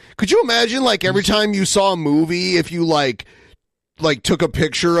 Could you imagine, like, every time you saw a movie, if you, like took a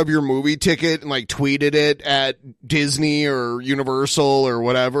picture of your movie ticket and, like, tweeted it at Disney or Universal or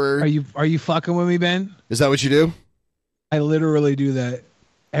whatever? Are you fucking with me, Ben? Is that what you do? I literally do that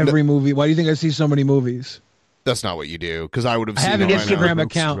every movie. Why do you think I see so many movies? That's not what you do, because I would have seen have an it by now. Instagram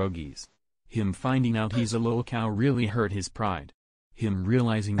account. Struggies. Him finding out he's a lolcow really hurt his pride. Him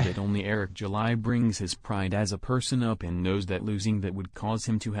realizing that only Eric July brings his pride as a person up and knows that losing that would cause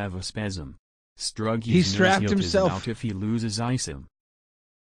him to have a spasm. Struggies He strapped knows himself. out if he loses ISIM.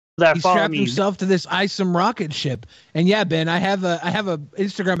 That He follow strapped me. himself to this ISOM rocket ship. And yeah, Ben, I have a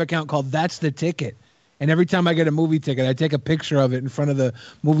Instagram account called That's the Ticket. And every time I get a movie ticket, I take a picture of it in front of the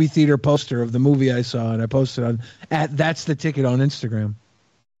movie theater poster of the movie I saw, and I post it on at That's the Ticket on Instagram.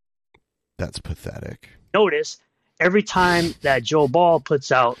 That's pathetic. Notice every time that Joe Ball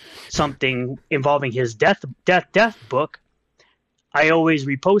puts out something involving his death book, I always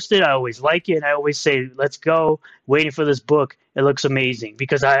repost it. I always like it. I always say, let's go. Waiting for this book. It looks amazing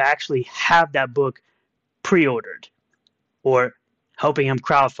because I actually have that book pre-ordered or helping him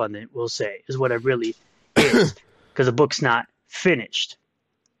crowdfund it, we'll say, is what it really is because the book's not finished.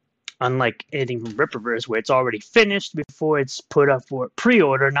 Unlike anything from Ripperverse where it's already finished before it's put up for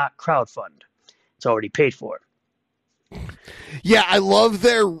pre-order, not crowdfund. It's already paid for. Yeah, I love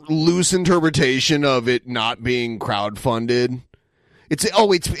their loose interpretation of it not being crowdfunded.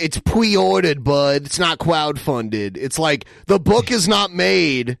 It's pre-ordered, bud. It's not crowdfunded. It's like the book is not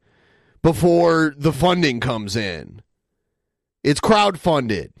made before the funding comes in. It's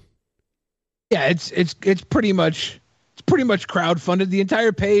crowdfunded. Yeah, it's pretty much pretty much crowdfunded. The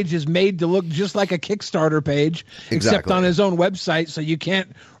entire page is made to look just like a Kickstarter page, except Exactly. on his own website, so you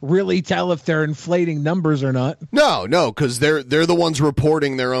can't really tell if they're inflating numbers or not. No, because they're the ones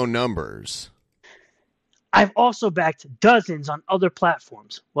reporting their own numbers. I've also backed dozens on other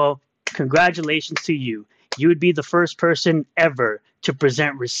platforms. Well, congratulations to you. You would be the first person ever to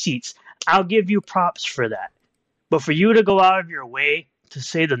present receipts. I'll give you props for that. But for you to go out of your way to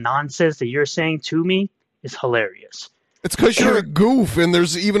say the nonsense that you're saying to me is hilarious. It's because you're a goof, and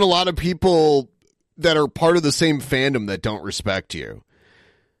there's even a lot of people that are part of the same fandom that don't respect you.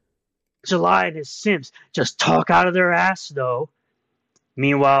 July and his simps just talk out of their ass, though.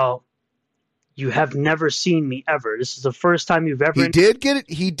 Meanwhile, you have never seen me ever. This is the first time you've ever... He did get it.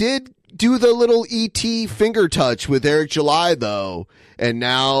 He did do the little ET finger touch with Eric July, though. And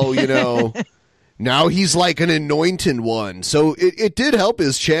now, now he's like an anointed one. So it did help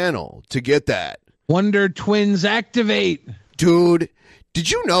his channel to get that. Wonder Twins activate. Dude,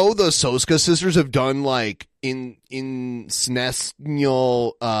 did you know the Soska sisters have done like in SNES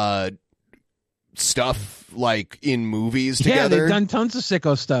stuff like in movies together? Yeah, they've done tons of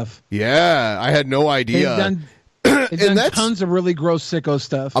sicko stuff. Yeah, I had no idea. They've done tons of really gross sicko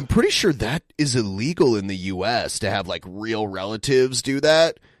stuff. I'm pretty sure that is illegal in the U.S. to have like real relatives do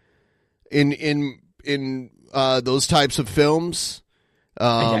that in those types of films.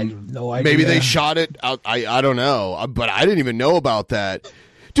 I have no idea. Maybe they shot it out. I don't know, but I didn't even know about that.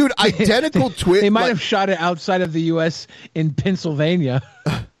 Dude, identical twins. They might have shot it outside of the U.S. in Pennsylvania.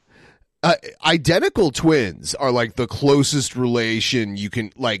 Identical twins are like the closest relation you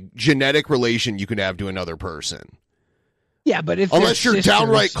can, like genetic relation you can have to another person. Yeah, but if unless you're sisters,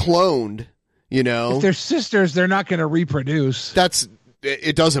 downright cloned, if they're sisters, they're not going to reproduce.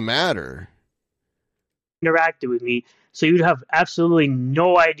 It doesn't matter. Interacted with me, so you'd have absolutely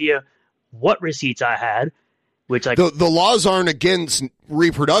no idea what receipts I had. Which, like, the laws aren't against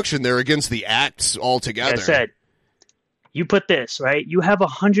reproduction; they're against the acts altogether. Like I said, you put this right. You have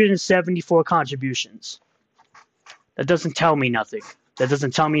 174 contributions. That doesn't tell me nothing. That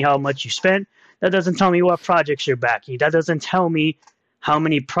doesn't tell me how much you spent. That doesn't tell me what projects you're backing. That doesn't tell me how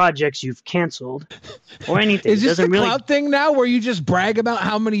many projects you've canceled or anything. Is this the clout thing now, where you just brag about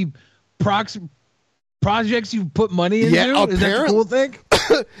how many projects you've put money into? Yeah, is that the cool thing?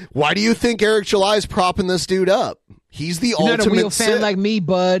 Why do you think Eric July is propping this dude up? He's the You're ultimate not a real fan Sith. like me,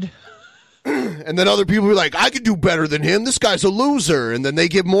 bud. And then other people are like, I could do better than him. This guy's a loser. And then they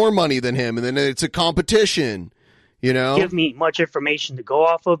give more money than him. And then it's a competition, Give me much information to go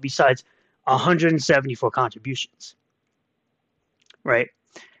off of besides 174 contributions. Right?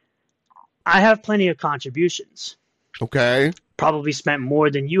 I have plenty of contributions. Okay. Probably spent more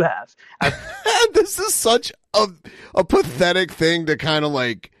than you have. This is such a pathetic thing to kind of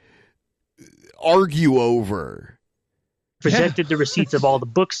like argue over. Presented the receipts of all the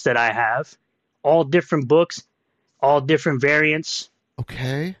books that I have, all different books, all different variants.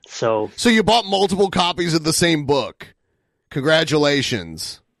 Okay. So you bought multiple copies of the same book.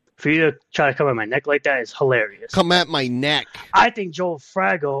 Congratulations. For you to try to come at my neck like that is hilarious. Come at my neck. I think Joel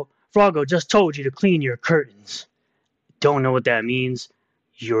Fraggo just told you to clean your curtains. Don't know what that means.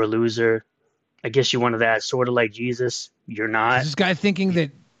 You're a loser. I guess you're one of that sort of like Jesus. You're not. Is this guy thinking that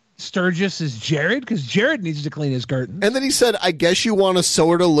Sturgis is Jared? Because Jared needs to clean his curtains. And then he said, I guess you want to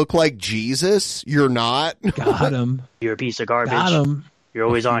sort of look like Jesus? You're not. Got him. You're a piece of garbage. Got him. You're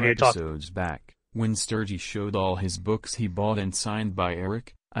always on here talking. Episodes back, when Sturgy showed all his books he bought and signed by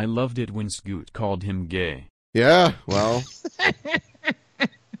Eric, I loved it when Scoot called him gay. Yeah, well. And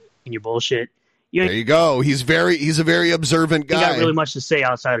your bullshit. There you go. He's a very observant guy. He got really much to say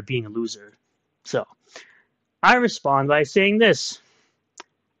outside of being a loser. So, I respond by saying this.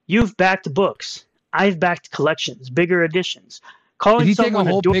 You've backed books. I've backed collections, bigger editions. Did he take a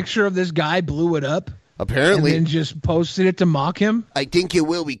whole picture of this guy, blew it up? Apparently. And then just posted it to mock him? I think it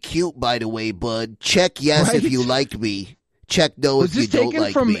will be cute, by the way, bud. Check yes Right? if you like me. Check no Was if you this don't taken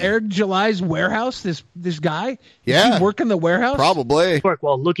like from me. Eric July's warehouse, this guy? Yeah. Does he work in the warehouse? Probably.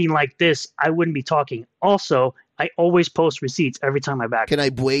 While looking like this, I wouldn't be talking. Also, I always post receipts every time I back. Can I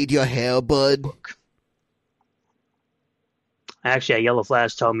braid your hair, bud? Actually, a Yellow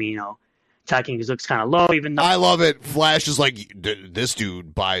Flash told me, attacking his looks kind of low, even though I love it. Flash is like, this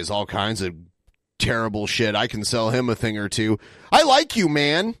dude buys all kinds of terrible shit. I can sell him a thing or two. I like you,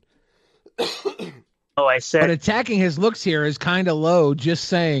 man. I said, but attacking his looks here is kind of low. Just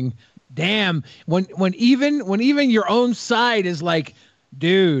saying, damn. When even your own side is like,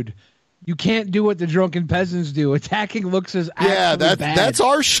 dude, you can't do what the drunken peasants do. Attacking looks is actually bad. That's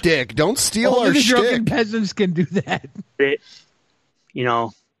our shtick. Don't steal Only our the shtick. drunken peasants can do that.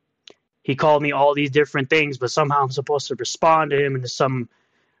 he called me all these different things, but somehow I'm supposed to respond to him in some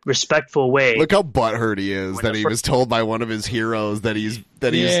respectful way. Look how butthurt he is that he was told by one of his heroes that he's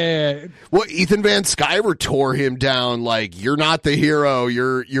Yeah. Well, Ethan Van Sciver tore him down like, you're not the hero,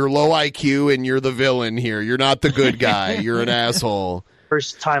 you're low IQ and you're the villain here. You're not the good guy. You're an asshole.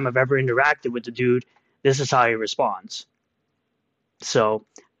 First time I've ever interacted with the dude, this is how he responds. So,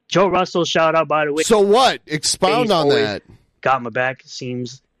 Joe Russell, shout out, by the way. So what? Expound on that. Got my back, it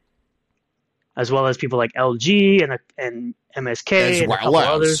seems. As well as people like LG and MSK and a couple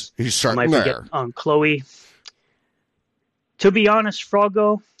others. He's starting there. Chloe. To be honest,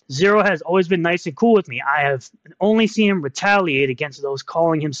 Froggo, Zero has always been nice and cool with me. I have only seen him retaliate against those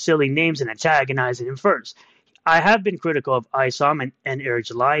calling him silly names and antagonizing him first. I have been critical of ISOM and Eric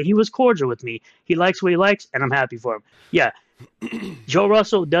July. He was cordial with me. He likes what he likes, and I'm happy for him. Yeah, Joe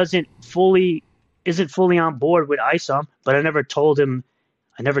Russell isn't fully on board with ISOM, but I never told him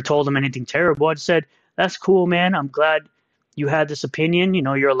anything terrible. I just said, that's cool, man. I'm glad you had this opinion. You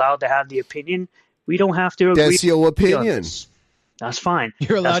know, you're allowed to have the opinion. We don't have to agree. That's your opinion. That's fine.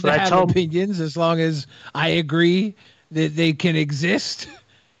 You're allowed to have opinions as long as I agree that they can exist.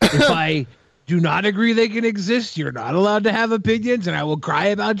 If I do not agree they can exist, you're not allowed to have opinions, and I will cry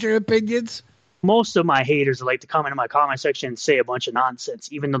about your opinions. Most of my haters like to come into my comment section and say a bunch of nonsense,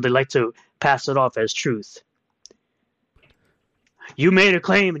 even though they like to pass it off as truth. You made a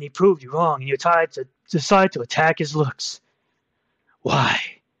claim and he proved you wrong, and you decide to attack his looks. Why?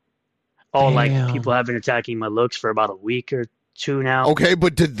 Like people have been attacking my looks for about a week or two now. Okay,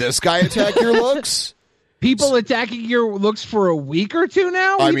 but did this guy attack your looks? People attacking your looks for a week or two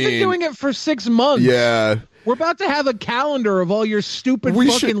now? We've been doing it for 6 months. Yeah. We're about to have a calendar of all your stupid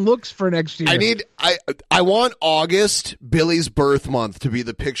looks for next year. I want August, Billy's birth month, to be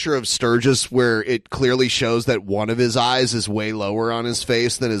the picture of Sturgis where it clearly shows that one of his eyes is way lower on his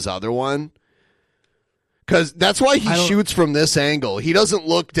face than his other one. Because that's why he shoots from this angle. He doesn't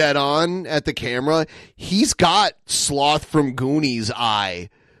look dead on at the camera. He's got Sloth from Goonies' eye.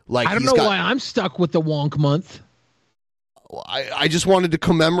 Like, I don't know why I'm stuck with the wonk month. I just wanted to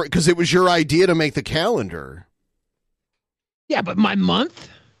commemorate because it was your idea to make the calendar. Yeah, but my month?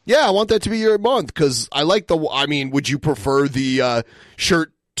 Yeah, I want that to be your month because I like would you prefer the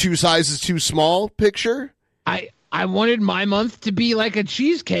shirt 2 sizes too small picture? I wanted my month to be like a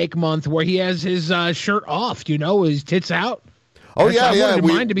cheesecake month where he has his shirt off, his tits out. Oh, yeah.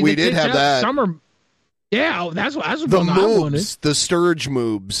 We did have that. Summer. Yeah, that's what the I wanted. The Sturge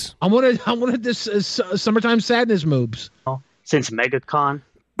moobs. I wanted this summertime sadness moobs. Since MegaCon,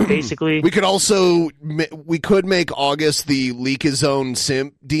 basically. We could make August the leak his own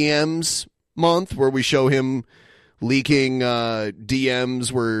simp DMs month where we show him leaking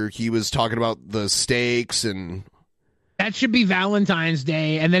DMs where he was talking about the steaks and... That should be Valentine's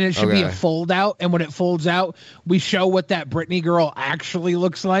Day, and then it should be a fold out, and when it folds out, we show what that Britney girl actually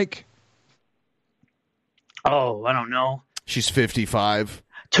looks like. Oh, I don't know. She's 55.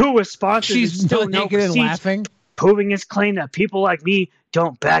 2 responses. She's still naked and laughing. Proving his claim that people like me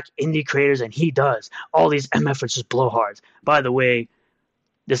don't back indie creators, and he does. All these MFers just blowhards. By the way,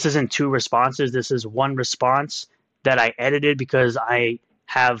 this isn't 2 responses. This is 1 response that I edited because I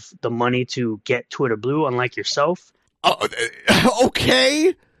have the money to get Twitter Blue, unlike yourself.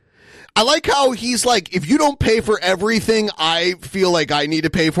 Okay. I like how he's like, if you don't pay for everything I feel like I need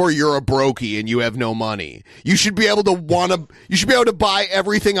to pay for, you're a brokey and you have no money. You should be able to buy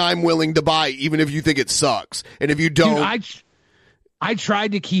everything I'm willing to buy, even if you think it sucks. And if you don't... Dude, I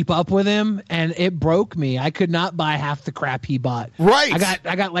tried to keep up with him and it broke me. I could not buy half the crap he bought. Right.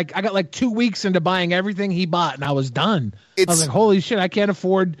 I got like 2 weeks into buying everything he bought and I was done. I was like, holy shit, I can't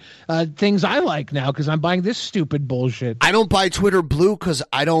afford things I like now because I'm buying this stupid bullshit. I don't buy Twitter Blue because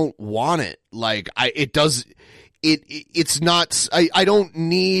I don't want it. Like it's not, I don't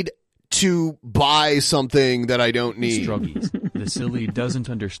need to buy something that I don't need. Struggies. The silly doesn't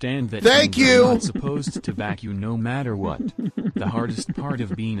understand that Thank things you. are not supposed to back you no matter what. The hardest part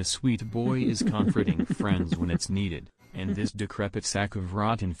of being a sweet boy is comforting friends when it's needed, and this decrepit sack of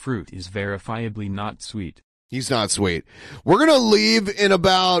rotten fruit is verifiably not sweet. He's not sweet. We're going to leave in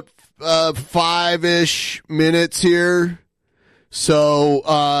about 5-ish minutes here.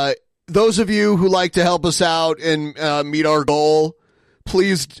 So those of you who like to help us out and meet our goal,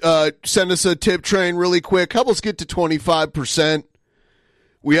 please send us a tip train really quick. Help us get to 25%.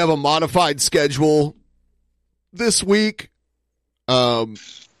 We have a modified schedule this week. So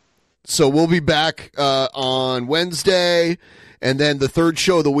we'll be back on Wednesday. And then the third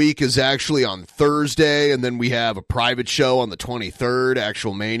show of the week is actually on Thursday. And then we have a private show on the 23rd,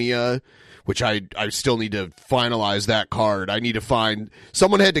 Actual Mania. which I still need to finalize that card. I need to find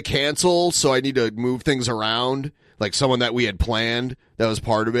someone had to cancel, so I need to move things around, like someone that we had planned that was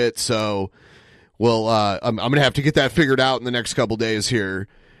part of it. So, well, I'm going to have to get that figured out in the next couple days here.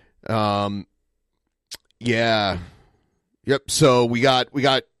 Yeah. Yep. So we got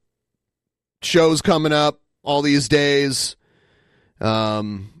shows coming up all these days.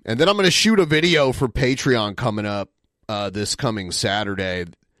 And then I'm going to shoot a video for Patreon coming up this coming Saturday.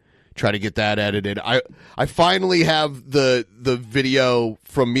 Try to get that edited. I finally have the video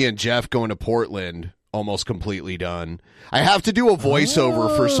from me and Jeff going to Portland almost completely done. I have to do a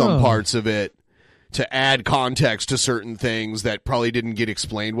voiceover for some parts of it to add context to certain things that probably didn't get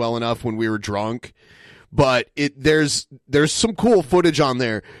explained well enough when we were drunk. But there's some cool footage on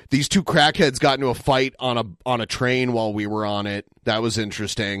there. These two crackheads got into a fight on a train while we were on it. That was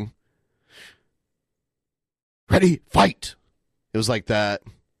interesting. Ready, fight. It was like that.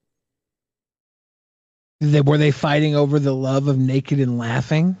 Were they fighting over the love of naked and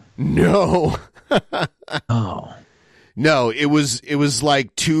laughing? No. Oh. No, it was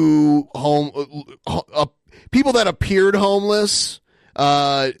like two people that appeared homeless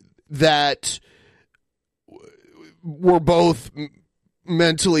that were both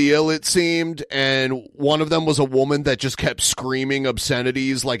mentally ill, it seemed, and one of them was a woman that just kept screaming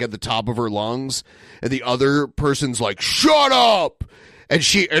obscenities like at the top of her lungs, and the other person's like, "Shut up!" And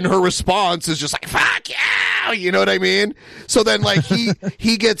her response is just like, "Fuck you!" You know what I mean? So then like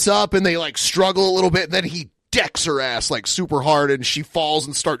he gets up and they like struggle a little bit, and then he decks her ass like super hard, and she falls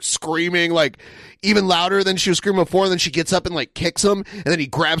and starts screaming like even louder than she was screaming before. And then she gets up and like kicks him, and then he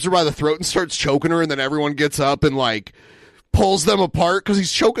grabs her by the throat and starts choking her, and then everyone gets up and like pulls them apart because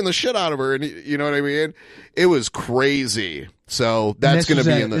he's choking the shit out of her, and you know what I mean? It was crazy. So that's going to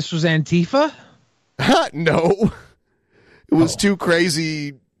be in the... This was Antifa? No. It was two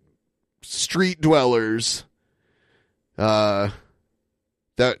crazy street dwellers that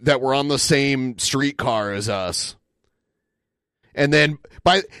were on the same streetcar as us. And then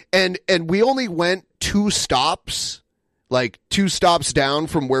and we only went two stops down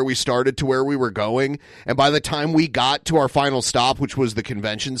from where we started to where we were going. And by the time we got to our final stop, which was the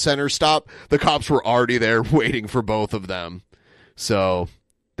convention center stop, the cops were already there waiting for both of them. So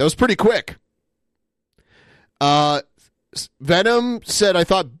that was pretty quick. Venom said, "I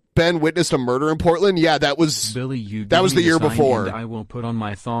thought Ben witnessed a murder in Portland." Yeah, that was Billy. That was the year before. I will put on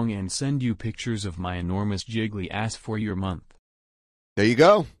my thong and send you pictures of my enormous jiggly ass for your month. There you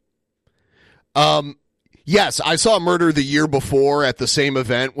go. Yes, I saw a murder the year before at the same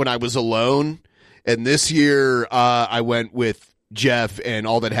event when I was alone, and this year I went with Jeff, and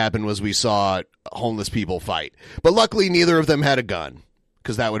all that happened was we saw homeless people fight. But luckily, neither of them had a gun,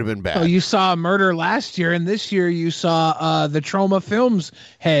 because that would have been bad. Oh, you saw a murder last year, and this year you saw the Trauma Films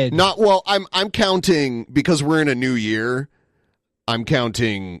head. I'm counting because we're in a new year. I'm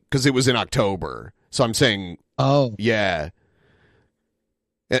counting because it was in October, so I'm saying, oh yeah.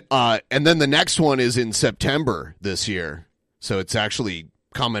 And then the next one is in September this year, so it's actually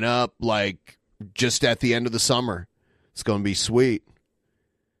coming up like just at the end of the summer. It's going to be sweet.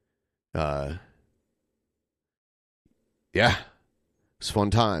 Yeah. It's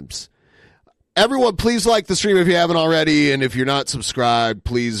fun times. Everyone, please like the stream if you haven't already, and if you're not subscribed,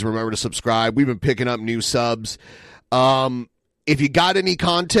 please remember to subscribe. We've been picking up new subs. If you got any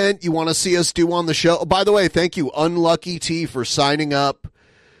content you want to see us do on the show, by the way, thank you, Unlucky T, for signing up.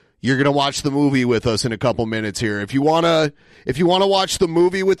 You're going to watch the movie with us in a couple minutes here. If you want to watch the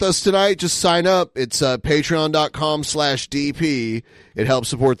movie with us tonight, just sign up. It's patreon.com/DP. It helps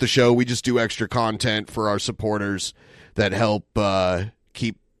support the show. We just do extra content for our supporters that help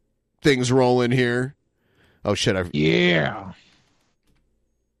keep things rolling here. Oh, shit. Yeah.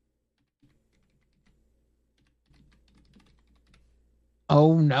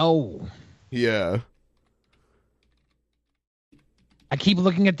 Oh, no. Yeah. I keep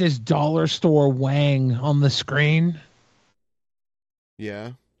looking at this dollar store Wang on the screen.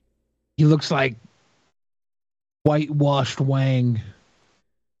 Yeah. He looks like whitewashed Wang.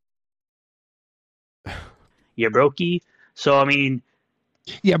 Yeah, brokey. So, I mean...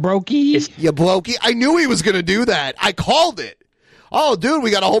 Yeah, brokey. Yeah, blokey. I knew he was going to do that. I called it. Oh, dude,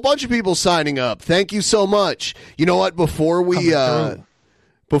 we got a whole bunch of people signing up. Thank you so much. You know what? Before we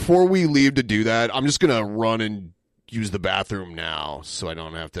leave to do that, I'm just going to run and use the bathroom now so I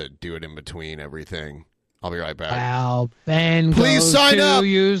don't have to do it in between everything. I'll be right back. Well, Ben, please sign up.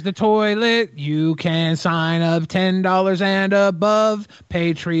 Use the toilet. You can sign up $10 and above.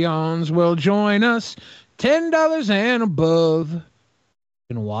 Patreons will join us. $10 and above.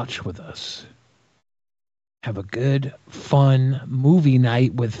 And watch with us. have a good, fun movie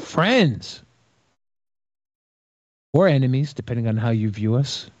night with friends or enemies, depending on how you view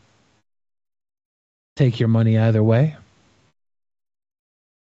us. Take your money either way.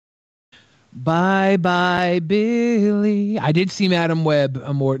 Bye bye, Billy. I did see Madam Web,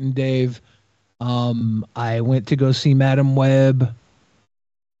 Morton Dave. I went to go see Madam Web.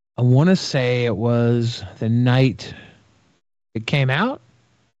 I want to say it was the night it came out.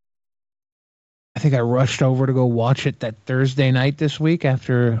 I think I rushed over to go watch it that Thursday night this week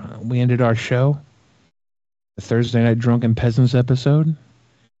after we ended our show. The Thursday Night Drunken Peasants episode.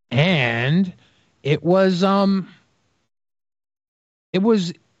 And it was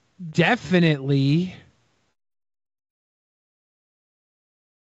definitely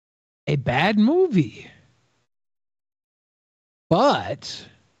a bad movie. But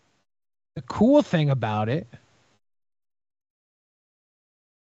the cool thing about it,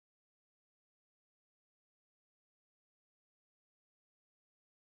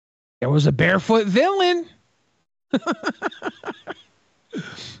 there was a barefoot villain.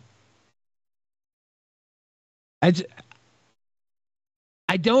 I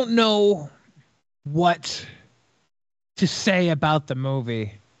don't know what to say about the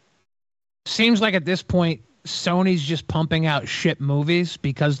movie. Seems like at this point, Sony's just pumping out shit movies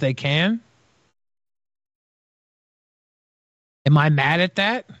because they can. Am I mad at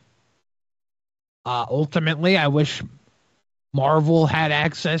that? Ultimately, I wish Marvel had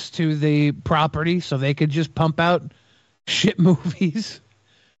access to the property so they could just pump out shit movies.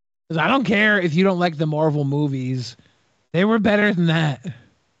 Because I don't care if you don't like the Marvel movies. They were better than that.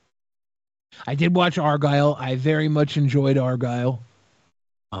 I did watch Argyle. I very much enjoyed Argyle.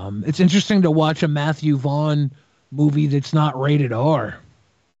 It's interesting to watch a Matthew Vaughn movie that's not rated R.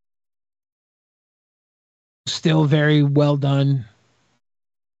 Still very well done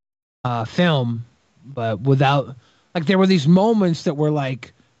film, but without, like, there were these moments that were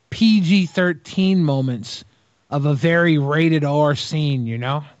like PG-13 moments of a very rated R scene, you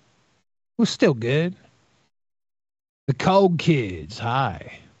know? It was still good. The Cold Kids,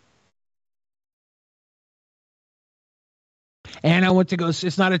 hi. And I went to go,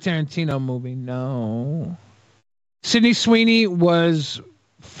 it's not a Tarantino movie, no. Sydney Sweeney was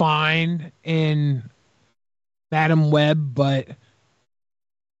fine in Madam Web, but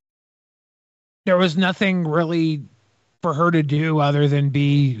there was nothing really for her to do other than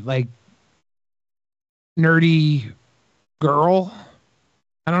be like nerdy girl.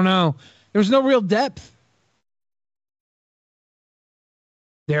 I don't know. There was no real depth.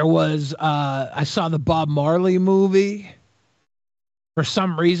 There was, I saw the Bob Marley movie. For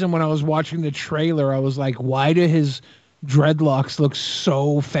some reason, when I was watching the trailer, I was like, why do his dreadlocks look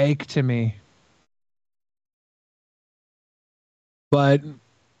so fake to me? But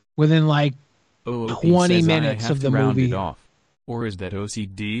within like 20 minutes of the movie. It off. Or is that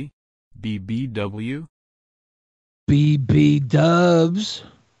OCD? BBW? BB Dubs.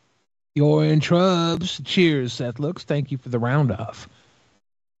 You're in trubs. Cheers, Seth Looks. Thank you for the round off.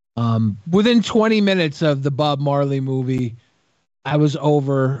 Within 20 minutes of the Bob Marley movie, I was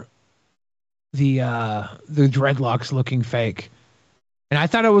over the dreadlocks looking fake. And I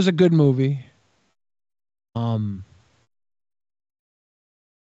thought it was a good movie.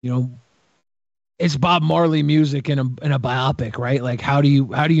 You know, it's Bob Marley music in a biopic, right? Like how do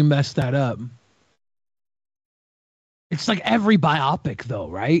you mess that up? It's like every biopic though,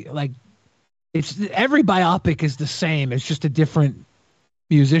 right? Like every biopic is the same. It's just a different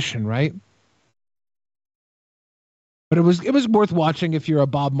musician, right? But it was worth watching if you're a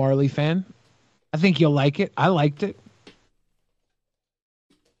Bob Marley fan. I think you'll like it. I liked it.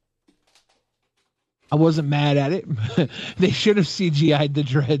 I wasn't mad at it. They should have CGI'd the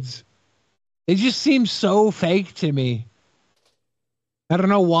dreads. They just seem so fake to me. I don't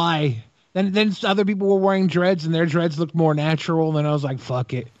know why. Then other people were wearing dreads and their dreads looked more natural, and I was like,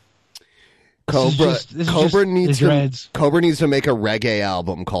 fuck it. Cobra needs to make a reggae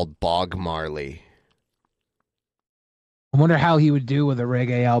album called Bog Marley. I wonder how he would do with a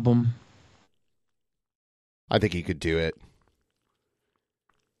reggae album. I think he could do it.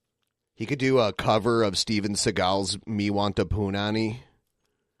 He could do a cover of Steven Seagal's Me Want a Punani.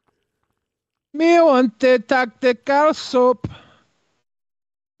 Me want a tactical soap.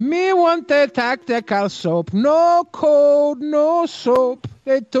 Me want a tactical soap. No code, no soap.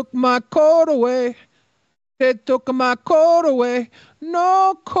 They took my code away. They took my code away.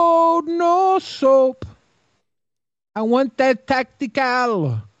 No code, no soap. I want that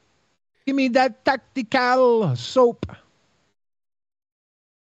tactical. Give me that tactical soap.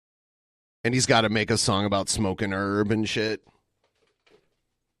 And he's got to make a song about smoking herb and shit.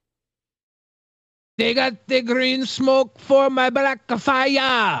 They got the green smoke for my black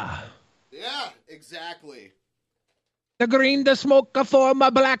fire. Yeah, exactly. The green the smoke for my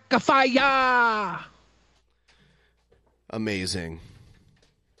black fire. Amazing.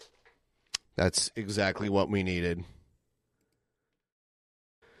 That's exactly what we needed.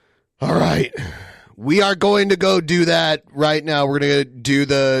 All right. We are going to go do that right now. We're going to do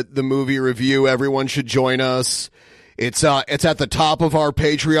the movie review. Everyone should join us. It's at the top of our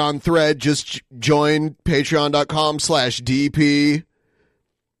Patreon thread. Just join patreon.com/DP.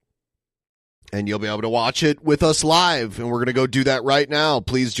 And you'll be able to watch it with us live. And we're going to go do that right now.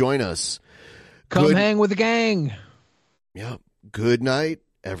 Please join us. Come hang with the gang. Yeah. Good night,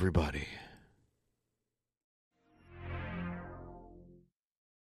 everybody.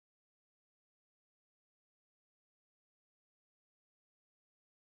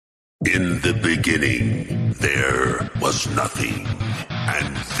 In the beginning, there was nothing.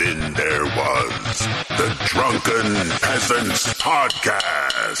 And then there was the Drunken Peasants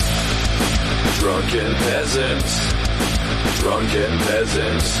Podcast. Drunken Peasants. Drunken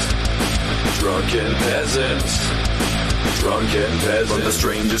Peasants. Drunken Peasants. Drunken Peasants. From the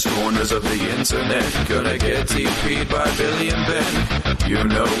strangest corners of the internet, gonna get TP'd by Billy and Ben. You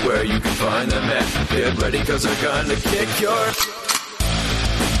know where you can find them at. Get ready, cause they're gonna kick your...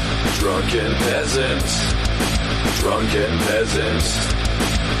 Drunken Peasants. Drunken Peasants.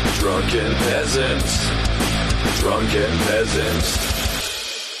 Drunken Peasants. Drunken Peasants.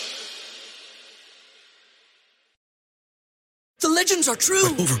 The legends are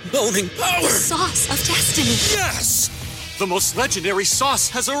true. Overwhelming power. The sauce of destiny. Yes! The most legendary sauce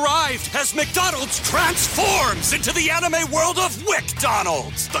has arrived as McDonald's transforms into the anime world of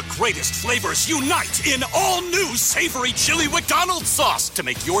WickDonald's. The greatest flavors unite in all new savory chili McDonald's sauce to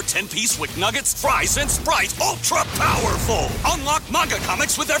make your 10-piece Wick Nuggets, fries, and Sprite ultra-powerful. Unlock manga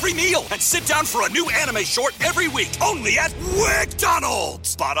comics with every meal and sit down for a new anime short every week only at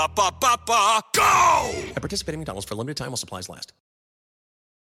WickDonald's. Ba-da-ba-ba-ba, go! At participating McDonald's for a limited time while supplies last.